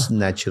things comes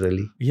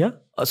naturally. Yeah.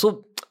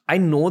 So I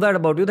know that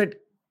about you, that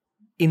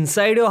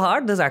inside your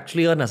heart, there's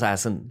actually an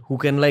assassin who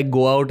can like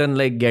go out and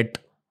like get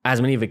as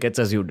many wickets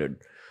as you did.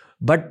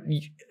 But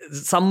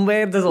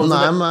somewhere there's also... No,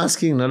 I'm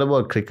asking not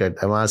about cricket.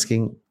 I'm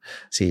asking,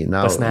 see,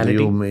 now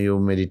you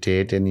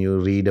meditate and you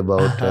read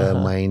about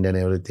mind and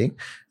everything.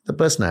 The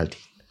personality.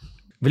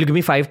 Will you give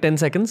me 5-10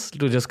 seconds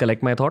to just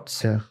collect my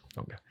thoughts? Yeah.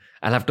 Okay.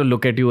 I'll have to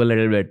look at you a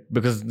little bit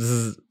because this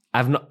is...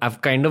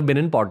 I've kind of been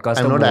in podcast.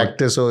 I'm not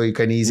actor, so you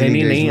can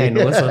easily... I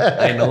know, sir.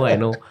 I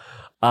know.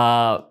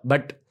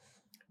 But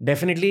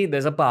definitely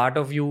there's a part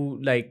of you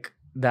like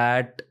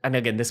that, and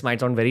again, this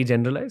might sound very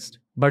generalized,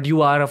 but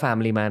you are a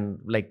family man,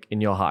 like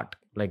in your heart.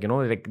 Like,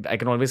 like I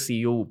can always see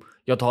your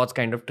thoughts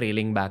kind of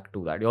trailing back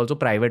to that. You're also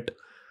private.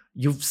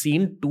 You've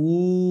seen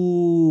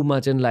too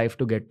much in life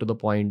to get to the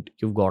point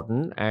you've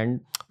gotten,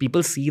 and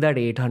people see that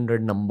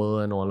 800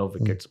 number and all of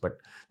wickets, but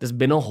there's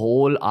been a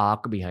whole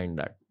arc behind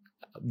that.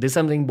 This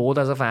I'm saying both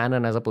as a fan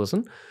and as a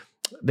person.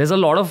 There's a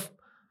lot of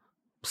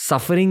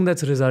suffering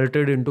that's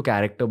resulted into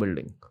character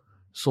building.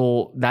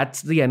 So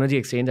that's the energy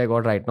exchange I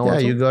got right now. Yeah,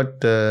 also. You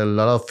got a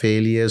lot of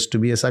failures to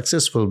be a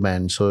successful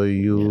man. So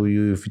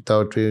you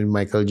without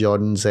Michael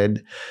Jordan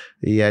said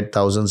he had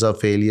thousands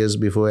of failures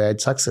before he had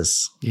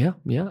success. Yeah.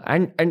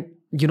 And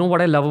you know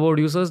what I love about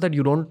you, sir, is that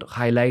you don't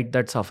highlight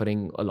that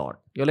suffering a lot.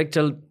 You're like,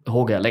 chal,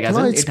 ho gaya. Like,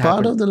 it's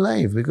part of the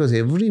life, because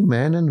every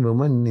man and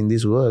woman in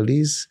this world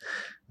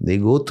they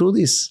go through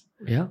this.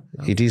 Yeah.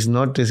 It is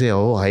not to say,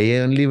 oh, I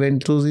only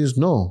went through this.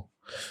 No,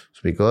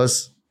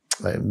 because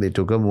they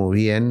took a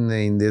movie and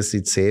in this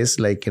it says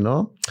like,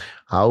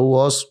 how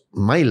was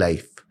my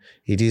life?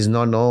 It is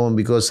not, no,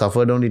 because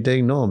suffered only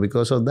take, no,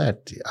 because of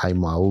that. How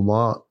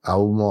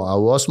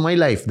was my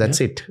life?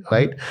 That's it,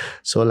 right?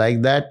 So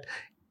like that,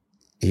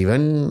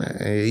 even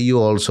you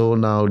also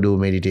now do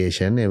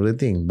meditation,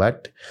 everything.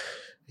 But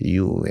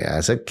you,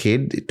 as a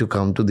kid, to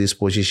come to this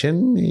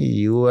position,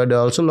 you had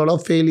also a lot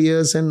of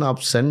failures and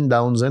ups and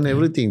downs and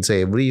everything. So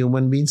every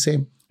human being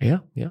same. Yeah.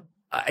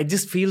 I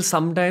just feel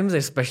sometimes,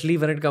 especially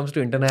when it comes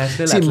to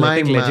international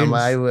athletic legends.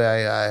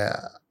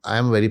 I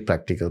am a very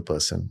practical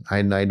person.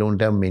 I don't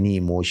have many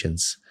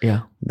emotions.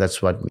 Yeah.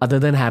 That's what. Other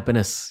than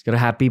happiness, you're a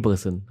happy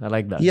person. I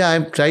like that. Yeah, I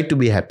try to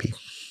be happy.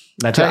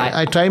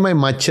 I try my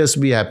muchest to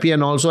be happy,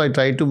 and also I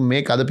try to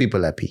make other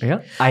people happy.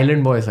 Yeah.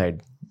 Island boy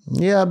side.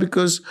 Yeah,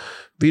 because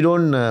we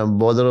don't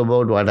bother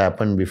about what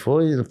happened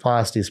before. The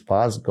past is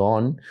past,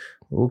 gone.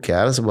 Who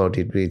cares about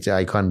it?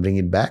 I can't bring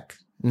it back.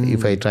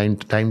 If I try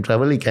time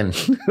travel, he can.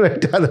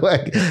 But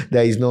otherwise,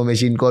 there is no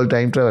machine called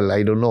time travel.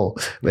 I don't know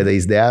whether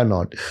it's there or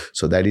not.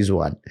 So that is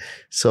one.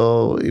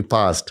 So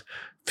past.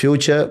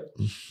 Future,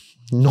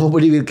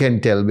 nobody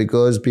can tell,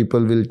 because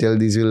people will tell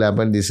this will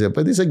happen, this will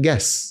happen. This is a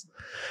guess.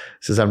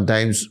 So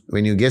sometimes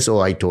when you guess,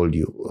 I told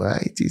you,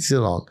 right? It's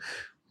wrong.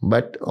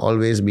 But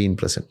always be in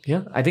present.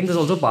 Yeah. I think there's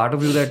also part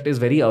of you that is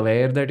very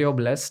aware that you're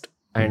blessed.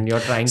 And you're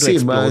trying to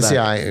explore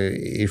that.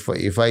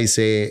 If I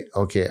say,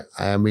 okay,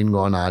 I have been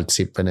gone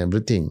hardship and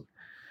everything,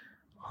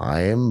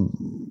 I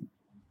am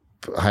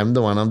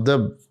the one of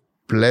the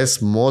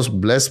most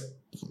blessed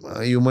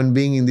human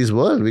being in this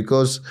world,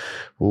 because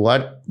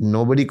what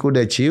nobody could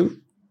achieve,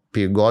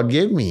 God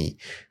gave me.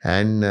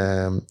 And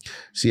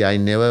I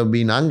never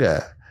been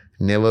hunger,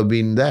 never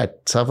been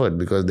that suffered,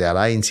 because there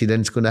are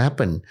incidents could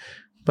happen.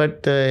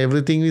 But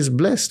everything is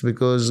blessed,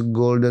 because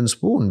golden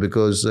spoon,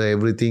 because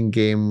everything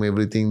came,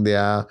 everything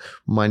there,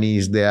 money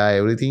is there,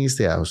 everything is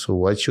there. So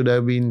what should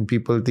have been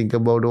people think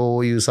about,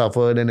 you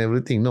suffered and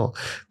everything? No,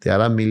 there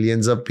are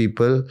millions of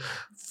people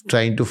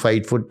trying to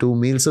fight for 2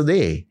 meals a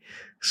day.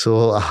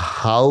 So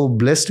how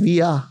blessed we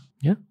are.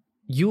 Yeah.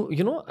 You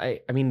know,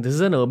 I mean, this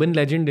is an urban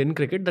legend in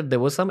cricket that there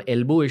was some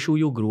elbow issue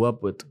you grew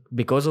up with,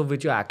 because of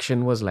which your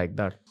action was like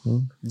that.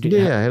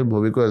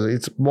 Elbow, because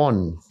it's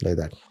born like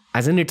that.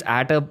 As in, it's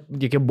at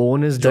your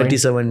bone is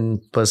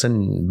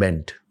 37%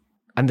 bent.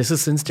 And this is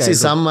since childhood.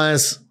 See, some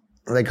has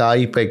like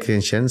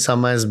hyperextension,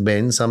 some has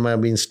bent, some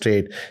have been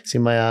straight. See,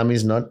 my arm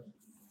is not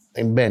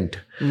bent.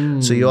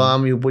 So your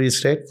arm, you put it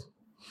straight,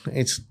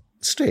 it's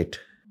straight.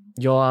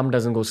 Your arm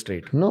doesn't go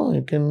straight. No,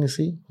 you can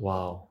see.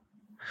 Wow.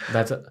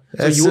 So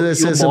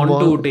you're born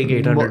to take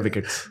 800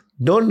 wickets.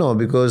 Don't know,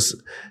 because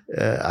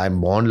I'm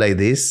born like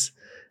this.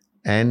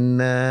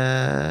 And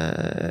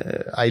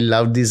I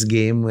loved this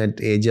game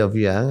at age of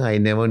young. I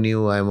never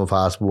knew I'm a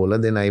fast bowler.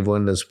 Then I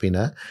won a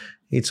spinner.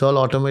 It's all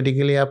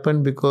automatically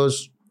happened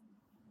because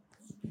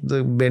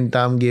the bent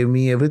arm gave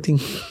me everything.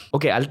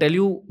 Okay, I'll tell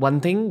you one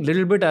thing,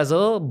 little bit as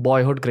a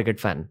boyhood cricket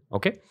fan.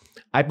 Okay,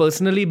 I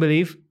personally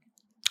believe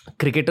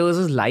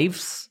cricketers'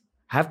 lives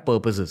have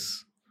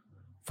purposes.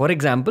 For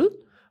example,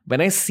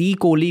 when I see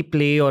Kohli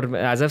play, or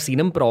as I've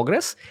seen him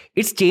progress,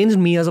 it's changed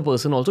me as a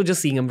person also,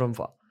 just seeing him from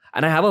far.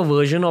 And I have a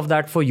version of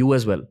that for you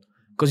as well,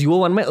 because you were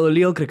one of my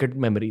earlier cricket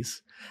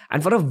memories.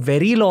 And for a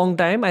very long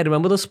time, I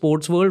remember the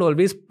sports world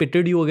always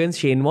pitted you against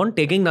Shane Warne,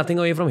 taking nothing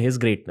away from his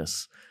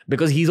greatness.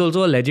 Because he's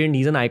also a legend.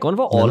 He's an icon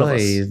for all of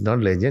us. He's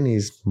not legend.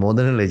 He's more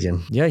than a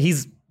legend. Yeah,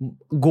 he's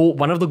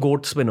one of the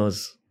GOAT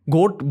spinners.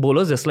 GOAT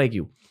bowlers just like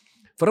you.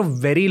 For a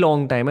very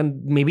long time.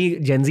 And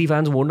maybe Gen Z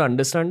fans won't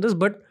understand this,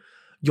 but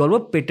you all were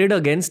pitted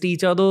against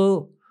each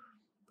other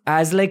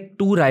as like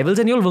two rivals,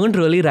 and you all weren't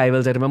really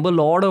rivals. I remember a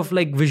lot of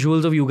like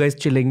visuals of you guys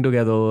chilling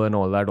together and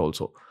all that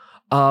also.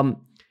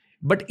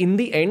 But in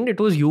the end, it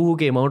was you who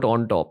came out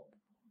on top.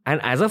 And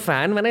as a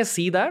fan, when I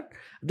see that,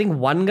 I think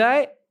one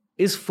guy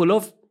is full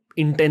of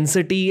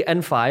intensity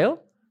and fire,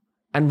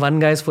 and one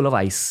guy is full of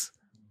ice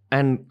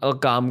and a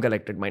calm,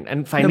 collected mind.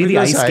 And finally, the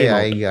ice came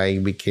out. I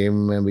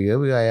became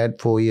bigger. I had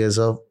 4 years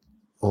of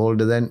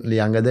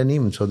younger than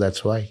him, so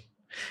that's why.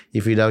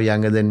 If you'd have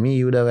younger than me,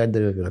 you would have had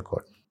the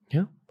record.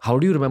 Yeah. How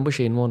do you remember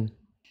Shane Warne?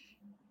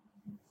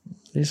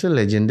 He's a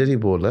legendary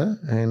bowler,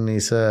 and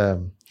he's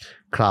a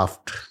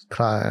crafter,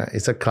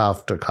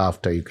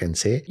 you can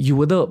say. You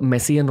were the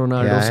Messi and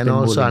Ronaldo. Yeah, and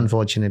also bowling.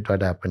 Unfortunate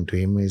what happened to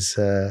him is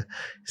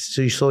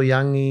so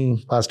young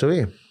he passed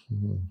away.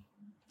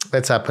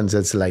 That happens.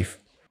 That's life.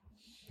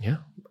 Yeah.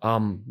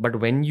 But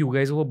when you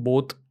guys were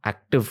both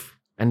active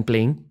and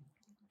playing,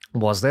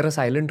 was there a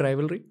silent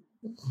rivalry?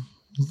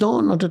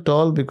 No, not at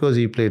all, because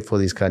he played for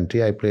this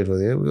country. I played for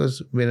there.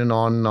 Because when an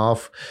on and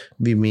off,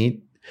 we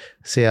meet,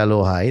 say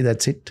hello, hi,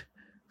 that's it.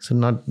 So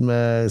not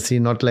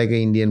like an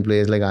Indian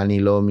players like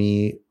Anil or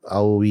me,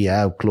 how we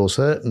have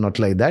closer, not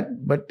like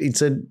that. But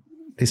it's a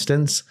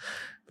distance.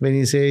 When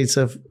you say it's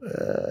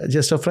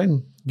just a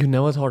friend. You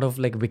never thought of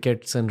like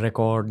wickets and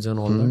records and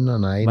all that?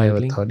 No, I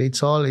never thought.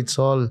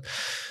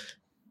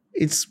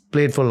 It's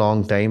played for a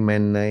long time,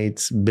 and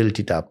it's built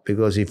it up,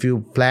 because if you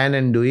plan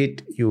and do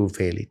it, you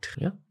fail it.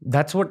 Yeah.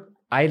 That's what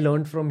I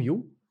learned from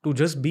you, to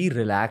just be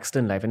relaxed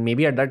in life. And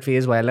maybe at that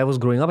phase while I was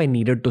growing up, I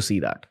needed to see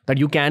that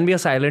you can be a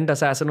silent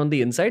assassin on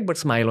the inside, but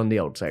smile on the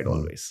outside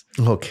always.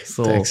 Okay.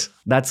 So thanks.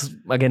 That's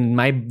again,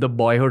 the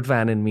boyhood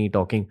fan in me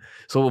talking.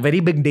 So a very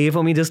big day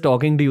for me just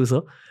talking to you,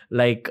 sir.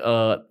 Like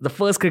the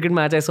first cricket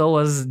match I saw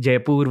was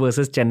Jaipur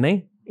versus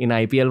Chennai in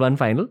IPL 1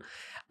 final.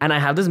 And I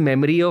have this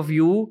memory of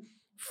you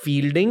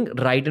fielding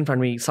right in front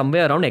of me,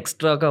 somewhere around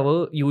extra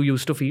cover you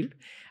used to field,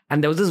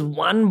 and there was this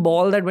one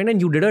ball that went and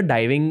you did a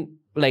diving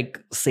like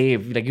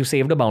save, like you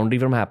saved a boundary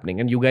from happening,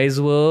 and you guys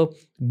were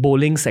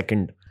bowling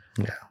second,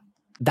 Yeah.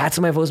 That's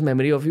my first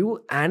memory of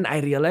you. And I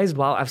realized,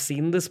 wow, I've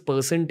seen this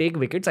person take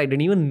wickets. I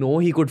didn't even know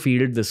he could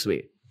field it this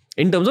way.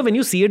 In terms of when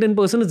you see it in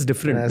person, it's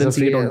different As than a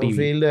see it on TV.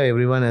 fielder,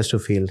 everyone has to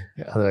field.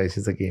 Otherwise,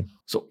 it's a game.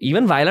 So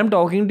even while I'm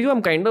talking to you,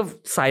 I'm kind of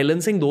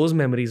silencing those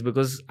memories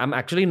because I'm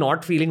actually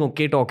not feeling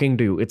okay talking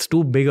to you. It's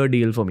too big a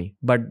deal for me.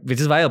 But which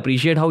is why I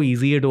appreciate how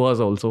easy it was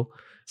also.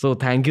 So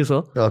thank you,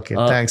 sir. Okay,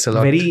 thanks a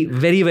lot. Very,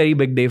 very, very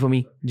big day for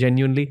me.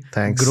 Genuinely.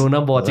 Thanks. Grown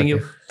up watching you.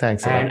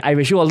 Thanks a lot. And I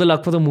wish you all the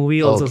luck for the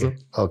movie also, sir.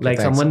 Okay, Like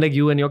thanks. someone like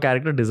you and your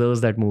character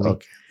deserves that movie.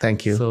 Okay,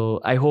 thank you. So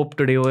I hope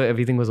today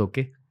everything was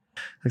okay.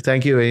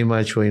 Thank you very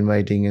much for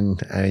inviting,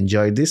 and I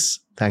enjoyed this.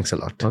 Thanks a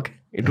lot. Okay.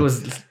 It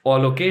was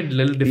all okay.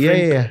 Little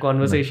different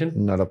conversation.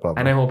 No, not a problem.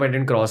 And I hope I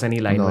didn't cross any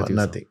line with you.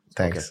 Nothing.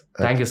 Thanks.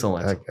 Okay. Thank you so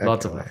much.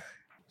 Lots of love.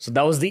 So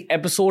that was the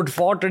episode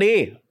for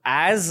today.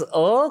 As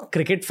a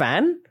cricket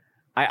fan,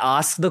 I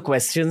ask the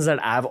questions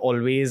that I've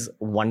always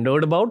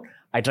wondered about.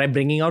 I try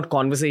bringing out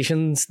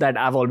conversations that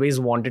I've always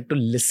wanted to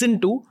listen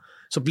to.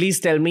 So please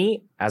tell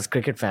me, as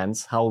cricket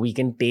fans, how we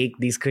can take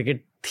these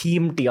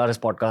cricket-themed TRS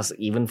podcasts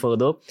even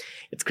further.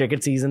 It's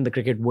cricket season. The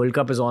Cricket World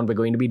Cup is on. We're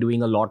going to be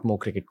doing a lot more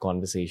cricket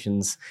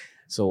conversations.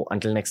 So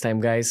until next time,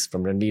 guys,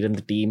 from Ranveer and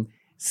the team,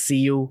 see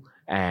you.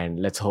 And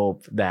let's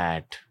hope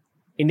that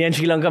India and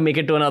Sri Lanka make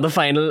it to another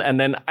final. And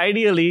then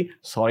ideally,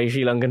 sorry,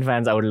 Sri Lankan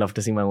fans, I would love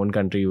to see my own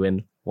country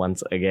win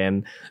once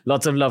again.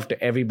 Lots of love to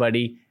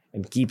everybody.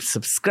 And keep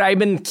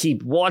subscribing,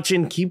 keep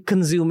watching, keep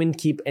consuming,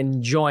 keep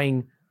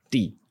enjoying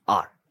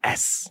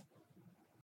TRS.